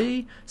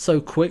Harvey so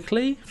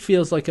quickly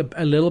feels like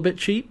a little bit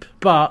cheap.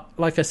 But,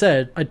 like I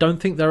said, I don't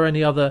think there are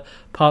any other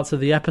parts of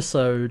the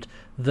episode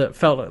that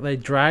felt like they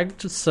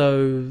dragged.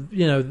 So,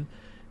 you know,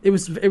 it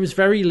was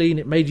very lean.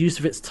 It made use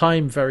of its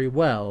time very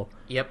well.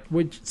 Yep.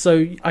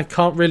 So I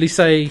can't really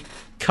say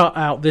cut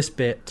out this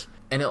bit.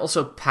 And it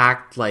also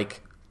packed,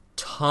 like,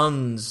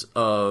 tons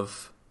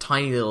of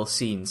tiny little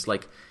scenes,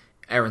 like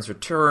Erin's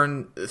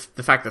return,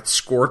 the fact that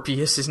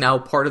Scorpius is now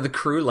part of the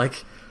crew,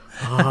 like,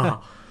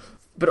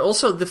 But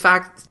also the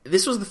fact,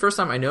 this was the first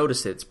time I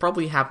noticed it, it's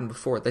probably happened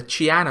before, that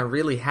Chiana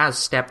really has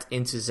stepped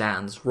into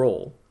Zan's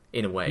role,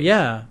 in a way.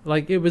 Yeah,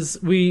 like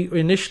we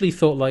initially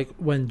thought, like,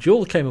 when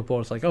Jewel came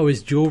aboard, it's like, oh,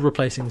 is Jewel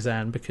replacing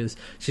Zan because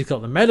she's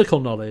got the medical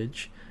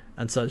knowledge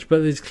and such,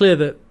 but it's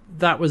clear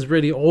that was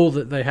really all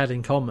that they had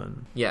in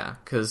common. Yeah,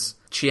 because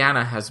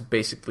Chiana has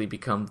basically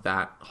become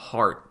that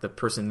heart, the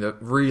person that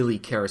really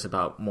cares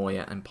about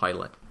Moya and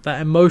Pilot. That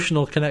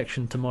emotional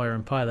connection to Moya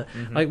and Pilot.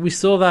 Like, we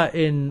saw that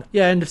in,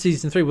 end of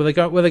season 3, where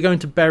they're going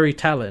to bury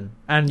Talyn.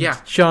 And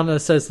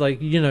Chiana says,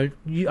 like, you know,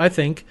 I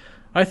think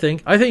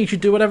you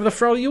should do whatever the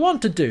froll you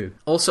want to do.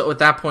 Also, at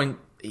that point,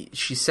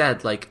 she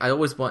said, like, I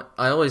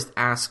always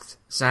asked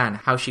Zan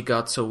how she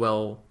got so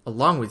well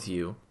along with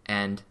you,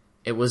 and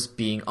it was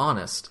being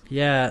honest.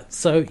 Yeah,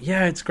 so,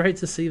 it's great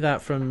to see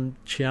that from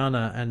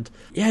Chiana. And,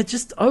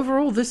 just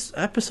overall, this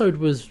episode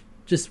was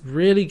just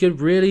really good.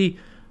 Really,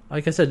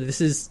 like I said,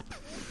 this is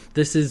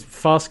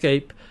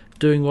Farscape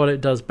doing what it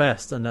does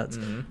best, and that's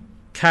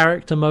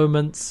character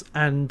moments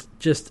and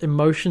just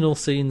emotional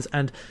scenes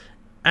and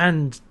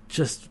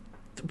just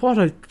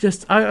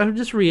I'll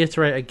just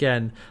reiterate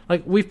again,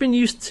 like, we've been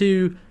used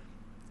to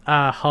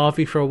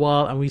Harvey for a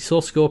while, and we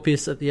saw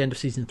Scorpius at the end of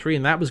season 3,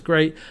 and that was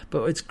great,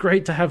 but it's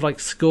great to have,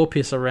 like,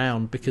 Scorpius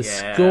around, because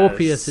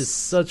Scorpius is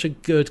such a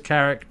good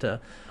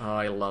character. Oh,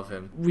 I love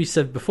him. We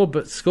said before,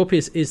 but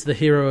Scorpius is the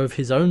hero of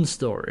his own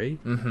story.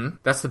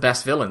 That's the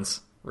best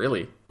villains,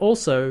 really.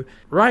 Also,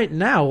 right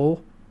now,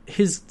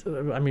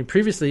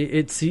 previously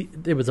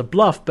it was a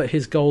bluff, but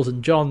his goals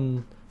and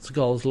Jon's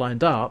goals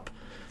lined up.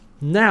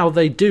 Now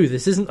they do.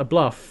 This isn't a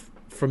bluff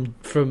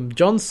from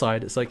Jon's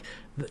side. It's like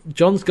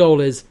Jon's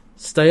goal is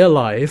stay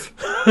alive,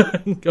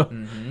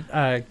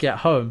 get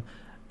home,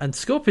 And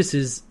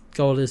Scorpius's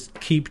goal is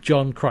keep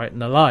John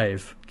Crichton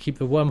alive, keep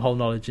the wormhole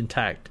knowledge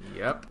intact.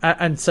 Yep.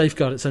 And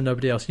safeguard it so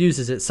nobody else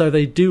uses it. So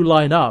they do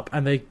line up,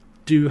 and they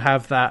do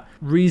have that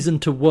reason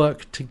to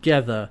work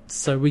together.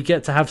 So we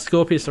get to have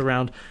Scorpius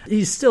around.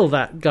 He's still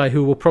that guy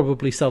who will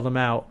probably sell them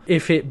out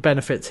if it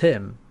benefits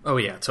him. Oh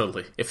yeah,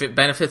 totally. If it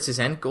benefits his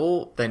end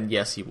goal, then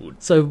yes, he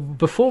would. So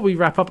before we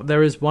wrap up,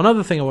 there is one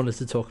other thing I wanted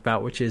to talk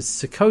about, which is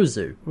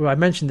Sikozu. Well, I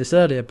mentioned this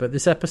earlier, but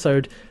this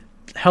episode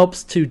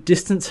helps to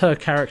distance her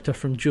character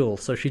from Jewel,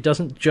 so she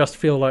doesn't just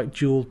feel like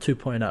Jewel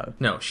 2.0.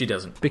 No, she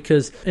doesn't.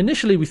 Because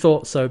initially we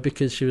thought so,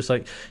 because she was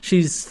like,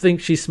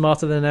 thinks she's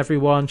smarter than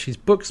everyone, she's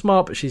book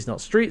smart, but she's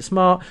not street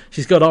smart,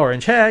 she's got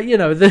orange hair, you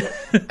know.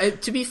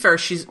 To be fair,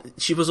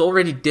 she was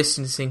already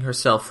distancing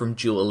herself from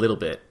Jewel a little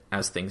bit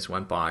as things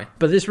went by.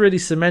 But this really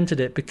cemented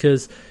it,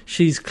 because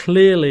she's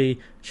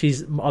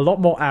a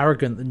lot more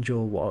arrogant than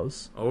Jewel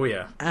was. Oh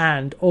yeah.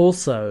 And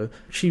also,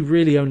 she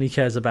really only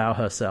cares about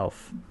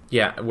herself.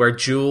 Yeah, where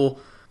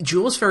Jewel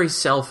was very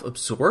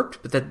self-absorbed,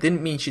 but that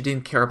didn't mean she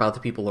didn't care about the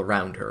people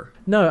around her.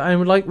 No,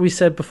 and like we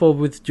said before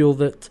with Jewel,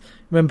 that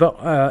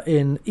remember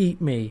in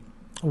Eat Me,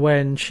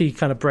 when she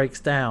kind of breaks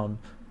down,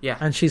 yeah,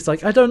 and she's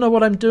like, I don't know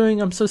what I'm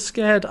doing, I'm so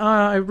scared,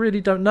 I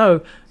really don't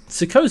know.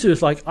 Sikozu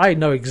is like, I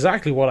know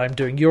exactly what I'm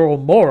doing, you're all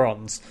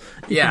morons.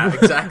 Yeah,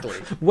 exactly.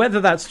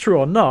 Whether that's true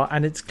or not,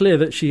 and it's clear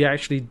that she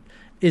actually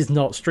is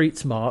not street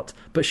smart,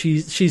 but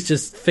she's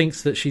just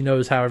thinks that she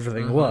knows how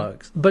everything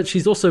works. But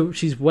she's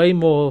way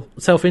more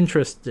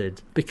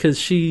self-interested, because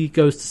she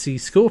goes to see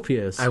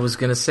Scorpius. I was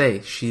gonna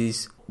say,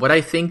 what I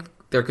think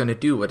they're gonna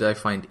do, what I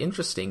find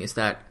interesting, is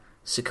that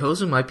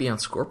Sikozu might be on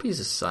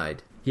Scorpius'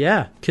 side.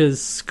 Yeah,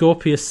 because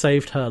Scorpius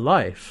saved her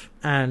life,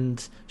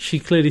 and she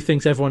clearly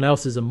thinks everyone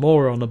else is a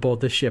moron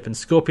aboard this ship, and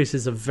Scorpius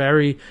is a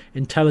very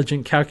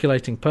intelligent,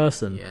 calculating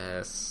person.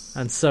 Yes.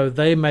 And so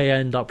they may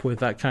end up with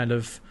that kind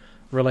of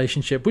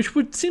relationship, which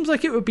seems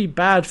like it would be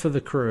bad for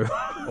the crew.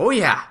 Oh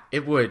yeah,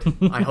 it would.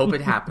 I hope it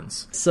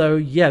happens. So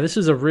yeah, this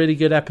was a really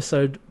good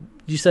episode.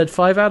 You said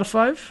 5 out of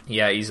 5?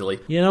 Yeah,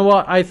 easily. You know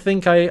what? I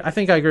think I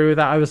agree with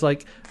that. I was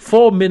like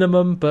 4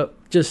 minimum, but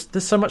just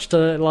there's so much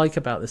to like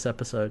about this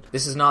episode.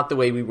 This is not the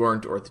way we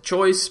weren't or the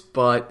choice,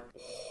 but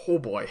oh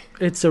boy.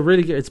 It's a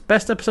really good, it's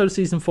best episode of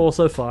season 4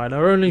 so far, and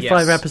we're only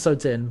 5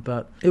 episodes in,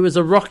 but it was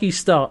a rocky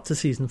start to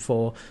season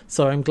 4,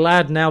 so I'm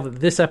glad now that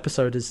this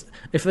episode is,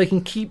 if they can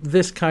keep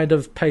this kind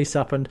of pace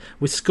up, and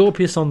with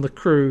Scorpius on the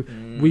crew,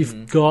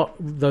 we've got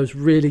those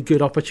really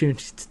good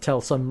opportunities to tell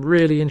some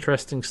really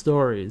interesting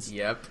stories.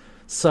 Yep.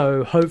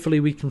 So hopefully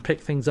we can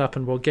pick things up,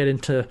 and we'll get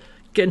into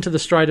the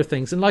stride of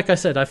things. And like I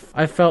said,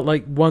 I felt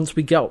like once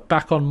we get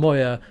back on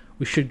Moya,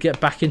 we should get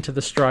back into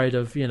the stride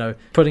of, you know,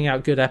 putting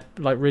out good,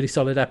 really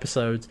solid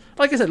episodes.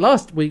 Like I said,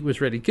 last week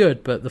was really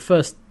good, but the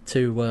first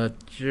 2 were...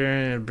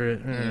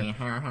 The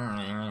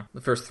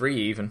first 3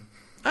 even.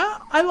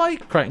 I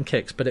like Crichton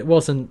Kicks, but it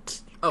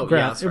wasn't... Oh,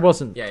 yeah, that's fair. It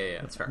wasn't...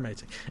 Yeah, that's fair.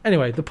 Amazing.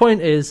 Anyway, the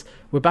point is,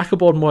 we're back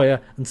aboard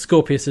Moya, and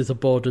Scorpius is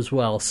aboard as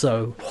well,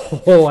 so...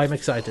 I'm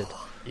excited.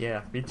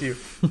 Yeah, me too.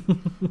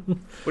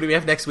 What do we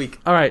have next week?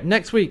 All right,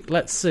 next week,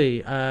 let's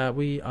see.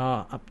 We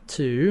are up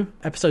to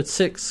episode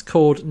 6,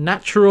 called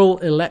Natural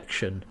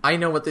Election. I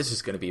know what this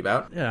is going to be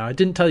about. Yeah, I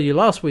didn't tell you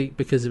last week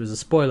because it was a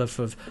spoiler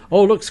for...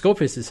 Oh, look,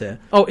 Scorpius is here.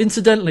 Oh,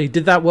 incidentally,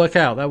 did that work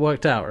out? That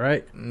worked out,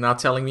 right? Not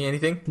telling me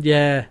anything?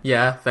 Yeah.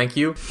 Yeah, thank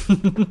you.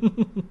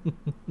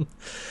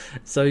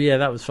 So, yeah,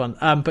 that was fun.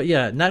 But,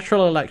 yeah,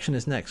 Natural Election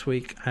is next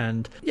week.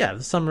 And, yeah,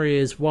 the summary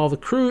is, while the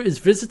crew is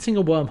visiting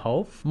a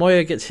wormhole,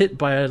 Moya gets hit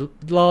by a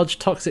large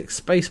toxic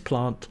space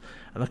plant,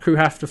 and the crew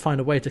have to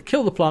find a way to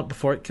kill the plant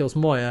before it kills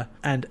Moya,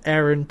 and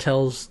Eren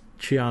tells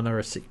Chiana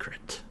a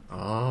secret.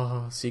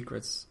 Oh,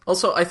 secrets.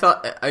 Also, I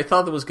thought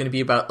that was going to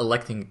be about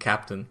electing a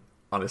captain,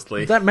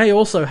 honestly. That may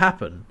also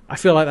happen. I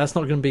feel like that's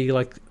not going to be,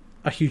 like,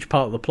 a huge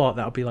part of the plot.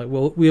 That'll be like,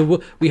 well,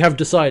 we have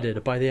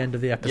decided by the end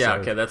of the episode. Yeah,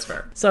 okay, that's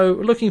fair. So,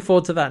 looking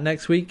forward to that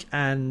next week,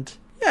 and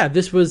yeah,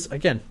 this was,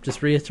 again,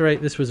 just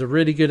reiterate, this was a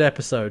really good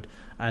episode,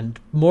 and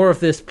more of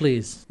this,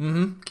 please.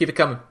 Keep it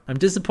coming. I'm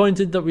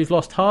disappointed that we've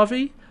lost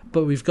Harvey,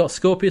 but we've got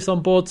Scorpius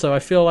on board, so I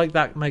feel like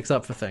that makes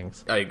up for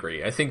things. I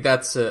agree. I think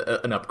that's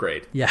an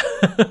upgrade. Yeah.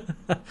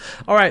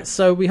 Alright,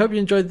 so we hope you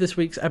enjoyed this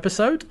week's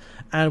episode,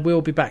 and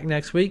we'll be back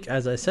next week,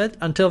 as I said.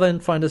 Until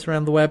then, find us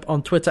around the web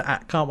on Twitter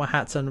at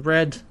Can'tWearHats and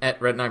Red. At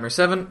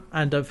RedNightmare7.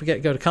 And don't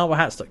forget, go to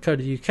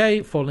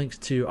can'twearhats.co.uk for links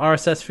to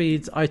RSS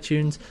feeds,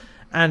 iTunes,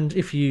 and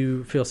if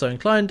you feel so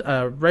inclined,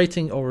 a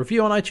rating or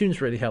review on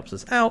iTunes really helps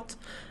us out.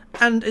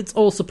 And it's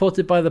all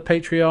supported by the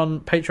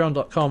Patreon,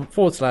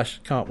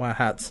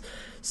 patreon.com/Can'tWearHats.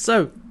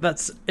 So,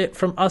 that's it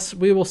from us.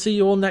 We will see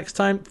you all next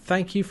time.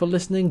 Thank you for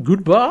listening.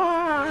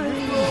 Goodbye!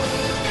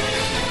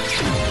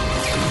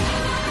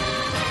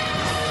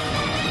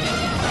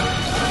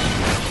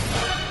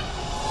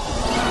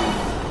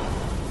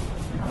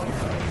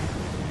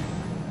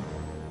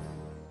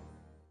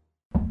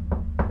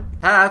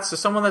 Hats, there's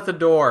someone at the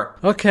door.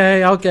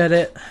 Okay, I'll get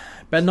it.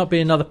 Better not be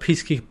another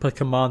Peacekeeper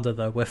commander,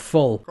 though. We're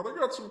full. Can I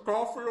get some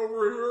coffee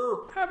over here?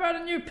 How about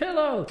a new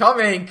pillow?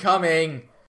 Coming.